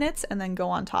 10 minutes and then go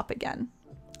on top again.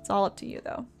 It's all up to you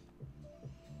though.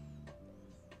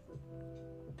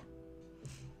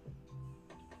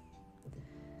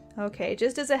 Okay,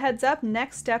 just as a heads up,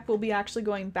 next step we'll be actually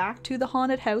going back to the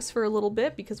haunted house for a little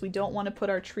bit because we don't want to put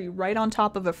our tree right on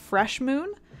top of a fresh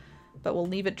moon, but we'll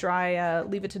leave it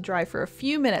to dry for a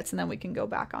few minutes and then we can go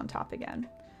back on top again.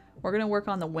 We're gonna work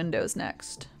on the windows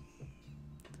next.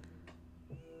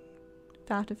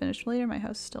 If I have to finish later, my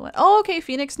house is still wet. Oh, okay,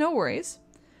 Phoenix, no worries.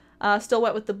 Still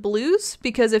wet with the blues,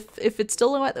 because if it's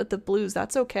still wet with the blues,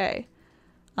 that's okay.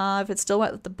 If it's still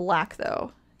wet with the black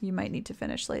though, you might need to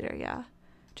finish later, yeah.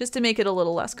 Just to make it a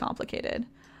little less complicated.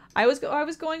 I was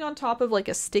going on top of like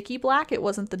a sticky black. It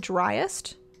wasn't the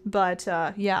driest, but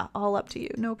yeah, all up to you.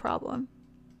 No problem.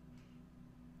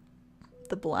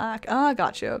 The black. Ah,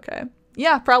 gotcha. Okay.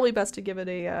 Yeah, probably best to give it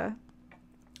a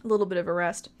little bit of a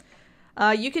rest.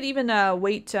 You could even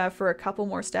wait for a couple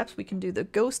more steps. We can do the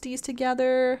ghosties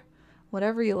together,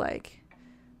 whatever you like.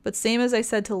 But same as I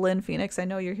said to Lynn Phoenix, I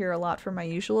know you're here a lot for my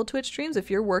usual Twitch streams. If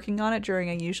you're working on it during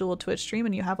a usual Twitch stream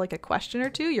and you have like a question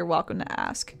or two, you're welcome to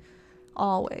ask.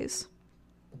 Always.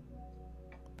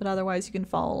 But otherwise you can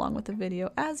follow along with the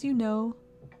video as you know.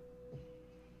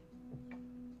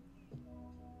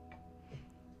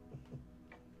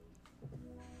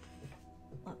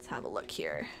 Let's have a look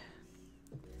here.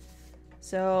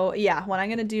 So yeah, what I'm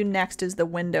going to do next is the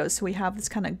windows. So we have this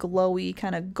kind of glowy,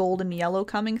 kind of golden yellow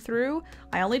coming through.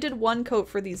 I only did 1 coat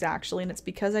for these actually, and it's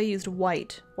because I used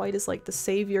white. White is like the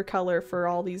savior color for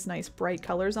all these nice bright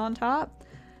colors on top.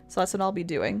 So that's what I'll be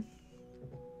doing.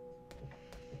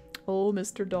 Oh,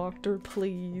 Mr. Doctor,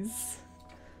 please.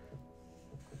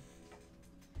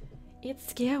 It's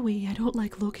scary. I don't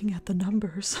like looking at the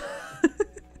numbers.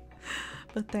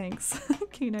 But thanks.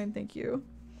 K9, thank you.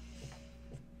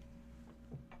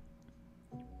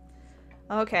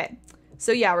 Okay,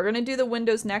 So yeah, we're gonna do the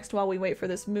windows next while we wait for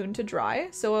this moon to dry.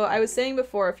 So I was saying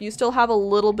before, if you still have a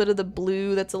little bit of the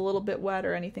blue that's a little bit wet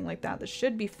or anything like that, this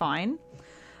should be fine.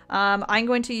 I'm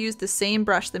going to use the same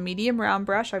brush, the medium round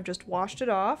brush. I've just washed it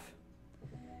off.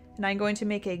 And I'm going to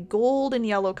make a gold and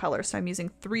yellow color. So I'm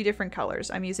using 3 different colors.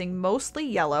 I'm using mostly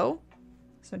yellow.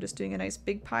 So I'm just doing a nice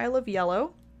big pile of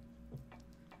yellow.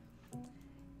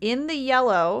 In the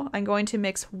yellow, I'm going to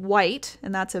mix white,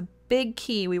 and that's a big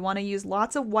key. We want to use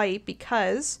lots of white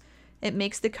because it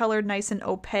makes the color nice and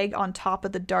opaque on top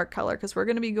of the dark color, because we're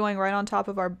going to be going right on top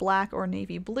of our black or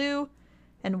navy blue,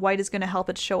 and white is going to help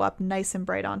it show up nice and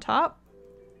bright on top.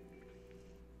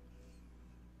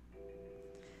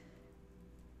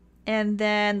 And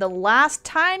then the last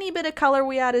tiny bit of color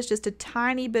we add is just a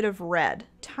tiny bit of red.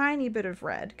 Tiny bit of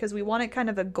red, because we want it kind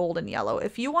of a golden yellow.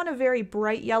 If you want a very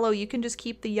bright yellow, you can just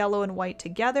keep the yellow and white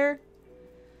together.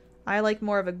 I like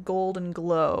more of a golden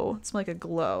glow. It's like a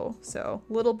glow, so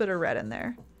a little bit of red in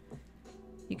there.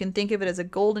 You can think of it as a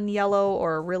golden yellow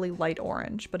or a really light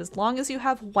orange, but as long as you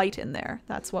have white in there,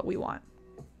 that's what we want.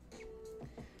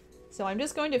 So I'm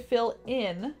just going to fill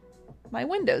in my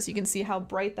windows. You can see how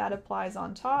bright that applies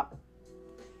on top.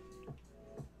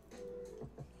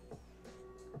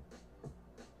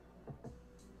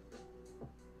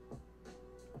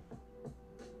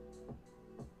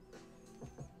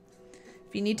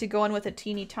 If you need to go in with a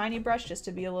teeny tiny brush just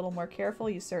to be a little more careful,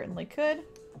 you certainly could.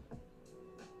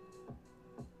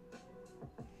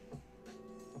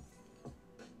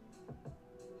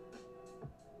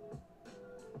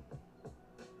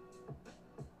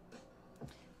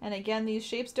 And again, these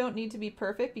shapes don't need to be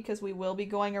perfect because we will be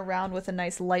going around with a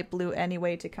nice light blue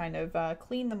anyway to kind of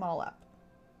clean them all up.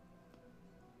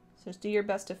 So just do your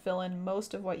best to fill in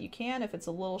most of what you can. If it's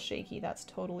a little shaky, that's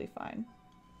totally fine.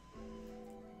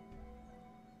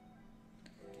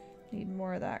 Need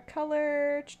more of that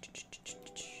color.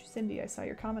 Cindy, I saw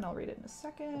your comment. I'll read it in a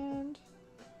second.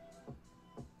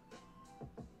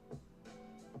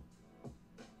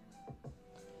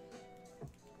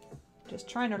 Just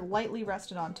trying to lightly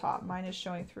rest it on top. Mine is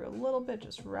showing through a little bit,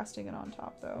 just resting it on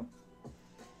top though.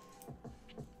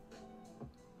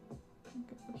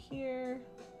 Go here.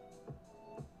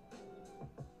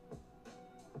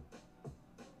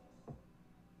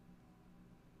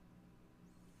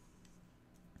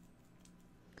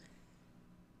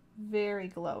 Very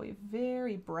glowy,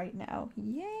 very bright now.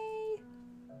 Yay!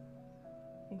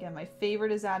 Again, my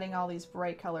favorite is adding all these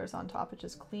bright colors on top. It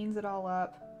just cleans it all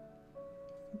up.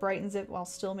 Brightens it while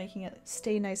still making it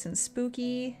stay nice and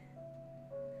spooky.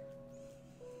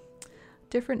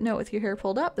 Different note with your hair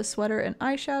pulled up. The sweater and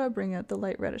eyeshadow bring out the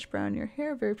light reddish brown in your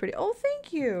hair. Very pretty. Oh,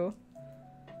 thank you!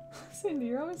 Cindy,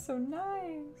 you're always so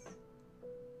nice.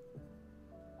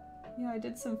 Yeah, I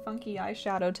did some funky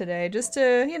eyeshadow today, just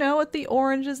to, you know, with the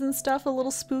oranges and stuff, a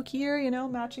little spookier, you know,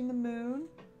 matching the moon.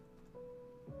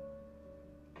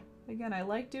 Again, I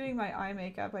like doing my eye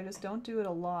makeup, I just don't do it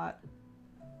a lot.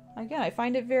 Again, I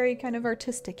find it very kind of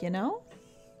artistic, you know?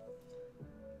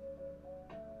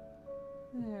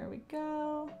 There we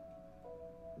go.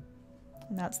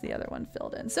 And that's the other one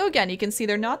filled in. So again, you can see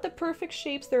they're not the perfect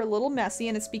shapes, they're a little messy,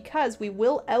 and it's because we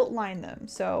will outline them,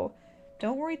 so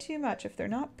don't worry too much if they're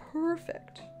not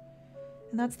perfect.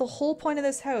 And that's the whole point of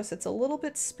this house. It's a little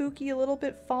bit spooky, a little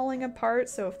bit falling apart,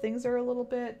 so if things are a little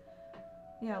bit,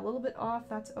 yeah, a little bit off,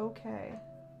 that's okay.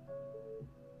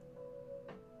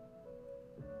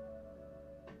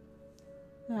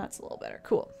 That's a little better.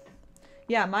 Cool.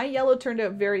 Yeah, my yellow turned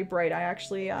out very bright. I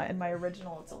actually, in my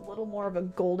original, it's a little more of a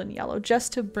golden yellow,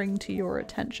 just to bring to your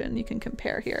attention. You can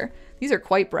compare here. These are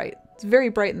quite bright. It's very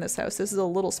bright in this house. This is a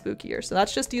little spookier, so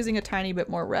that's just using a tiny bit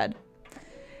more red.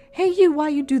 Hey you, why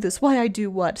you do this? Why I do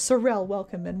what? Sorrel,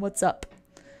 welcome and what's up?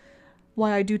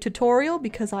 Why I do tutorial?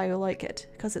 Because I like it.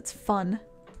 Because it's fun.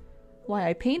 Why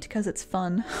I paint? Because it's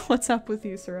fun. What's up with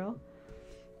you, Sorrel?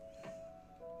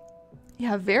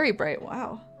 Yeah, very bright.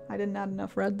 Wow. I didn't add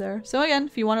enough red there. So again,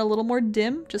 if you want it a little more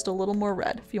dim, just a little more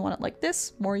red. If you want it like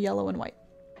this, more yellow and white.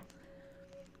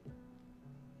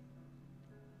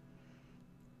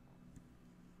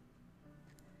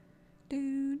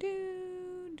 Do,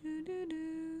 do, do, do,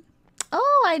 do.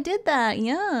 Oh, I did that.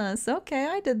 Yes. Okay,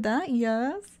 I did that.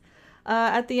 Yes.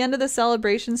 At the end of the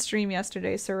celebration stream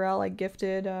yesterday, Sorrel, I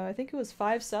gifted, I think it was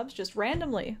 5 subs just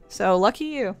randomly. So lucky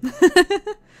you.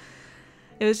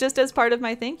 It was just as part of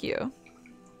my thank you.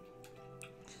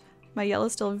 My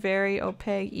yellow's still very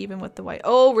opaque, even with the white.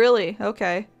 Oh, really?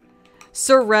 Okay.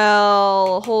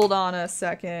 Sorrel, hold on a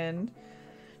second.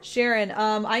 Sharon,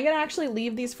 I'm gonna actually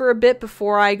leave these for a bit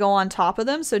before I go on top of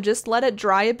them, so just let it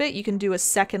dry a bit. You can do a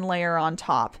second layer on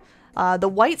top. The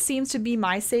white seems to be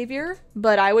my savior,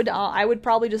 but I would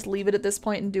probably just leave it at this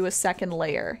point and do a second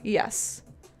layer. Yes.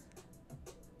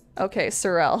 Okay,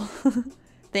 Sorrel.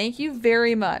 Thank you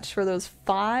very much for those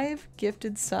 5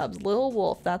 gifted subs. Little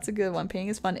Wolf, that's a good one. Painting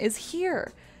is fun is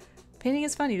here. Painting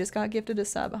is fun. You just got gifted a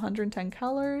sub. 110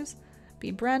 colors.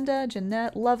 Be Brenda,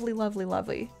 Jeanette. Lovely, lovely,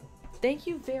 lovely. Thank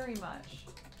you very much.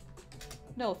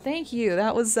 No, thank you.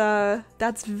 That was,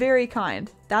 that's very kind.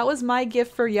 That was my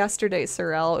gift for yesterday,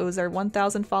 Sorrel. It was our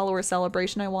 1,000 follower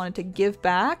celebration. I wanted to give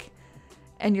back,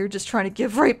 and you're just trying to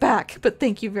give right back. But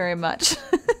thank you very much.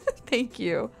 Thank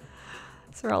you.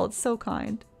 Sorrel, it's so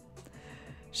kind.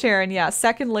 Sharon, yeah,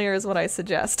 second layer is what I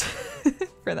suggest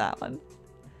for that one.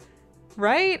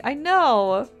 Right? I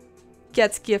know.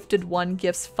 Gets gifted 1,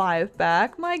 gifts 5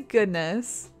 back. My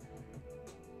goodness.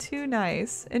 Too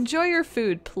nice. Enjoy your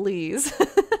food, please.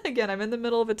 Again, I'm in the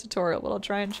middle of a tutorial, but I'll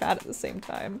try and chat at the same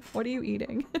time. What are you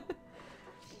eating?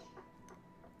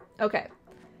 Okay.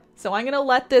 So I'm going to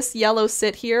let this yellow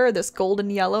sit here, this golden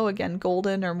yellow, again,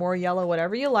 golden or more yellow,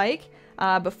 whatever you like,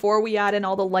 before we add in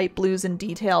all the light blues and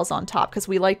details on top, because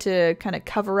we like to kind of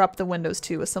cover up the windows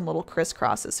too with some little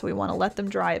crisscrosses, so we want to let them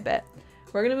dry a bit.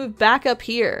 We're going to move back up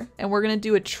here, and we're going to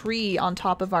do a tree on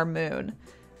top of our moon.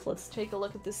 So let's take a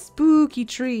look at this spooky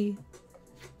tree.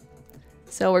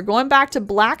 So we're going back to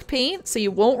black paint, so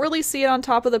you won't really see it on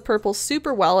top of the purple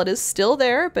super well. It is still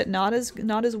there, but not as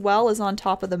well as on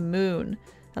top of the moon.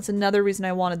 That's another reason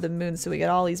I wanted the moon, so we get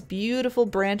all these beautiful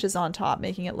branches on top,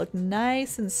 making it look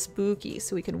nice and spooky.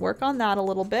 So we can work on that a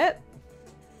little bit.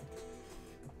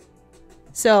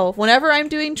 So whenever I'm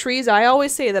doing trees, I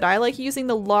always say that I like using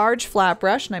the large flat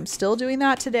brush, and I'm still doing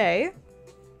that today.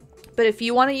 But if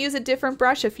you want to use a different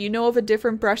brush, if you know of a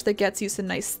different brush that gets you some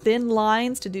nice thin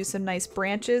lines to do some nice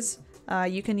branches,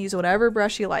 you can use whatever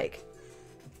brush you like.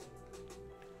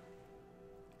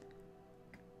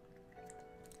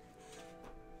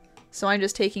 So I'm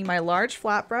just taking my large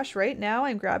flat brush right now.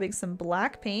 I'm grabbing some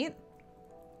black paint.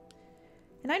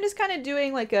 And I'm just kind of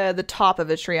doing like the top of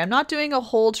a tree. I'm not doing a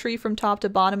whole tree from top to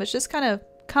bottom. It's just kind of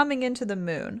coming into the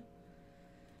moon.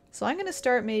 So I'm going to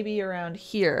start maybe around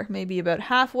here, maybe about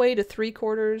halfway to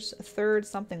 3/4, a third,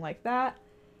 something like that.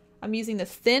 I'm using the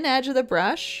thin edge of the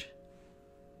brush.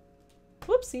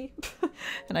 Whoopsie.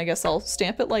 And I guess I'll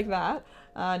stamp it like that.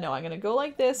 No, I'm going to go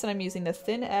like this, and I'm using the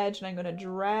thin edge, and I'm going to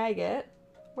drag it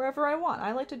wherever I want.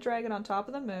 I like to drag it on top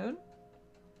of the moon.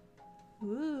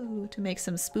 Ooh, to make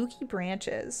some spooky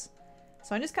branches.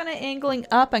 So I'm just kind of angling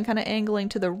up. I'm kind of angling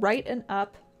to the right and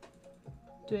up.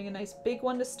 Doing a nice big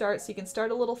one to start, so you can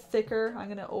start a little thicker. I'm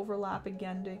going to overlap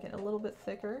again to make it a little bit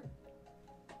thicker.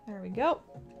 There we go.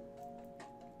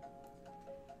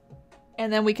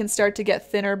 And then we can start to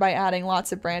get thinner by adding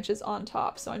lots of branches on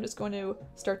top. So I'm just going to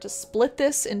start to split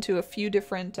this into a few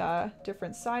different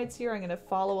sides here. I'm going to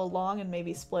follow along and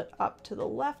maybe split up to the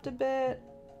left a bit.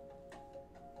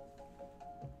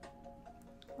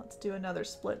 Let's do another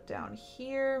split down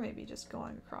here, maybe just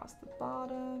going across the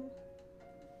bottom.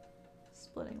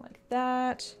 Splitting like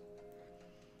that.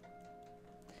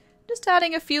 Just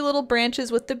adding a few little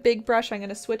branches with the big brush. I'm going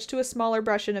to switch to a smaller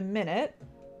brush in a minute,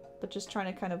 but just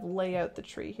trying to kind of lay out the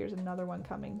tree. Here's another one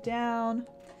coming down.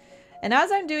 And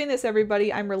as I'm doing this,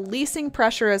 everybody, I'm releasing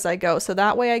pressure as I go, so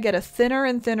that way I get a thinner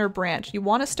and thinner branch. You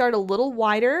want to start a little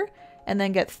wider and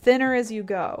then get thinner as you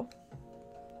go.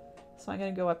 So I'm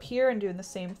going to go up here and doing the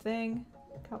same thing.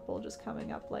 A couple just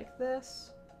coming up like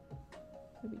this.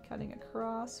 Maybe cutting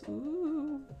across.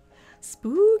 Ooh,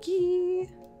 spooky.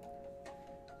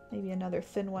 Maybe another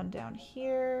thin one down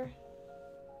here.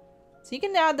 So you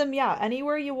can add them, yeah,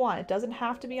 anywhere you want. It doesn't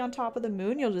have to be on top of the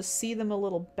moon. You'll just see them a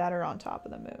little better on top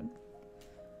of the moon.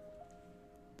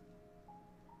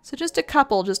 So just a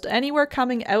couple, just anywhere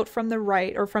coming out from the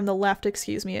right, or from the left,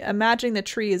 excuse me. Imagining the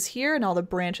tree is here and all the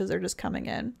branches are just coming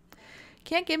in.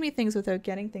 Can't give me things without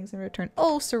getting things in return.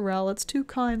 Oh, Sorrel, it's too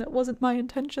kind. That wasn't my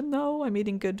intention, though. I'm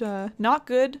eating good, not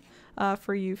good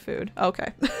for you food.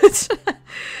 Okay.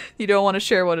 You don't want to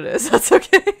share what it is. That's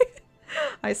okay.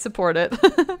 I support it.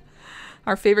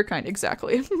 Our favorite kind.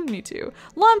 Exactly. Me too.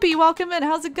 Lumpy, welcome in.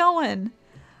 How's it going?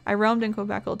 I roamed in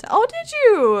Quebec all day. Oh, did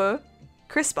you?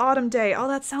 Crisp autumn day. Oh,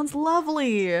 that sounds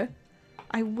lovely.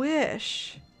 I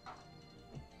wish.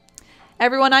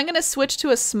 Everyone, I'm going to switch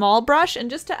to a small brush, and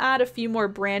just to add a few more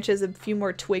branches, a few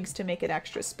more twigs to make it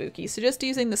extra spooky. So just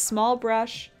using the small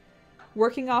brush,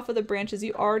 working off of the branches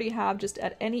you already have, just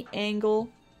at any angle,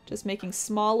 just making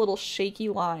small little shaky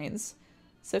lines.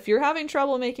 So if you're having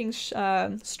trouble making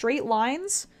straight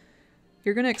lines,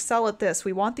 you're going to excel at this.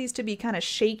 We want these to be kind of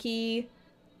shaky,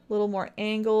 a little more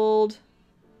angled.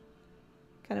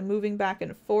 kind of moving back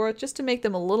and forth just to make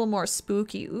them a little more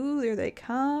spooky. Ooh, there they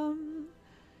come.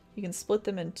 You can split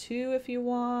them in two if you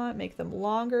want, make them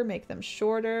longer, make them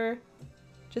shorter.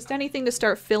 Just anything to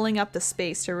start filling up the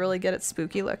space to really get it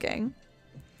spooky looking.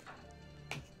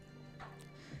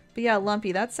 But yeah,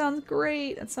 Lumpy, that sounds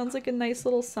great. That sounds like a nice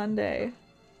little Sunday.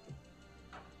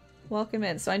 Welcome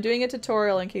in. So I'm doing a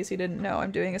tutorial in case you didn't know.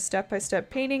 I'm doing a step-by-step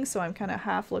painting, so I'm kind of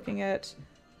half looking at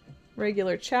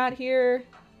regular chat here,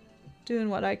 doing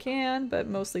what I can, but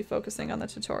mostly focusing on the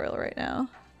tutorial right now.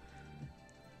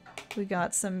 We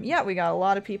got some, yeah, we got a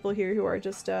lot of people here who are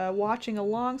just watching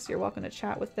along, so you're welcome to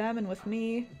chat with them and with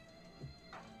me.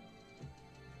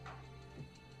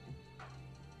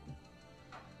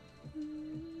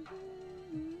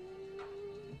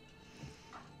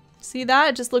 See that?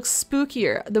 It just looks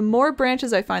spookier. The more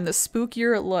branches I find, the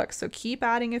spookier it looks. So keep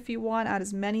adding if you want. Add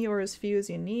as many or as few as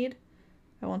you need.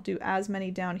 I won't do as many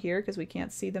down here because we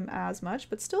can't see them as much,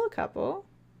 but still a couple.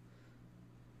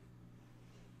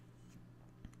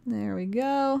 There we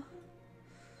go.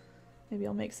 Maybe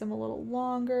I'll make some a little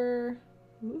longer.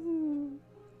 Ooh.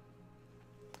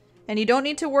 And you don't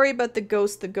need to worry about the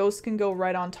ghost. The ghost can go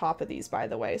right on top of these, by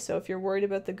the way. So if you're worried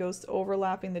about the ghost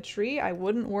overlapping the tree, I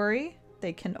wouldn't worry.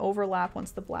 They can overlap once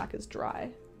the black is dry.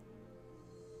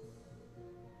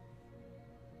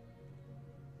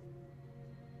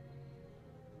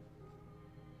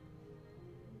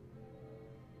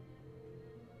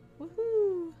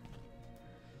 Woohoo!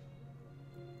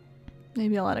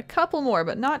 Maybe I'll add a couple more,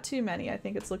 but not too many. I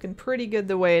think it's looking pretty good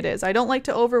the way it is. I don't like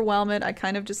to overwhelm it. I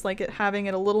kind of just like it having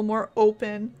it a little more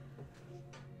open.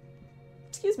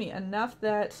 Excuse me, enough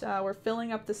that we're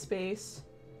filling up the space,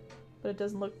 but it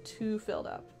doesn't look too filled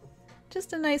up.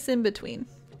 Just a nice in-between.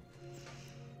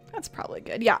 That's probably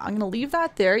good. Yeah, I'm gonna leave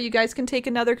that there. You guys can take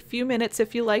another few minutes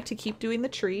if you like to keep doing the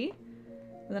tree.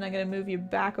 And then I'm gonna move you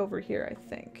back over here, I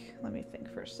think. Let me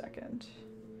think for a second.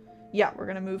 Yeah, we're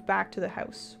gonna move back to the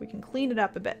house. We can clean it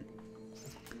up a bit.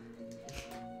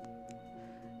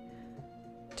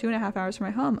 2.5 hours from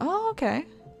my home. Oh, okay.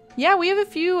 Yeah, we have a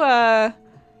few,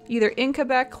 either in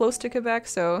Quebec, close to Quebec,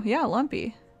 so yeah,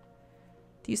 Lumpy.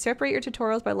 Do you separate your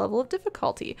tutorials by level of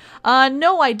difficulty?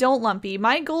 No, I don't, Lumpy.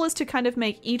 My goal is to kind of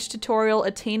make each tutorial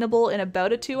attainable in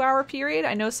about a 2-hour period.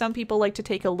 I know some people like to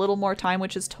take a little more time,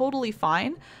 which is totally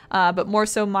fine. But more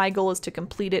so, my goal is to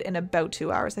complete it in about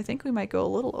 2 hours. I think we might go a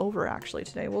little over, actually,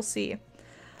 today. We'll see.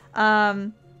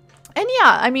 And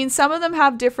yeah, I mean, some of them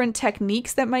have different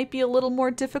techniques that might be a little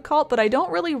more difficult, but I don't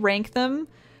really rank them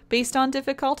based on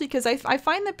difficulty, because I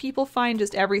find that people find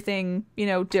just everything, you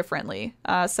know, differently.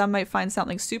 Some might find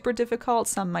something super difficult,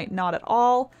 some might not at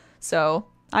all. So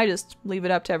I just leave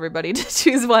it up to everybody to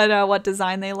choose what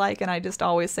design they like, and I just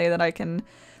always say that I can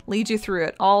lead you through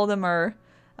it. All of them are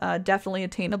definitely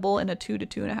attainable in a 2 to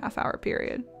 2.5 hour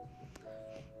period.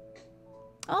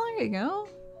 Oh, there you go.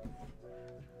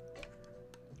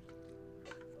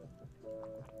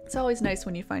 It's always nice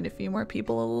when you find a few more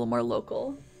people a little more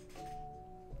local.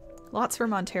 Lots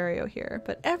from Ontario here,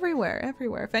 but everywhere,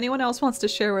 everywhere. If anyone else wants to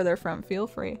share where they're from, feel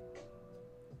free.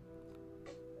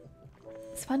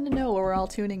 It's fun to know where we're all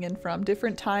tuning in from.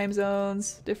 Different time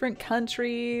zones, different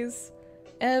countries,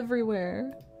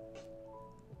 everywhere.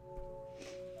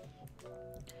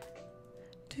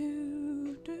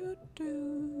 Do, do,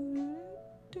 do,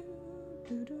 do,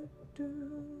 do, do,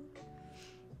 do.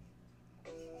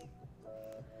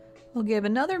 We'll give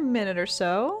another minute or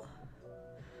so.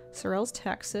 Sorrells,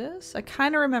 Texas. I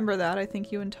kind of remember that. I think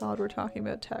you and Todd were talking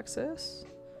about Texas.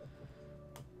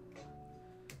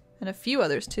 And a few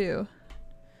others too.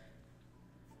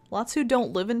 Lots who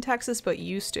don't live in Texas but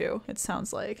used to, it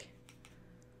sounds like.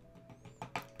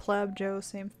 Pleb Joe,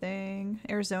 same thing.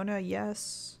 Arizona,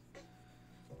 yes.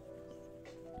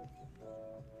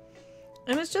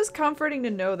 And it's just comforting to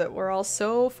know that we're all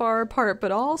so far apart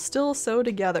but all still so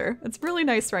together. It's really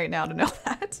nice right now to know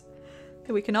that.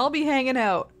 That we can all be hanging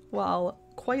out. While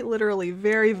quite literally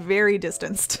very, very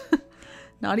distanced.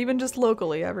 Not even just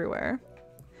locally, everywhere.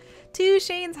 Two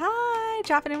Shanes, hi!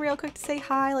 Dropping in real quick to say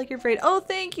hi, like your braid. Oh,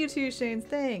 thank you, Two Shanes,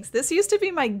 thanks. This used to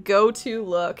be my go-to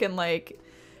look in like,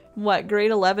 what,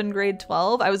 grade 11, grade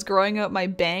 12? I was growing out my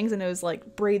bangs and it was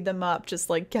like, braid them up, just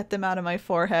like get them out of my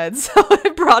forehead. So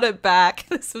I brought it back.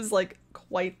 This was like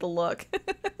quite the look.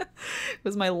 It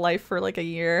was my life for like a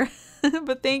year.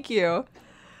 But thank you.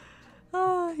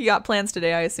 Oh, you got plans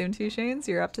today, I assume, too, Shanes?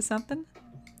 You're up to something?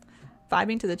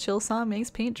 Vibing to the chill song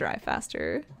makes paint dry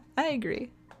faster. I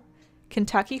agree.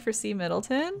 Kentucky for C.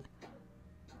 Middleton?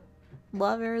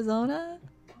 Love Arizona?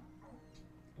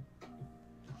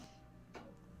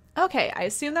 Okay, I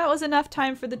assume that was enough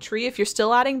time for the tree. If you're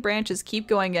still adding branches, keep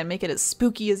going and make it as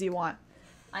spooky as you want.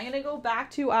 I'm going to go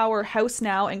back to our house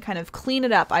now and kind of clean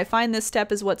it up. I find this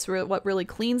step is what really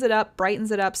cleans it up, brightens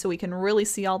it up, so we can really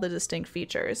see all the distinct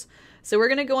features. So we're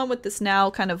going to go in with this now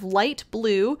kind of light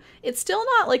blue. It's still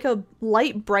not like a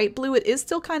light bright blue. It is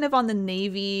still kind of on the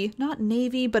navy, not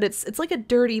navy, but it's like a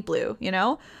dirty blue, you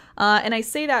know? And I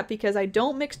say that because I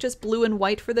don't mix just blue and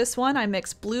white for this one. I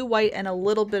mix blue, white, and a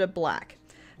little bit of black.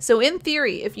 So in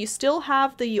theory, if you still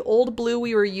have the old blue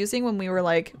we were using when we were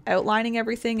like outlining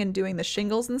everything and doing the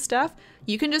shingles and stuff,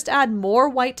 you can just add more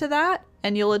white to that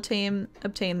and you'll obtain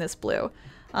this blue.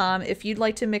 If you'd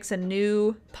like to mix a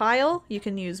new pile, you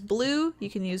can use blue,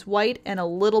 you can use white, and a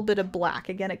little bit of black.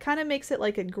 Again, it kind of makes it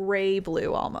like a gray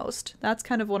blue almost. That's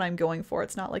kind of what I'm going for.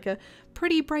 It's not like a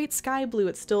pretty bright sky blue.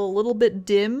 It's still a little bit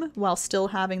dim while still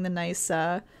having the nice,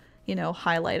 you know,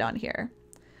 highlight on here.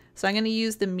 So I'm going to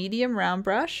use the medium round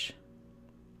brush.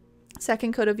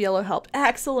 Second coat of yellow helped.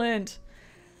 Excellent!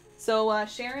 So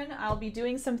Sharon, I'll be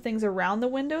doing some things around the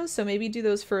windows, so maybe do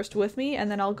those first with me, and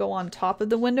then I'll go on top of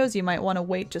the windows. You might want to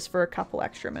wait just for a couple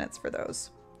extra minutes for those.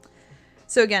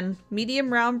 So again,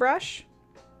 medium round brush.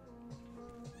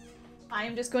 I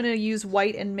am just going to use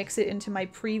white and mix it into my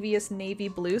previous navy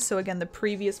blue. So again, the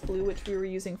previous blue which we were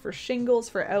using for shingles,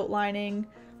 for outlining,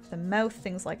 the mouth,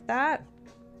 things like that.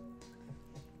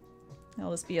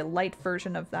 It'll just be a light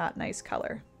version of that nice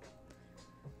color.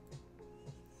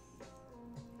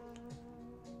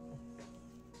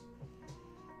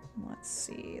 Let's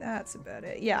see, that's about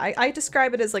it. Yeah, I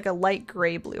describe it as like a light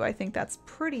gray blue. I think that's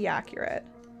pretty accurate.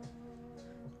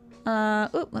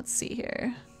 Oh, let's see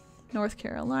here. North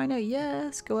Carolina,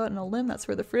 yes. Go out on a limb, that's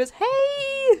where the fruit is.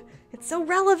 Hey! It's so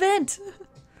relevant!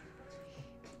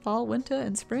 Fall, winter,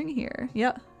 and spring here.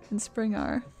 Yep, and spring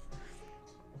are.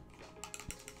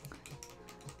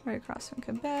 Right across from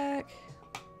Quebec.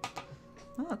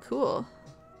 Oh, cool.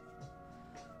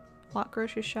 Walk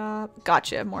grocery shop.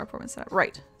 Gotcha. More apartment setup.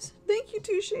 Right. Thank you,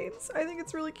 Two Shades. I think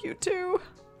it's really cute too.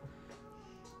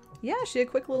 Yeah, she had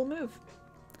a quick little move.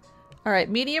 All right,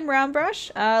 medium round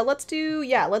brush. Let's do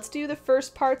the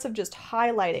first parts of just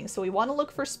highlighting. So we want to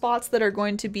look for spots that are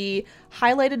going to be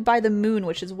highlighted by the moon,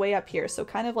 which is way up here. So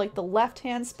kind of like the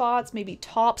left-hand spots, maybe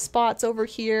top spots over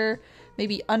here,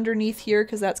 maybe underneath here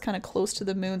because that's kind of close to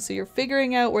the moon. So you're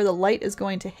figuring out where the light is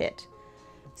going to hit.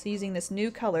 So using this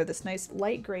new color, this nice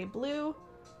light gray blue,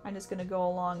 I'm just going to go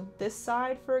along this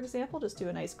side, for example, just do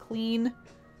a nice clean,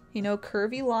 you know,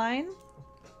 curvy line.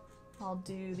 I'll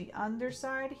do the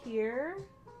underside here.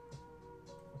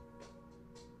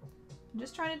 I'm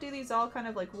just trying to do these all kind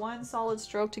of like one solid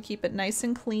stroke to keep it nice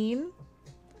and clean.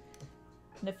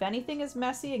 And if anything is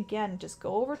messy, again, just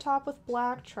go over top with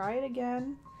black, try it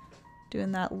again.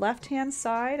 Doing that left-hand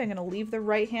side, I'm gonna leave the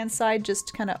right-hand side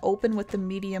just kind of open with the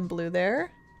medium blue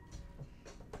there.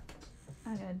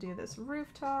 I'm gonna do this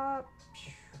rooftop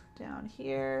down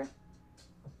here.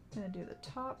 I'm gonna do the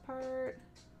top part.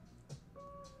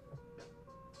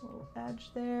 Little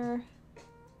edge there.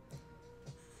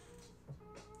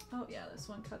 Oh yeah, this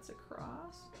one cuts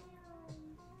across.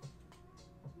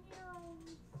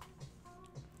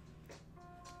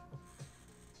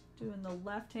 Doing the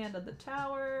left hand of the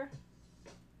tower.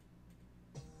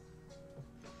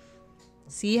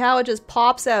 See how it just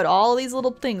pops out? All these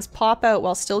little things pop out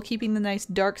while still keeping the nice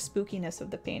dark spookiness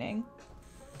of the painting.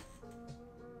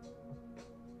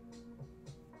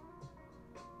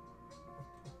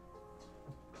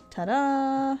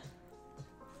 Ta-da!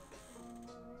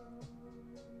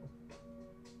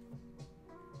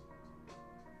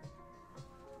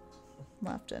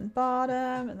 Left and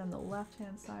bottom, and then the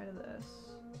left-hand side of this.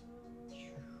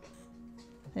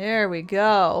 There we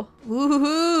go.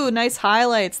 Woohoo! Nice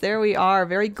highlights. There we are.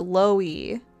 Very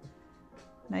glowy.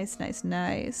 Nice, nice,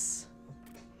 nice.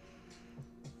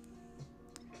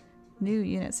 New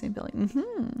unit, same building.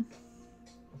 Mm-hmm.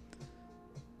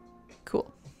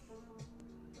 Cool.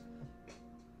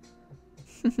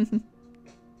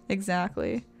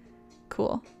 Exactly.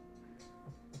 Cool.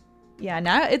 Yeah,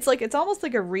 now it's like, it's almost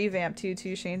like a revamp too,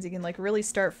 Shanes. You can like really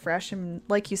start fresh and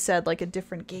like you said, like a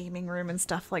different gaming room and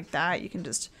stuff like that. You can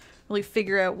just really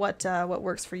figure out what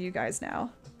works for you guys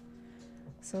now.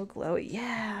 So glowy,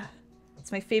 yeah.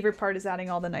 It's my favorite part is adding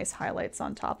all the nice highlights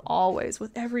on top, always,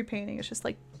 with every painting. It's just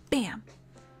like, bam.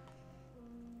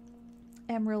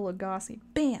 Emerald Lagasse,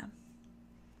 bam.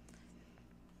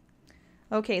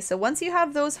 Okay, so once you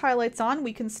have those highlights on,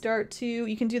 we can start to,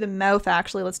 you can do the mouth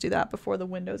actually. Let's do that before the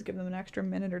windows, give them an extra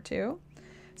minute or two.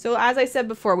 So as I said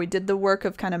before, we did the work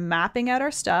of kind of mapping out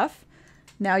our stuff.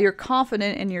 Now you're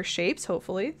confident in your shapes,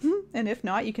 hopefully. And if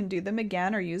not, you can do them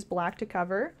again or use black to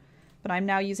cover. But I'm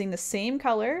now using the same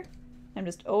color I'm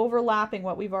just overlapping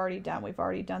what we've already done. We've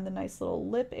already done the nice little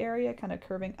lip area, kind of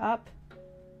curving up,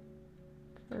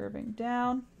 curving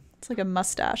down. It's like a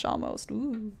mustache almost.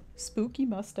 Ooh, spooky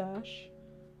mustache.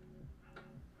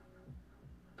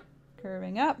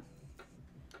 Curving up,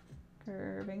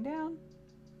 curving down.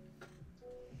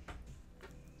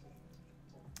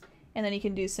 And then you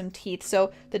can do some teeth.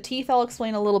 So the teeth I'll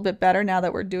explain a little bit better now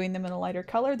that we're doing them in a lighter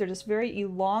color. They're just very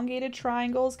elongated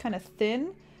triangles, kind of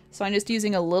thin. So I'm just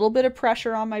using a little bit of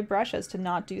pressure on my brush as to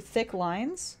not do thick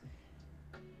lines.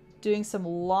 Doing some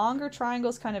longer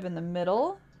triangles kind of in the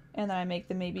middle, and then I make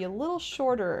them maybe a little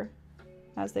shorter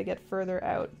as they get further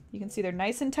out. You can see they're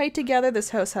nice and tight together. This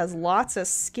house has lots of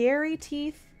scary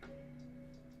teeth.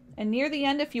 And near the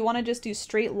end, if you want to just do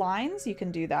straight lines, you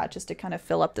can do that just to kind of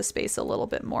fill up the space a little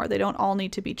bit more. They don't all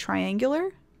need to be triangular.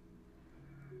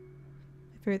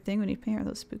 My favorite thing when you paint are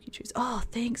those spooky trees. Oh,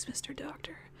 thanks, Mr.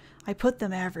 Doctor. I put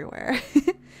them everywhere.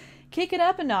 Kick it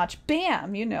up a notch.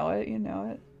 Bam! You know it, you know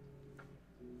it.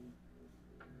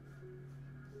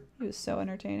 It was so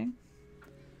entertaining.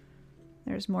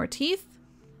 There's more teeth.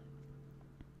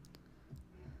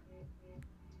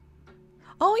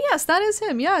 Oh, yes, that is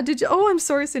him. Yeah, did you? Oh, I'm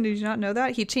sorry, Cindy. Did you not know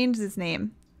that? He changed his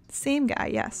name. Same guy,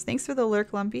 yes. Thanks for the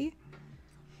lurk, Lumpy.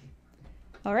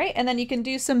 All right, and then you can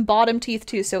do some bottom teeth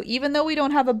too. So even though we don't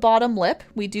have a bottom lip,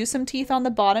 we do some teeth on the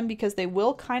bottom because they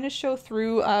will kind of show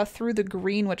through through the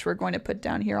green, which we're going to put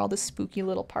down here, all the spooky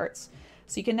little parts.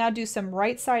 So you can now do some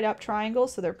right side up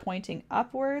triangles, so they're pointing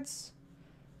upwards,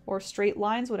 or straight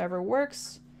lines, whatever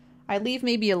works. I leave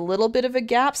maybe a little bit of a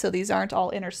gap so these aren't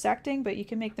all intersecting, but you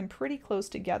can make them pretty close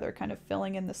together, kind of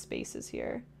filling in the spaces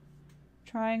here.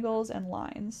 Triangles and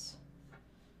lines.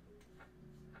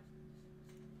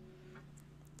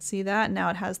 See that? Now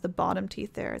it has the bottom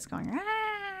teeth there. It's going,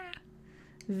 ah!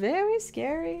 Very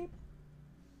scary.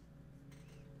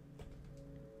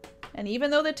 And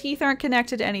even though the teeth aren't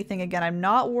connected to anything, again, I'm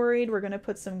not worried. We're going to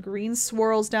put some green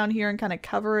swirls down here and kind of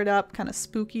cover it up, kind of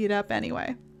spooky it up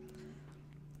anyway.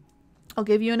 I'll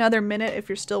give you another minute if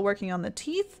you're still working on the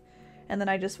teeth. And then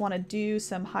I just want to do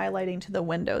some highlighting to the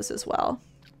windows as well.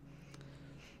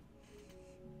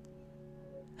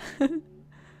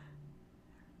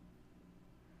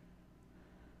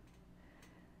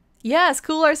 Yes,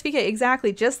 cool RSPK,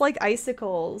 exactly. Just like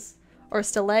icicles or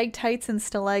stalactites and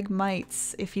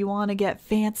stalagmites, if you want to get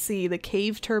fancy, the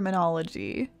cave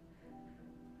terminology.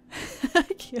 I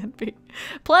can't be.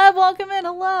 Pleb, welcome in.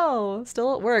 Hello.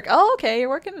 Still at work. Oh, okay. You're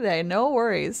working today. No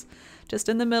worries. Just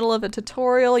in the middle of a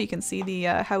tutorial. You can see the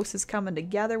house is coming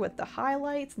together with the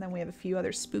highlights, and then we have a few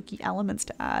other spooky elements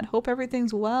to add. Hope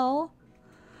everything's well.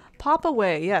 Pop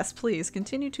away. Yes, please.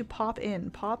 Continue to pop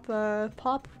in. Pop,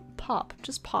 pop. Pop.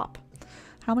 Just pop.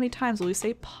 How many times will we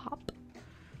say pop?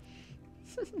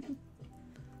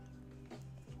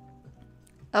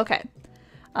 Okay.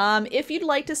 If you'd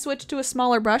like to switch to a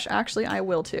smaller brush, actually I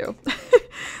will too.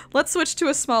 Let's switch to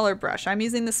a smaller brush. I'm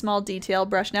using the small detail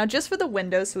brush now just for the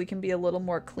windows so we can be a little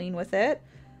more clean with it.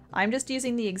 I'm just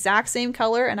using the exact same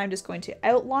color and I'm just going to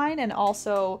outline and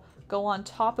also go on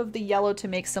top of the yellow to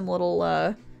make some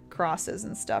little crosses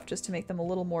and stuff just to make them a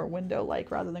little more window-like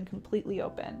rather than completely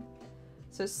open.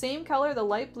 So same color, the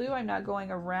light blue, I'm now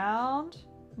going around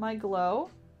my glow.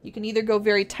 You can either go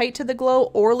very tight to the glow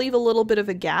or leave a little bit of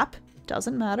a gap.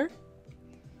 Doesn't matter.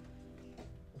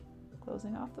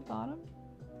 Closing off the bottom.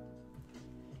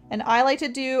 And I like to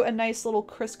do a nice little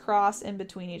crisscross in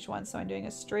between each one. So I'm doing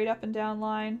a straight up and down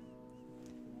line.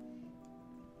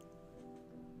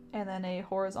 And then a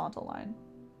horizontal line.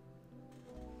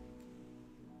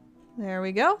 There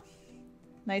we go.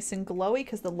 Nice and glowy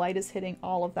because the light is hitting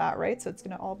all of that, right? So it's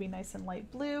going to all be nice and light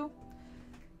blue.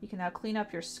 You can now clean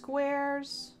up your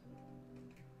squares.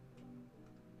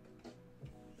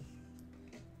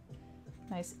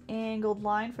 Nice angled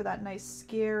line for that nice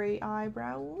scary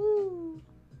eyebrow. Woo!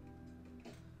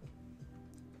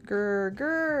 Grr,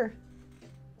 grr.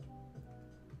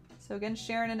 So again,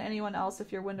 Sharon and anyone else,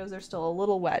 if your windows are still a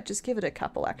little wet, just give it a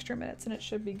couple extra minutes and it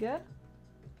should be good.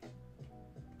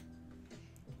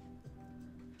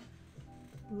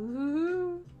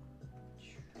 Ooh.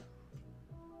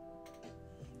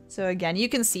 So again, you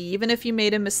can see, even if you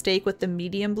made a mistake with the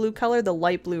medium blue color, the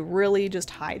light blue really just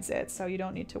hides it, so you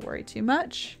don't need to worry too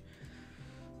much.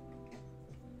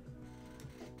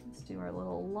 Let's do our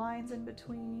little lines in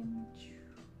between.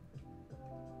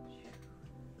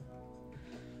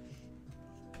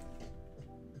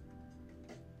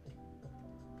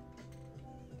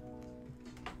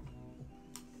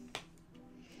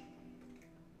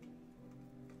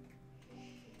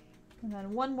 And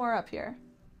then one more up here.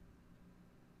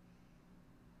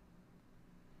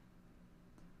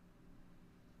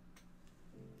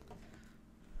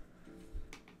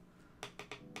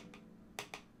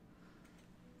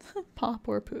 Pop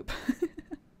or poop.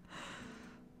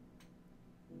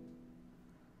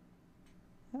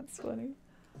 That's funny.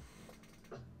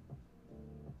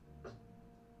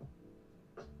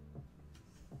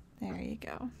 There you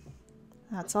go.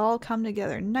 That's all come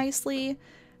together nicely.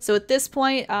 So at this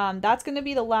point, that's going to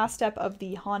be the last step of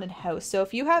the haunted house. So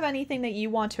if you have anything that you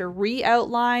want to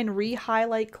re-outline,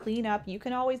 re-highlight, clean up, you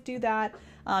can always do that.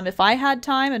 If I had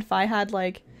time, if I had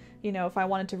like, you know, if I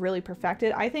wanted to really perfect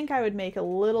it, I think I would make a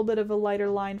little bit of a lighter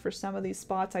line for some of these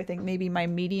spots. I think maybe my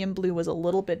medium blue was a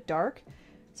little bit dark.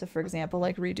 So for example,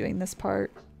 like redoing this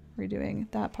part, redoing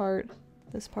that part,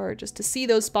 this part, just to see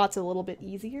those spots a little bit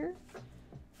easier.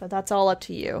 But that's all up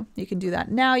to you. You can do that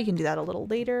now, you can do that a little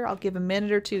later. I'll give a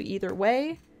minute or two either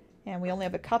way. And we only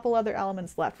have a couple other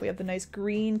elements left. We have the nice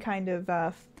green kind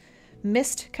of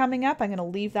mist coming up. I'm going to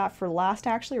leave that for last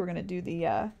actually. We're going to do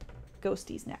the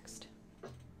ghosties next.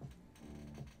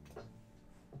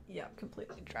 Yep,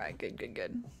 completely dry. Good, good,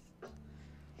 good.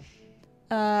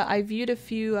 I viewed a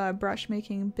few brush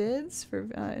making bids for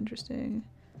interesting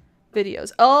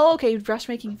videos. Oh, okay, brush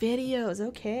making videos.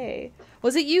 Okay.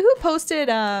 Was it you who posted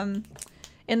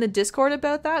in the Discord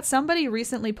about that? Somebody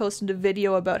recently posted a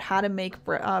video about how to make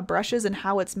brushes and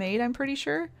how it's made, I'm pretty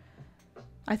sure.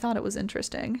 I thought it was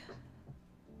interesting.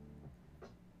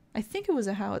 I think it was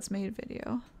a how it's made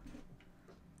video.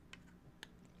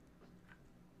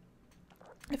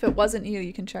 If it wasn't you,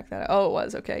 you can check that out. Oh, it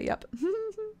was. Okay, yep.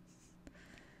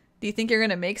 Do you think you're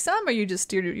gonna make some, or you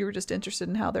were just interested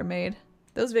in how they're made?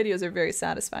 Those videos are very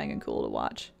satisfying and cool to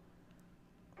watch.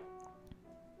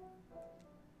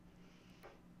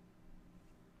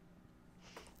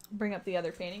 Bring up the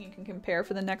other painting. You can compare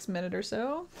for the next minute or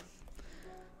so.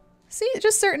 See,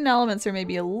 just certain elements are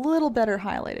maybe a little better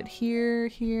highlighted. Here,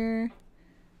 here.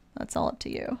 That's all up to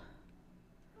you.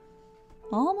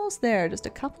 Almost there. Just a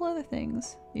couple other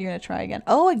things. You're gonna try again.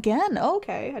 Oh, again?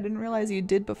 Okay. I didn't realize you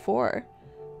did before.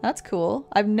 That's cool.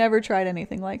 I've never tried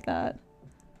anything like that.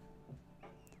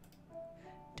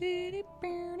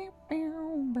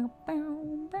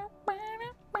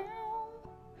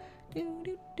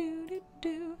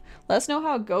 Let us know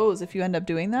how it goes if you end up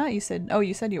doing that. You said, oh,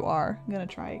 you said you are. I'm gonna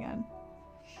try again.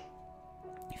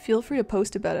 Feel free to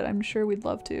post about it. I'm sure we'd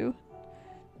love to.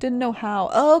 Didn't know how.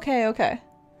 Oh, okay, okay.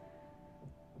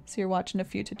 So you're watching a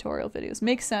few tutorial videos.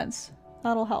 Makes sense.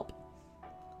 That'll help.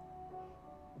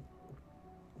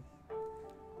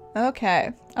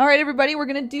 Okay. All right, everybody, we're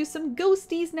gonna do some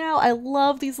ghosties now. I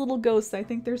love these little ghosts. I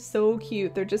think they're so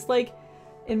cute. They're just like,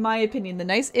 in my opinion, the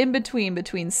nice in-between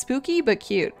between spooky but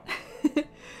cute.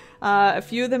 A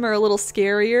few of them are a little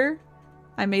scarier.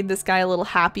 I made this guy a little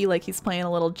happy, like he's playing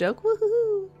a little joke.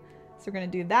 Woohoo! So we're gonna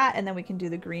do that, and then we can do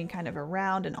the green kind of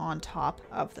around and on top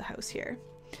of the house here.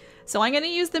 So I'm gonna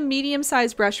use the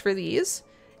medium-sized brush for these.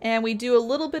 And we do a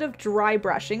little bit of dry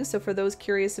brushing. So for those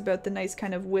curious about the nice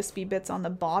kind of wispy bits on the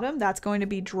bottom, that's going to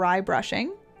be dry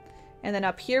brushing. And then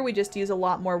up here, we just use a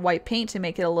lot more white paint to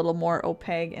make it a little more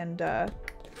opaque and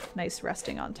nice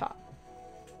resting on top.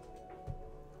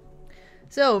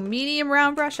 So medium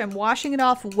round brush, I'm washing it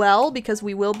off well because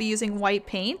we will be using white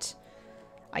paint.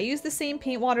 I use the same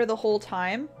paint water the whole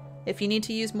time. If you need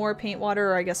to use more paint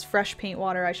water, or I guess fresh paint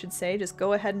water, I should say, just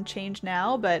go ahead and change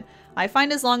now. But I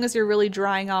find as long as you're really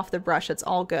drying off the brush, it's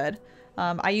all good.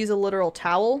 I use a literal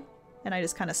towel, and I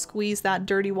just kind of squeeze that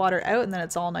dirty water out, and then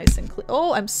it's all nice and clean.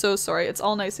 Oh, I'm so sorry. It's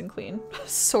all nice and clean.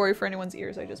 Sorry for anyone's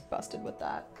ears. I just busted with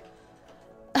that.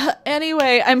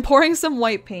 Anyway, I'm pouring some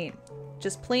white paint.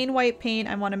 Just plain white paint.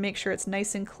 I want to make sure it's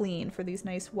nice and clean for these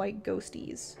nice white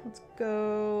ghosties. Let's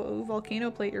go. Oh,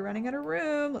 volcano plate, you're running out of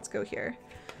room. Let's go here.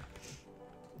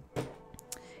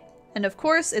 And of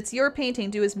course, it's your painting.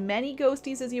 Do as many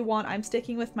ghosties as you want. I'm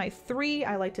sticking with my 3.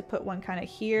 I like to put one kind of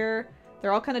here.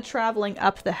 They're all kind of traveling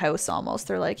up the house almost.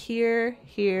 They're like here,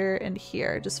 here, and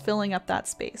here, just filling up that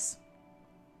space.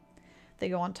 They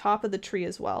go on top of the tree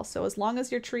as well. So as long as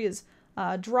your tree is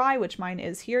dry, which mine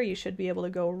is here, you should be able to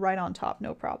go right on top,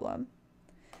 no problem.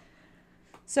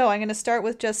 So I'm going to start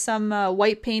with just some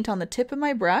white paint on the tip of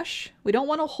my brush. We don't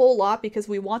want a whole lot because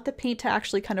we want the paint to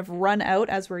actually kind of run out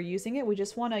as we're using it. We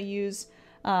just want to use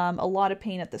a lot of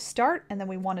paint at the start, and then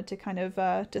we want it to kind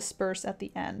of disperse at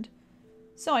the end.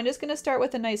 So I'm just going to start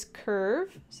with a nice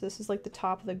curve. So this is like the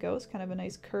top of the ghost, kind of a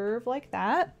nice curve like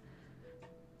that.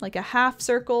 Like a half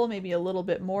circle, maybe a little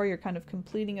bit more. You're kind of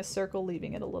completing a circle,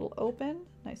 leaving it a little open.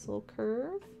 Nice little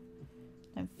curve.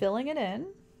 I'm filling it in.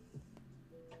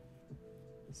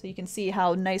 So you can see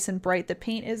how nice and bright the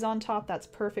paint is on top. That's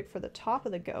perfect for the top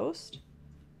of the ghost.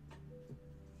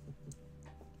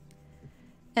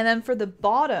 And then for the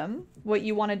bottom, what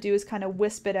you want to do is kind of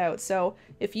wisp it out. So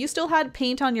if you still had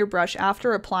paint on your brush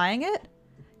after applying it,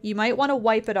 you might want to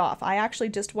wipe it off. I actually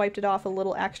just wiped it off a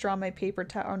little extra on my paper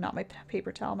towel, or not my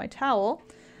paper towel, my towel,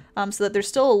 so that there's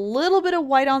still a little bit of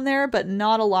white on there, but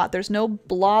not a lot. There's no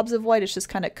blobs of white, it's just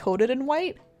kind of coated in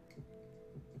white.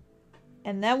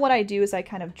 And then what I do is I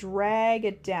kind of drag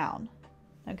it down.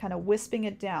 I'm kind of wisping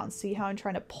it down. See how I'm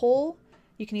trying to pull?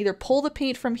 You can either pull the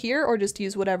paint from here or just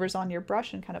use whatever's on your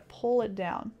brush and kind of pull it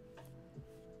down.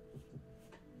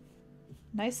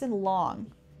 Nice and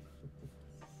long.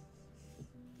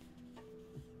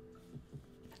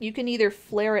 You can either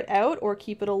flare it out or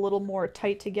keep it a little more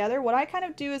tight together. What I kind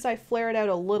of do is I flare it out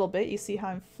a little bit. You see how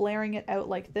I'm flaring it out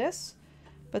like this?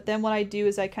 But then what I do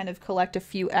is I kind of collect a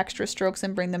few extra strokes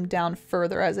and bring them down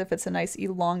further as if it's a nice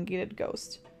elongated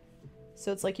ghost.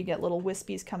 So it's like you get little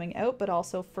wispies coming out, but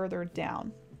also further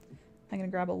down. I'm going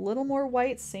to grab a little more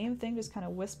white, same thing, just kind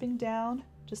of wisping down.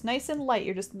 Just nice and light.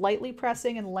 You're just lightly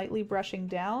pressing and lightly brushing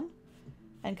down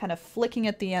and kind of flicking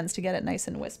at the ends to get it nice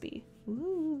and wispy.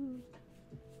 Ooh.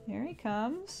 Here he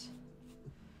comes.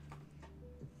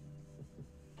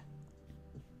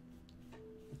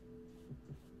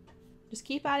 Just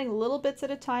keep adding little bits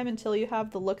at a time until you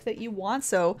have the look that you want.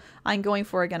 So I'm going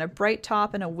for, again, a bright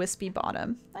top and a wispy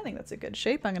bottom. I think that's a good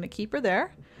shape. I'm going to keep her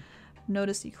there.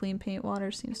 Notice the clean paint water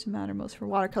seems to matter most for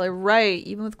watercolor. Right,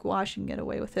 even with gouache you can get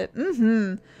away with it.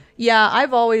 Yeah,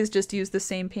 I've always just used the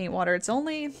same paint water. It's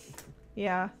only,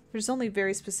 yeah, there's only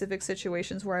very specific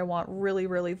situations where I want really,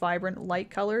 really vibrant light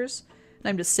colors. And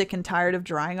I'm just sick and tired of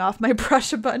drying off my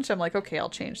brush a bunch. I'm like, okay, I'll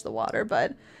change the water.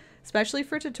 But especially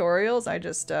for tutorials, I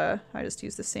just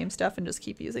use the same stuff and just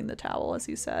keep using the towel, as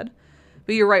you said.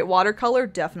 But you're right, watercolor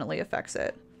definitely affects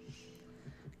it.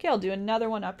 Okay, I'll do another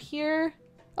one up here.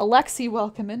 Alexi,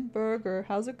 welcome in. Burger,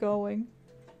 how's it going?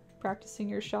 Practicing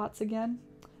your shots again?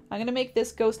 I'm going to make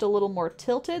this ghost a little more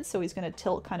tilted, so he's going to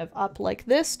tilt kind of up like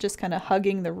this, just kind of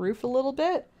hugging the roof a little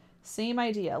bit. Same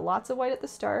idea, lots of white at the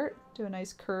start. Do a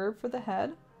nice curve for the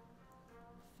head.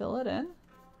 Fill it in.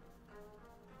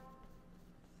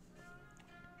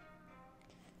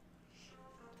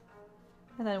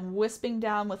 And then wisping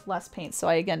down with less paint. So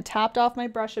I again tapped off my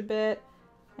brush a bit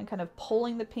and kind of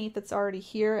pulling the paint that's already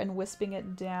here and wisping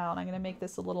it down. I'm going to make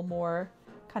this a little more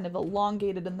kind of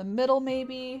elongated in the middle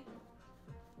maybe.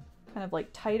 Kind of like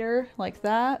tighter like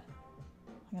that.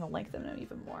 I'm going to lengthen them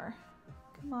even more.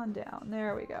 Come on down.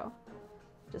 There we go.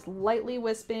 Just lightly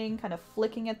wisping, kind of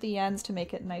flicking at the ends to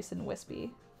make it nice and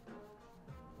wispy.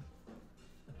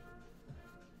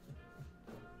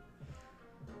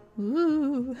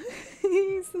 Ooh,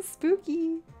 he's so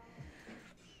spooky.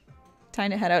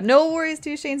 Time to head out. No worries,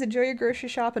 Two Shanes. Enjoy your grocery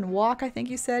shop and walk, I think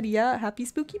you said. Yeah, happy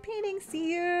spooky painting.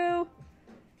 See you.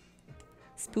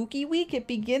 Spooky week. It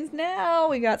begins now.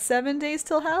 We got 7 days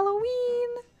till Halloween.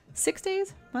 6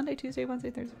 days? Monday, Tuesday,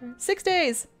 Wednesday, Thursday, Friday. 6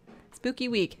 days. Spooky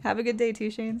week. Have a good day, Two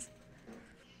Shanes.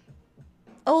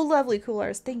 Oh, lovely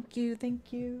coolers. Thank you.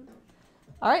 Thank you.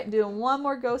 All right, doing one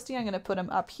more ghosty. I'm going to put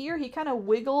him up here. He kind of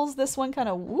wiggles. This one kind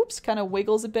of, whoops, kind of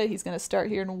wiggles a bit. He's going to start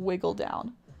here and wiggle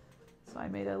down. So I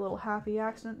made a little happy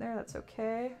accident there. That's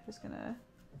okay. Just going to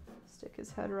stick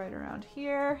his head right around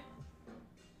here.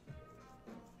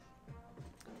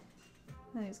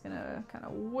 And he's going to kind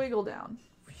of wiggle down.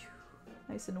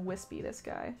 Nice and wispy, this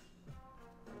guy.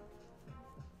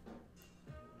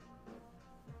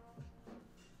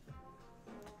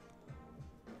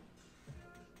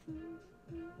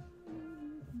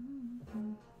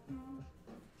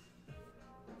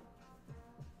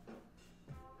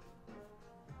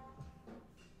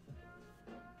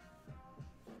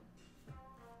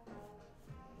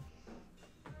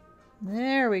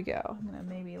 There we go. I'm going to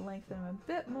maybe lengthen him a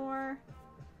bit more.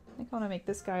 I think I want to make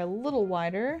this guy a little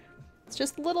wider. It's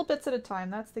just little bits at a time.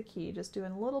 That's the key. Just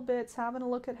doing little bits, having a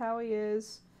look at how he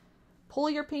is. Pull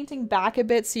your painting back a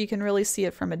bit so you can really see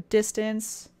it from a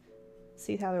distance.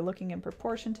 See how they're looking in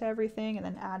proportion to everything, and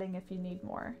then adding if you need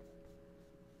more.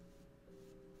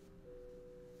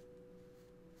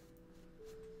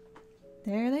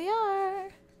 There they are.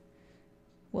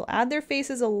 We'll add their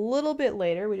faces a little bit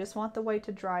later. We just want the white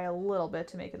to dry a little bit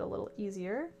to make it a little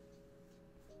easier.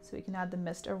 So we can add the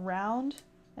mist around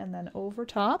and then over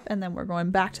top, and then we're going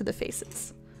back to the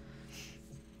faces.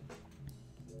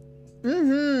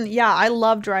 Yeah, I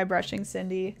love dry brushing,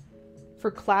 Cindy.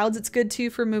 For clouds, it's good too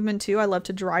for movement too. I love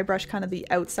to dry brush kind of the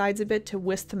outsides a bit to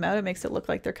whisk them out. It makes it look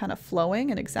like they're kind of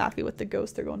flowing, and exactly with the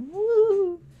ghost, they're going,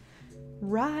 woo,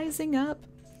 rising up.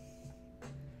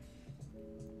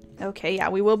 Okay, yeah,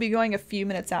 we will be going a few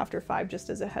minutes after 5, just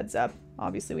as a heads up.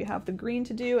 Obviously, we have the green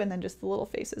to do, and then just the little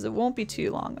faces. It won't be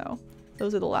too long, though.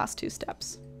 Those are the last 2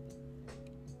 steps.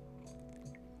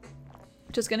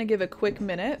 Just gonna give a quick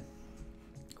minute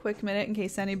in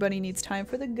case anybody needs time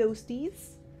for the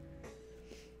ghosties.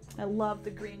 I love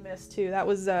the green mist too. That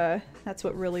was that's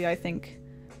what really I think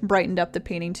brightened up the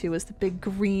painting too, was the big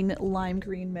green, lime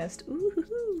green mist. Ooh,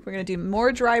 we're gonna do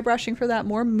more dry brushing for that,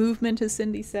 more movement as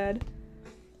Cindy said.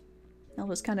 I'll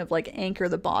just kind of like anchor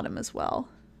the bottom as well.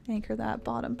 Anchor that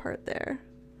bottom part there.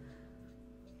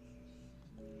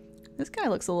 This guy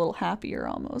looks a little happier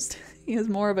almost. He has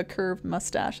more of a curved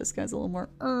mustache. This guy's a little more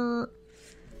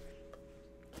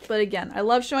But again, I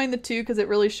love showing the two because it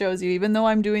really shows you, even though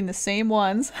I'm doing the same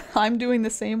ones, I'm doing the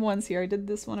same ones here. I did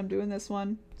this one, I'm doing this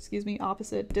one. Excuse me,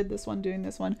 opposite. Did this one, doing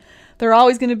this one. They're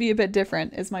always going to be a bit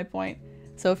different, is my point.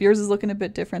 So if yours is looking a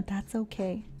bit different, that's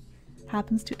okay.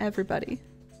 Happens to everybody.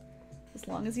 As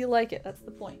long as you like it, that's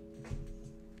the point.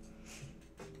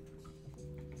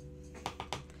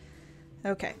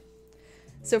 Okay.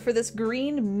 So for this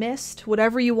green mist,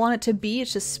 whatever you want it to be,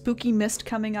 it's just spooky mist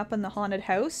coming up in the haunted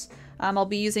house. I'll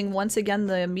be using, once again,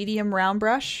 the medium round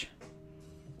brush.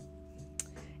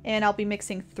 And I'll be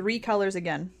mixing 3 colors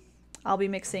again. I'll be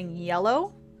mixing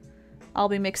yellow. I'll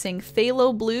be mixing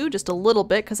phthalo blue, just a little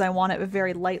bit, because I want it a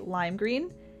very light lime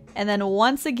green. And then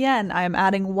once again, I'm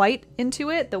adding white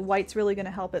into it. The white's really going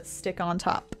to help it stick on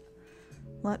top.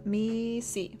 Let me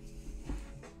see.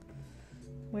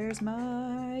 Where's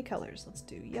my colors? Let's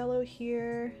do yellow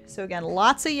here. So again,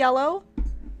 lots of yellow,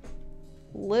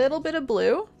 little bit of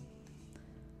blue.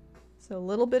 So a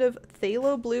little bit of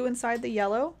phthalo blue inside the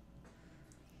yellow.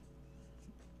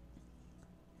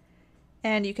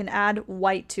 And you can add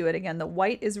white to it. Again, the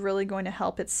white is really going to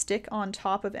help it stick on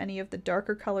top of any of the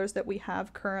darker colors that we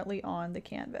have currently on the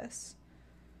canvas.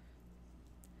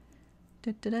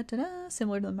 Da, da, da, da, da.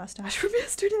 Similar to the mustache from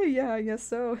yesterday. Yeah, I guess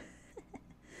so.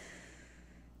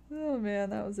 Oh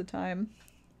man, that was a time.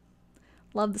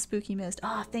 Love the spooky mist.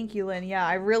 Ah, oh, thank you, Lynn. Yeah,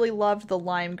 I really loved the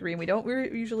lime green. We don't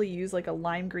usually use like a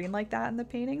lime green like that in the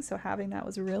painting, so having that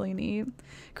was really neat.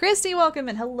 Christy, welcome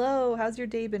and hello. How's your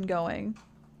day been going?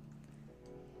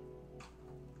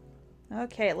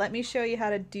 Okay, let me show you how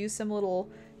to do some little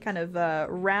kind of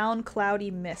round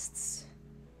cloudy mists.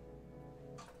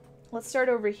 Let's start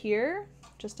over here,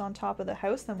 just on top of the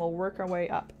house, then we'll work our way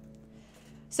up.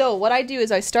 So what I do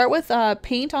is I start with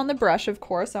paint on the brush, of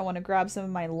course. I want to grab some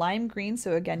of my lime green.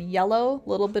 So again, yellow, a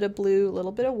little bit of blue, a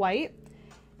little bit of white.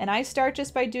 And I start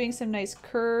just by doing some nice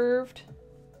curved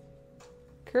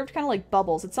kind of like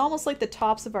bubbles. It's almost like the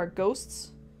tops of our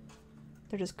ghosts.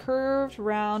 They're just curved,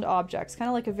 round objects, kind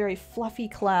of like a very fluffy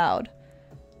cloud.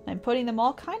 I'm putting them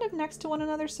all kind of next to one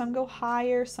another. Some go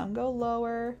higher, some go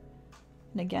lower.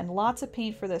 And again, lots of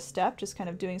paint for this step, just kind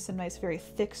of doing some nice, very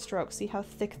thick strokes. See how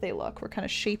thick they look? We're kind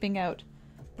of shaping out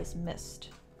this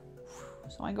mist.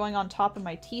 So I'm going on top of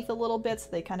my teeth a little bit, so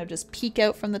they kind of just peek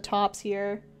out from the tops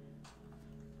here.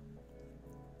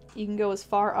 You can go as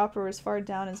far up or as far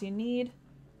down as you need.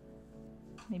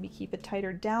 Maybe keep it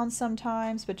tighter down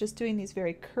sometimes, but just doing these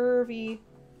very curvy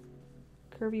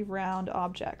round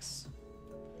objects.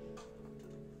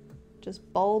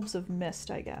 Just bulbs of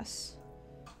mist, I guess.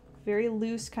 Very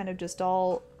loose, kind of just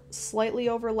all slightly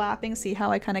overlapping. See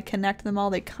how I kind of connect them all?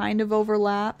 They kind of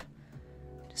overlap.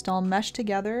 Just all meshed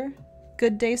together.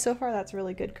 Good day so far. That's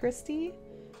really good, Christy.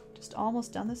 Just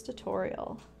almost done this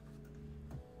tutorial.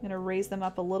 I'm going to raise them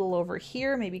up a little over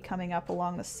here, maybe coming up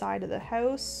along the side of the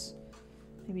house.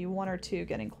 Maybe 1 or 2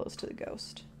 getting close to the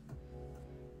ghost.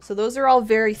 So those are all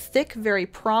very thick, very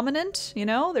prominent, you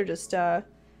know? They're just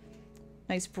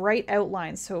nice bright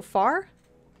outlines so far.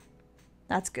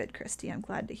 That's good, Christy. I'm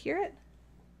glad to hear it.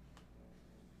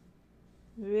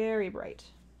 Very bright.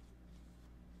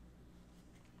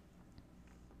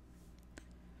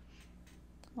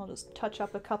 I'll just touch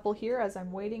up a couple here as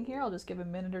I'm waiting here. I'll just give a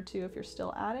minute or 2 if you're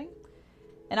still adding.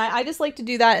 And I just like to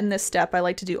do that in this step. I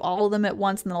like to do all of them at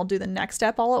once, and then I'll do the next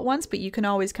step all at once, but you can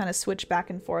always kind of switch back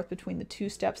and forth between the 2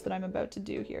 steps that I'm about to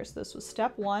do here. So this was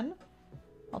step 1.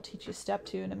 I'll teach you step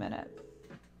 2 in a minute.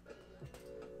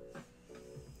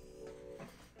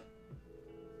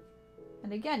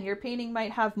 And again, your painting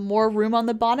might have more room on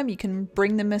the bottom. You can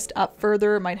bring the mist up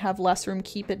further. It might have less room,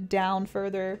 keep it down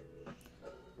further.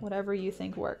 Whatever you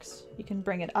think works. You can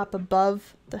bring it up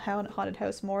above the haunted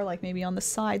house more, like maybe on the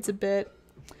sides a bit.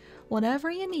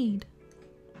 Whatever you need.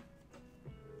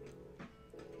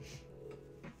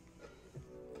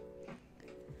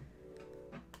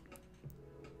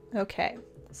 Okay.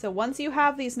 So once you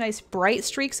have these nice bright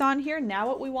streaks on here, now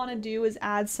what we want to do is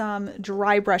add some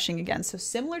dry brushing again. So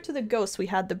similar to the ghost, we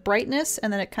had the brightness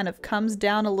and then it kind of comes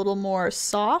down a little more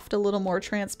soft, a little more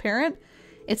transparent.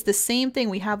 It's the same thing.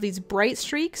 We have these bright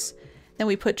streaks, then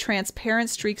we put transparent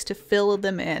streaks to fill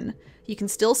them in. You can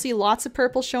still see lots of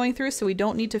purple showing through, so we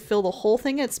don't need to fill the whole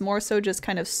thing. It's more so just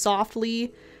kind of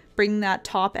softly bring that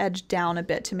top edge down a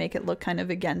bit to make it look kind of,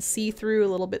 again, see-through,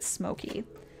 a little bit smoky.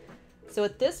 So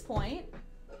at this point,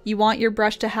 you want your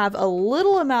brush to have a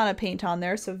little amount of paint on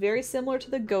there. So very similar to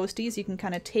the ghosties, you can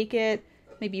kind of take it,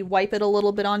 maybe wipe it a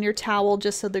little bit on your towel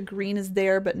just so the green is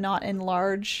there but not in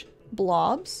large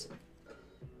blobs.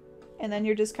 And then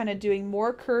you're just kind of doing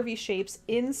more curvy shapes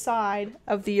inside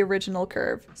of the original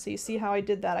curve. So you see how I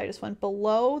did that? I just went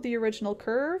below the original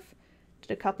curve,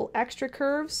 did a couple extra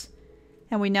curves,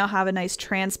 and we now have a nice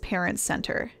transparent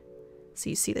center. So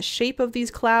you see the shape of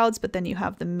these clouds, but then you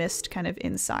have the mist kind of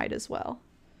inside as well.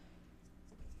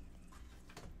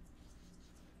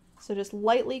 So just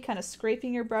lightly kind of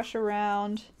scraping your brush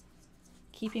around,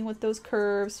 keeping with those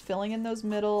curves, filling in those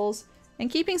middles, and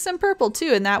keeping some purple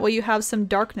too, and that way you have some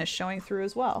darkness showing through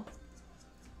as well.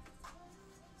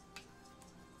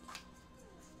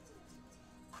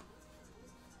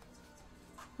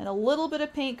 And a little bit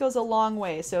of paint goes a long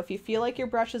way, so if you feel like your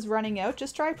brush is running out,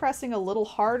 just try pressing a little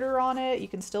harder on it. You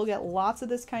can still get lots of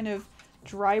this kind of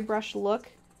dry brush look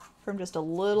from just a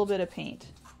little bit of paint.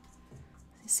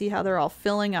 See how they're all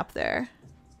filling up there.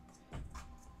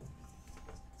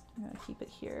 I'm gonna keep it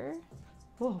here.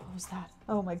 Whoa, what was that?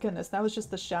 Oh my goodness, that was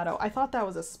just the shadow. I thought that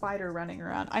was a spider running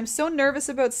around. I'm so nervous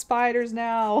about spiders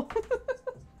now.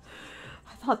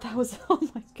 I thought that was, oh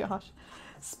my gosh.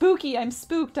 Spooky, I'm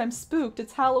spooked, I'm spooked.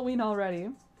 It's Halloween already.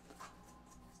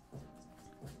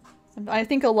 And I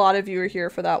think a lot of you are here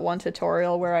for that one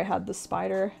tutorial where I had the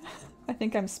spider. I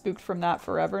think I'm spooked from that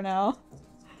forever now.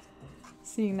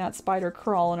 Seeing that spider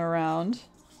crawling around.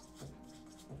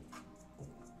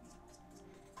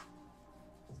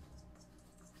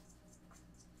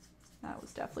 That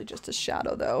was definitely just a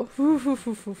shadow though.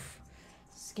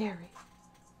 Scary.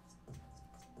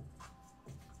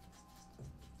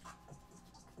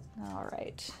 All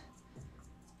right.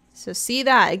 So see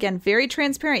that? Again, very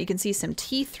transparent. You can see some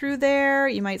teeth through there.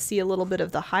 You might see a little bit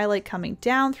of the highlight coming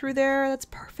down through there. That's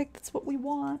perfect. That's what we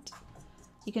want.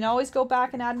 You can always go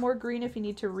back and add more green if you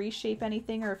need to reshape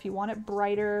anything or if you want it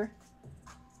brighter.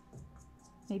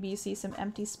 Maybe you see some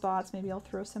empty spots. Maybe I'll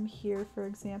throw some here, for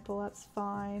example. That's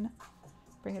fine.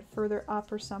 Bring it further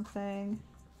up or something.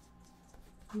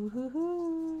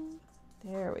 Ooh-hoo-hoo.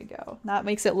 There we go. That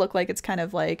makes it look like it's kind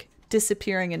of like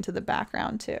disappearing into the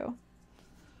background too.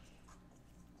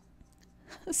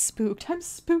 Spooked. I'm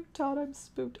spooked, Todd. I'm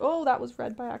spooked. Oh, that was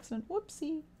red by accident.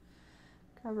 Whoopsie.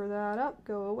 Cover that up.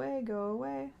 Go away. Go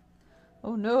away.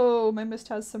 Oh no, my mist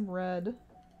has some red.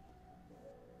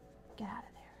 Get out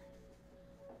of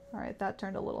there. Alright, that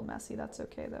turned a little messy. That's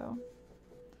okay though.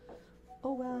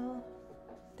 Oh well.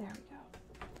 There we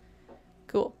go.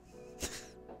 Cool.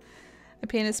 I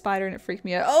painted a spider and it freaked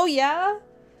me out. Oh yeah?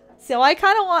 So I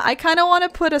kind of want to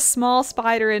put a small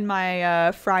spider in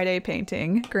my Friday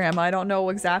painting, Grandma. I don't know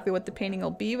exactly what the painting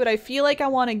will be, but I feel like I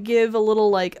want to give a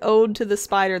little like ode to the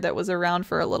spider that was around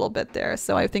for a little bit there.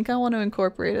 So I think I want to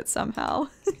incorporate it somehow.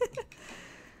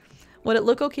 Would it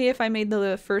look okay if I made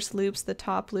the first loops, the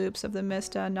top loops of the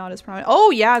mist not as prominent? Oh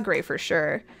yeah, great for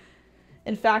sure.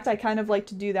 In fact, I kind of like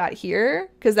to do that here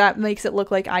because that makes it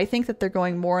look like I think that they're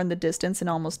going more in the distance and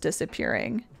almost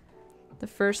disappearing. The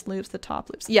first loops, the top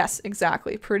loops. Yes,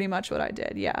 exactly. Pretty much what I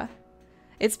did, yeah.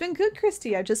 It's been good,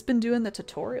 Christy. I've just been doing the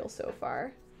tutorial so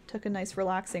far. Took a nice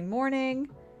relaxing morning.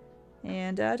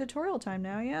 And tutorial time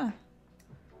now, yeah.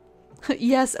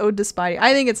 Yes, ode to Spidey.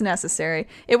 I think it's necessary.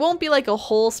 It won't be like a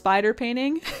whole spider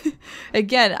painting.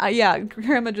 Again, yeah,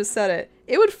 Grandma just said it.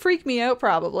 It would freak me out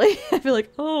probably. I'd be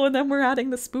like, oh, and then we're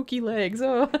adding the spooky legs.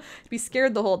 Oh, I'd be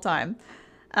scared the whole time.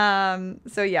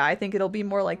 So yeah, I think it'll be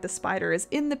more like the spider is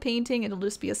in the painting. It'll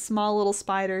just be a small little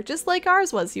spider, just like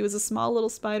ours was. He was a small little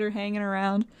spider hanging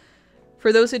around.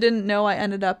 For those who didn't know, I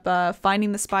ended up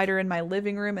finding the spider in my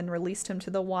living room and released him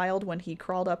to the wild when he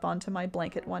crawled up onto my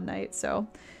blanket one night. So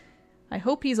I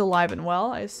hope he's alive and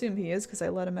well. I assume he is because I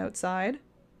let him outside.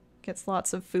 Gets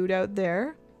lots of food out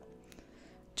there.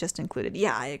 Just included.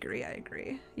 Yeah, I agree. I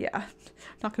agree. Yeah,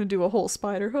 not gonna do a whole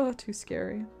spider. Oh, too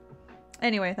scary.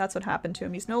 Anyway, that's what happened to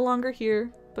him. He's no longer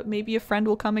here, but maybe a friend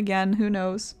will come again. Who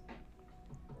knows?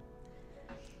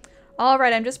 All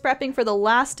right, I'm just prepping for the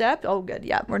last step. Oh, good.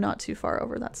 Yeah, we're not too far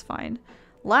over. That's fine.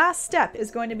 Last step is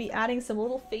going to be adding some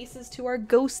little faces to our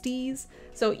ghosties.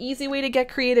 So easy way to get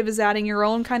creative is adding your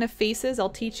own kind of faces. I'll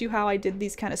teach you how I did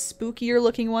these kind of spookier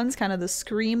looking ones, kind of the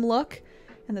Scream look.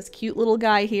 And this cute little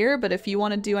guy here. But if you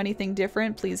want to do anything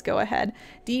different, please go ahead.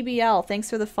 DBL, thanks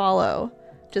for the follow.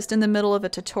 Just in the middle of a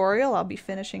tutorial. I'll be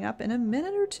finishing up in a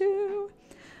minute or two.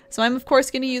 So I'm of course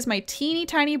going to use my teeny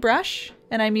tiny brush,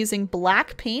 and I'm using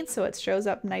black paint so it shows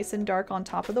up nice and dark on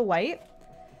top of the white.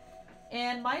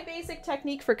 And my basic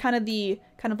technique for kind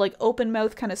of like open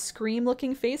mouth, kind of scream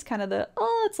looking face, kind of the,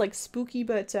 oh, it's like spooky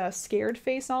but scared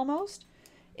face almost,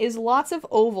 is lots of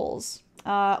ovals.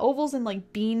 Ovals in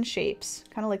like bean shapes,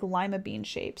 kind of like lima bean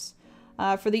shapes.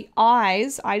 For the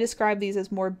eyes, I describe these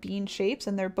as more bean shapes,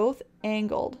 and they're both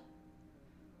angled.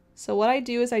 So what I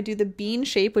do is I do the bean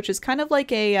shape, which is kind of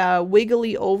like a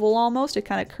wiggly oval almost. It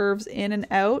kind of curves in and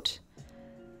out.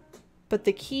 But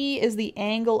the key is the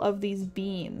angle of these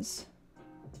beans.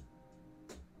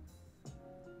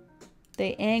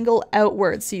 They angle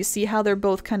outwards, so you see how they're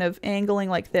both kind of angling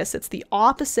like this. It's the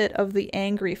opposite of the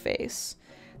angry face.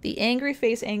 The angry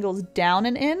face angles down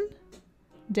and in,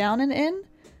 down and in.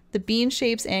 The bean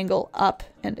shapes angle up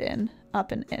and in,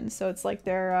 up and in. So it's like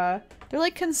they're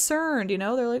like concerned, you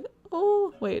know? They're like,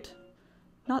 oh, wait,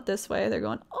 not this way. They're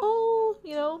going, oh,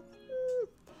 you know,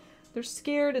 they're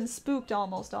scared and spooked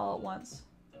almost all at once.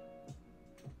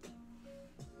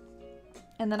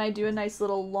 And then I do a nice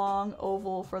little long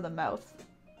oval for the mouth.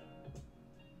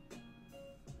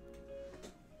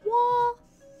 Wah!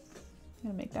 I'm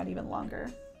gonna make that even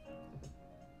longer.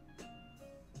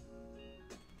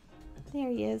 There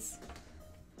he is.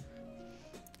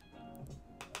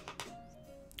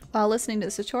 While listening to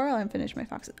this tutorial, I'm finished my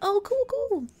foxes. Oh, cool,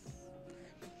 cool.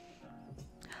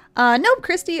 Nope,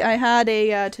 Christy, I had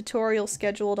a tutorial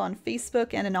scheduled on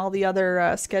Facebook and in all the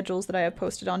other schedules that I have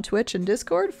posted on Twitch and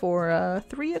Discord for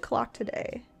 3 o'clock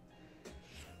today.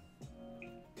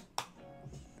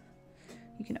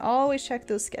 You can always check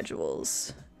those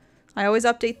schedules. I always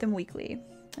update them weekly.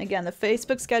 Again, the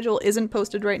Facebook schedule isn't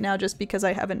posted right now just because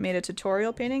I haven't made a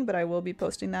tutorial painting, but I will be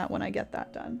posting that when I get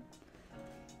that done.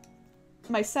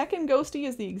 My second ghosty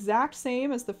is the exact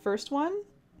same as the first one.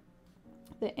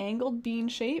 The angled bean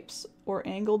shapes, or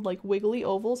angled like wiggly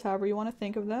ovals, however you want to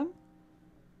think of them.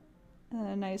 And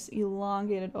a nice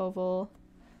elongated oval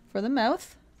for the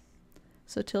mouth.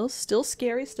 So still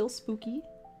scary, still spooky.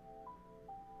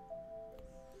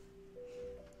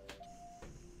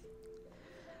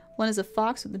 One is a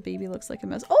fox with the baby looks like a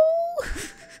mouse. Oh!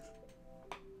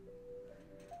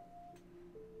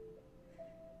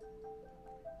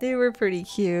 They were pretty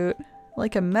cute.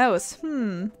 Like a mouse.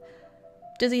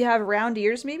 Does he have round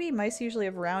ears maybe? Mice usually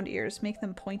have round ears. Make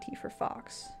them pointy for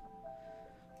fox.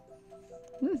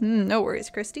 No worries,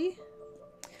 Christy.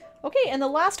 Okay, and the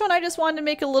last one I just wanted to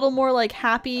make a little more like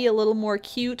happy, a little more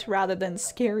cute rather than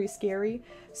scary.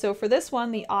 So for this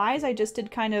one, the eyes I just did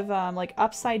kind of like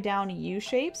upside down U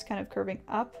shapes, kind of curving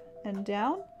up and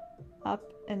down,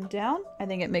 up and down. I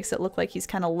think it makes it look like he's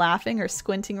kind of laughing or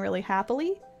squinting really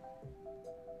happily.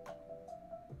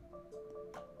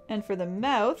 And for the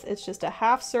mouth, it's just a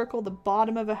half circle, the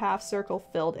bottom of a half circle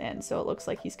filled in. So it looks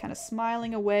like he's kind of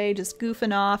smiling away, just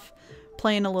goofing off,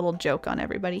 playing a little joke on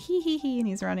everybody. Hee hee hee, and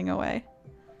he's running away.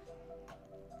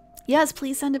 Yes,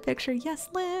 please send a picture. Yes,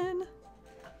 Lynn.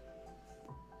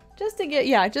 Just to get,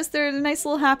 yeah, just they're a nice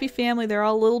little happy family. They're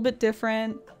all a little bit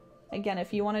different. Again,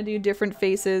 if you want to do different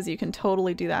faces, you can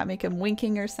totally do that. Make him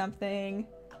winking or something.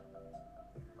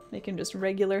 Make him just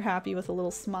regular happy with a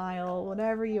little smile,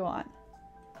 whatever you want.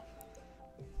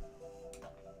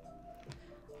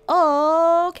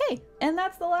 Okay, and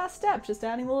that's the last step, just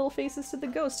adding the little faces to the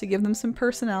ghost to give them some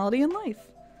personality and life.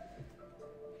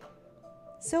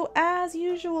 So as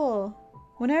usual,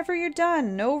 whenever you're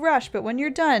done, no rush, but when you're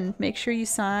done, make sure you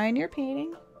sign your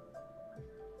painting.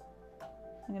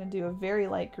 I'm going to do a very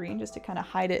light green just to kind of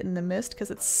hide it in the mist because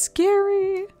it's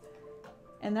scary.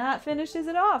 And that finishes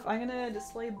it off. I'm going to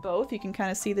display both. You can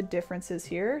kind of see the differences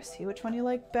here. See which one you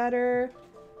like better.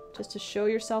 Just to show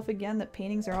yourself again that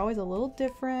paintings are always a little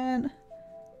different.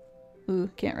 Ooh,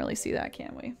 can't really see that,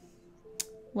 can we?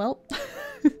 Well,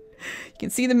 you can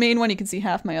see the main one, you can see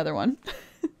half my other one.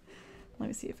 Let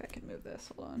me see if I can move this,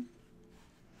 hold on.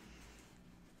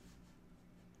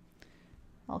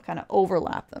 I'll kind of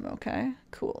overlap them, okay?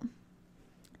 Cool.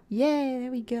 Yay,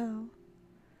 there we go.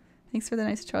 Thanks for the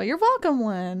nice tutorial. You're welcome,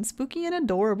 Lynn. Spooky and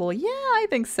adorable. Yeah, I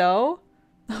think so.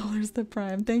 Oh, there's the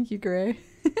prime. Thank you, Gray.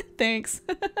 Thanks.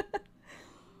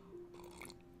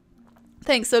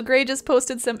 Thanks. So Gray just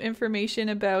posted some information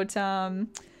about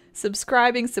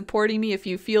subscribing, supporting me. If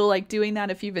you feel like doing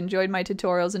that, if you've enjoyed my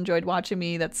tutorials, enjoyed watching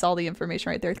me, that's all the information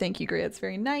right there. Thank you, Gray. That's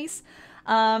very nice.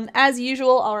 As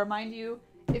usual, I'll remind you,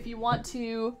 if you want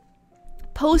to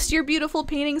post your beautiful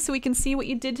paintings so we can see what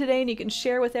you did today and you can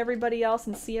share with everybody else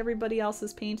and see everybody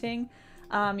else's painting,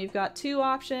 you've got 2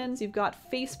 options. You've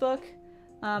got Facebook.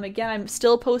 Again, I'm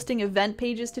still posting event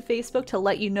pages to Facebook to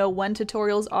let you know when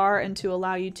tutorials are and to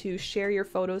allow you to share your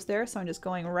photos there. So I'm just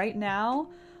going right now,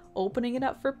 opening it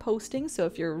up for posting. So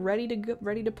if you're ready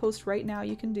to post right now,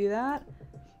 you can do that.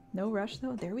 No rush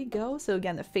though. There we go. So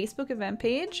again, the Facebook event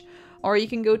page, or you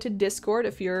can go to Discord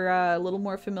if you're a little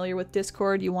more familiar with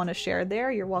Discord. You want to share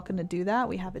there, you're welcome to do that.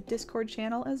 We have a Discord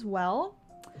channel as well.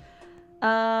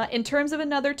 In terms of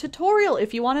another tutorial,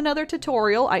 if you want another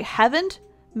tutorial, I haven't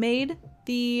made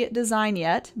the design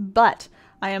yet, but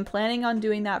I am planning on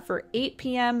doing that for 8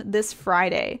 p.m. this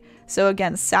Friday. So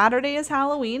again, Saturday is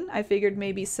Halloween. I figured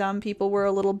maybe some people were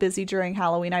a little busy during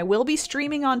Halloween. I will be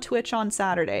streaming on Twitch on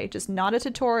Saturday, just not a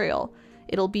tutorial.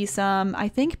 It'll be some, I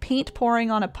think, paint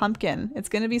pouring on a pumpkin. It's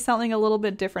going to be something a little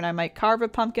bit different. I might carve a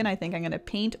pumpkin. I think I'm going to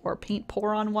paint or paint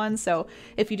pour on one. So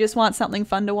if you just want something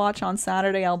fun to watch on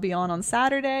Saturday, I'll be on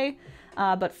Saturday.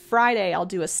 But Friday, I'll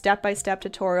do a step-by-step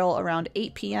tutorial around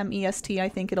 8 p.m. EST. I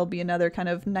think it'll be another kind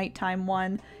of nighttime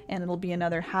one, and it'll be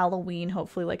another Halloween,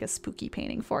 hopefully like a spooky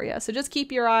painting for you. So just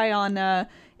keep your eye on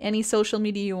any social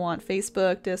media you want,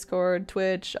 Facebook, Discord,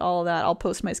 Twitch, all of that. I'll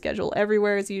post my schedule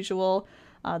everywhere as usual,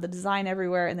 the design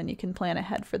everywhere, and then you can plan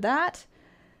ahead for that.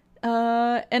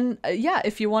 Yeah,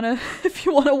 if you want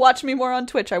to watch me more on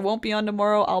Twitch, I won't be on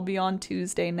tomorrow. I'll be on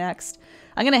Tuesday next.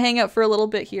 I'm going to hang out for a little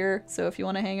bit here, so if you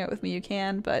want to hang out with me, you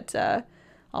can, but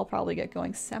I'll probably get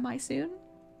going semi-soon.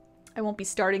 I won't be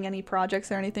starting any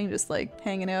projects or anything, just like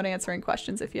hanging out, answering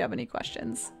questions if you have any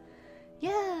questions.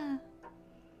 Yeah.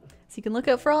 So you can look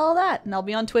out for all that, and I'll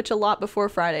be on Twitch a lot before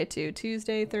Friday too.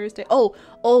 Tuesday, Thursday.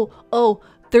 Oh,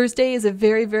 Thursday is a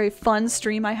very, very fun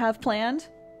stream I have planned.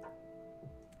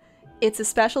 It's a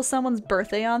special someone's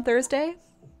birthday on Thursday.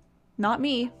 Not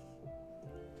me.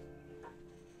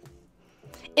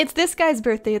 It's this guy's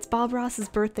birthday. It's Bob Ross's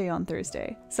birthday on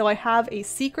Thursday. So I have a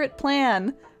secret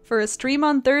plan for a stream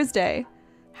on Thursday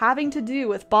having to do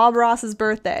with Bob Ross's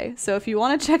birthday. So if you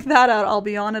want to check that out, I'll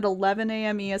be on at 11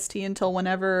 a.m. EST until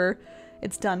whenever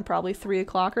it's done, probably 3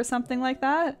 o'clock or something like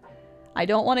that. I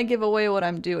don't want to give away what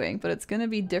I'm doing, but it's going to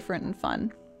be different and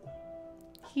fun.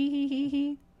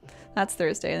 Hee. That's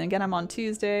Thursday. And again, I'm on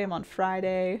Tuesday, I'm on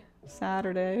Friday,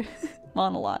 Saturday. I'm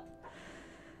on a lot.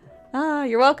 Ah,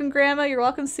 you're welcome, Grandma. You're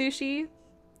welcome, Sushi.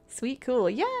 Sweet, cool.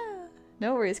 Yeah.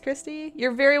 No worries, Christy.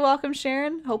 You're very welcome,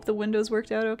 Sharon. Hope the windows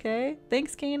worked out okay.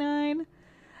 Thanks, K9.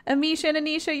 Amisha and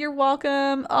Anisha, you're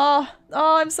welcome. Oh,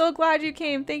 I'm so glad you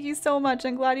came. Thank you so much.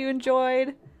 I'm glad you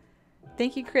enjoyed.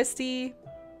 Thank you, Christy.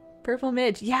 Purple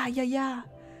Midge. Yeah.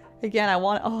 Again, I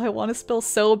want to spill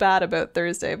so bad about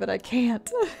Thursday, but I can't.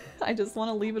 I just want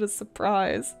to leave it a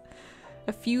surprise.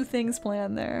 A few things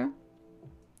planned there.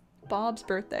 Bob's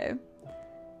birthday.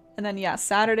 And then, yeah,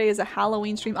 Saturday is a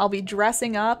Halloween stream. I'll be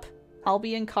dressing up. I'll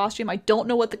be in costume. I don't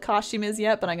know what the costume is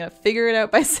yet, but I'm going to figure it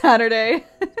out by Saturday.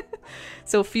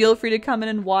 So feel free to come in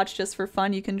and watch just for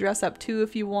fun. You can dress up too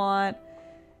if you want.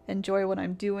 Enjoy what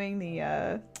I'm doing.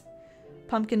 The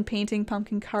pumpkin painting,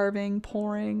 pumpkin carving,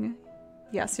 pouring.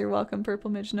 Yes, you're welcome,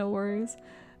 Purple Midge. No worries.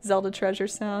 Zelda treasure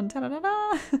sound.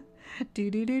 Ta-da-da-da.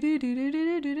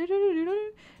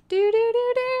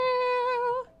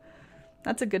 Do-do-do-do-do-do-do-do-do-do-do-do.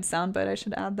 That's a good soundbite. I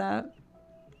should add that.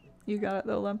 You got it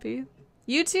though, Lumpy.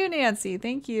 You too, Nancy.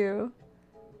 Thank you.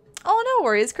 Oh, no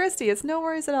worries, Christy. It's no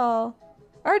worries at all.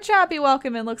 Our Chappy,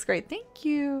 welcome in. Looks great. Thank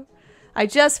you. I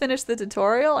just finished the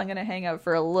tutorial. I'm going to hang out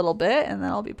for a little bit and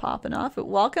then I'll be popping off. But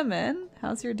welcome in.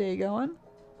 How's your day going?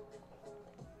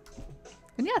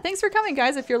 And yeah, thanks for coming,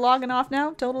 guys. If you're logging off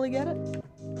now, totally get it.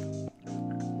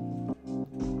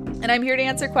 And I'm here to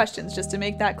answer questions, just to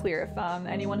make that clear. If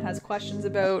anyone has questions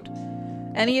about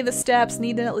any of the steps,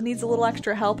 needs a little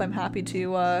extra help, I'm happy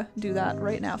to do that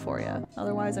right now for you.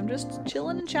 Otherwise, I'm just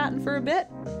chilling and chatting for a bit.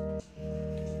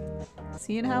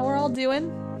 Seeing how we're all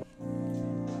doing.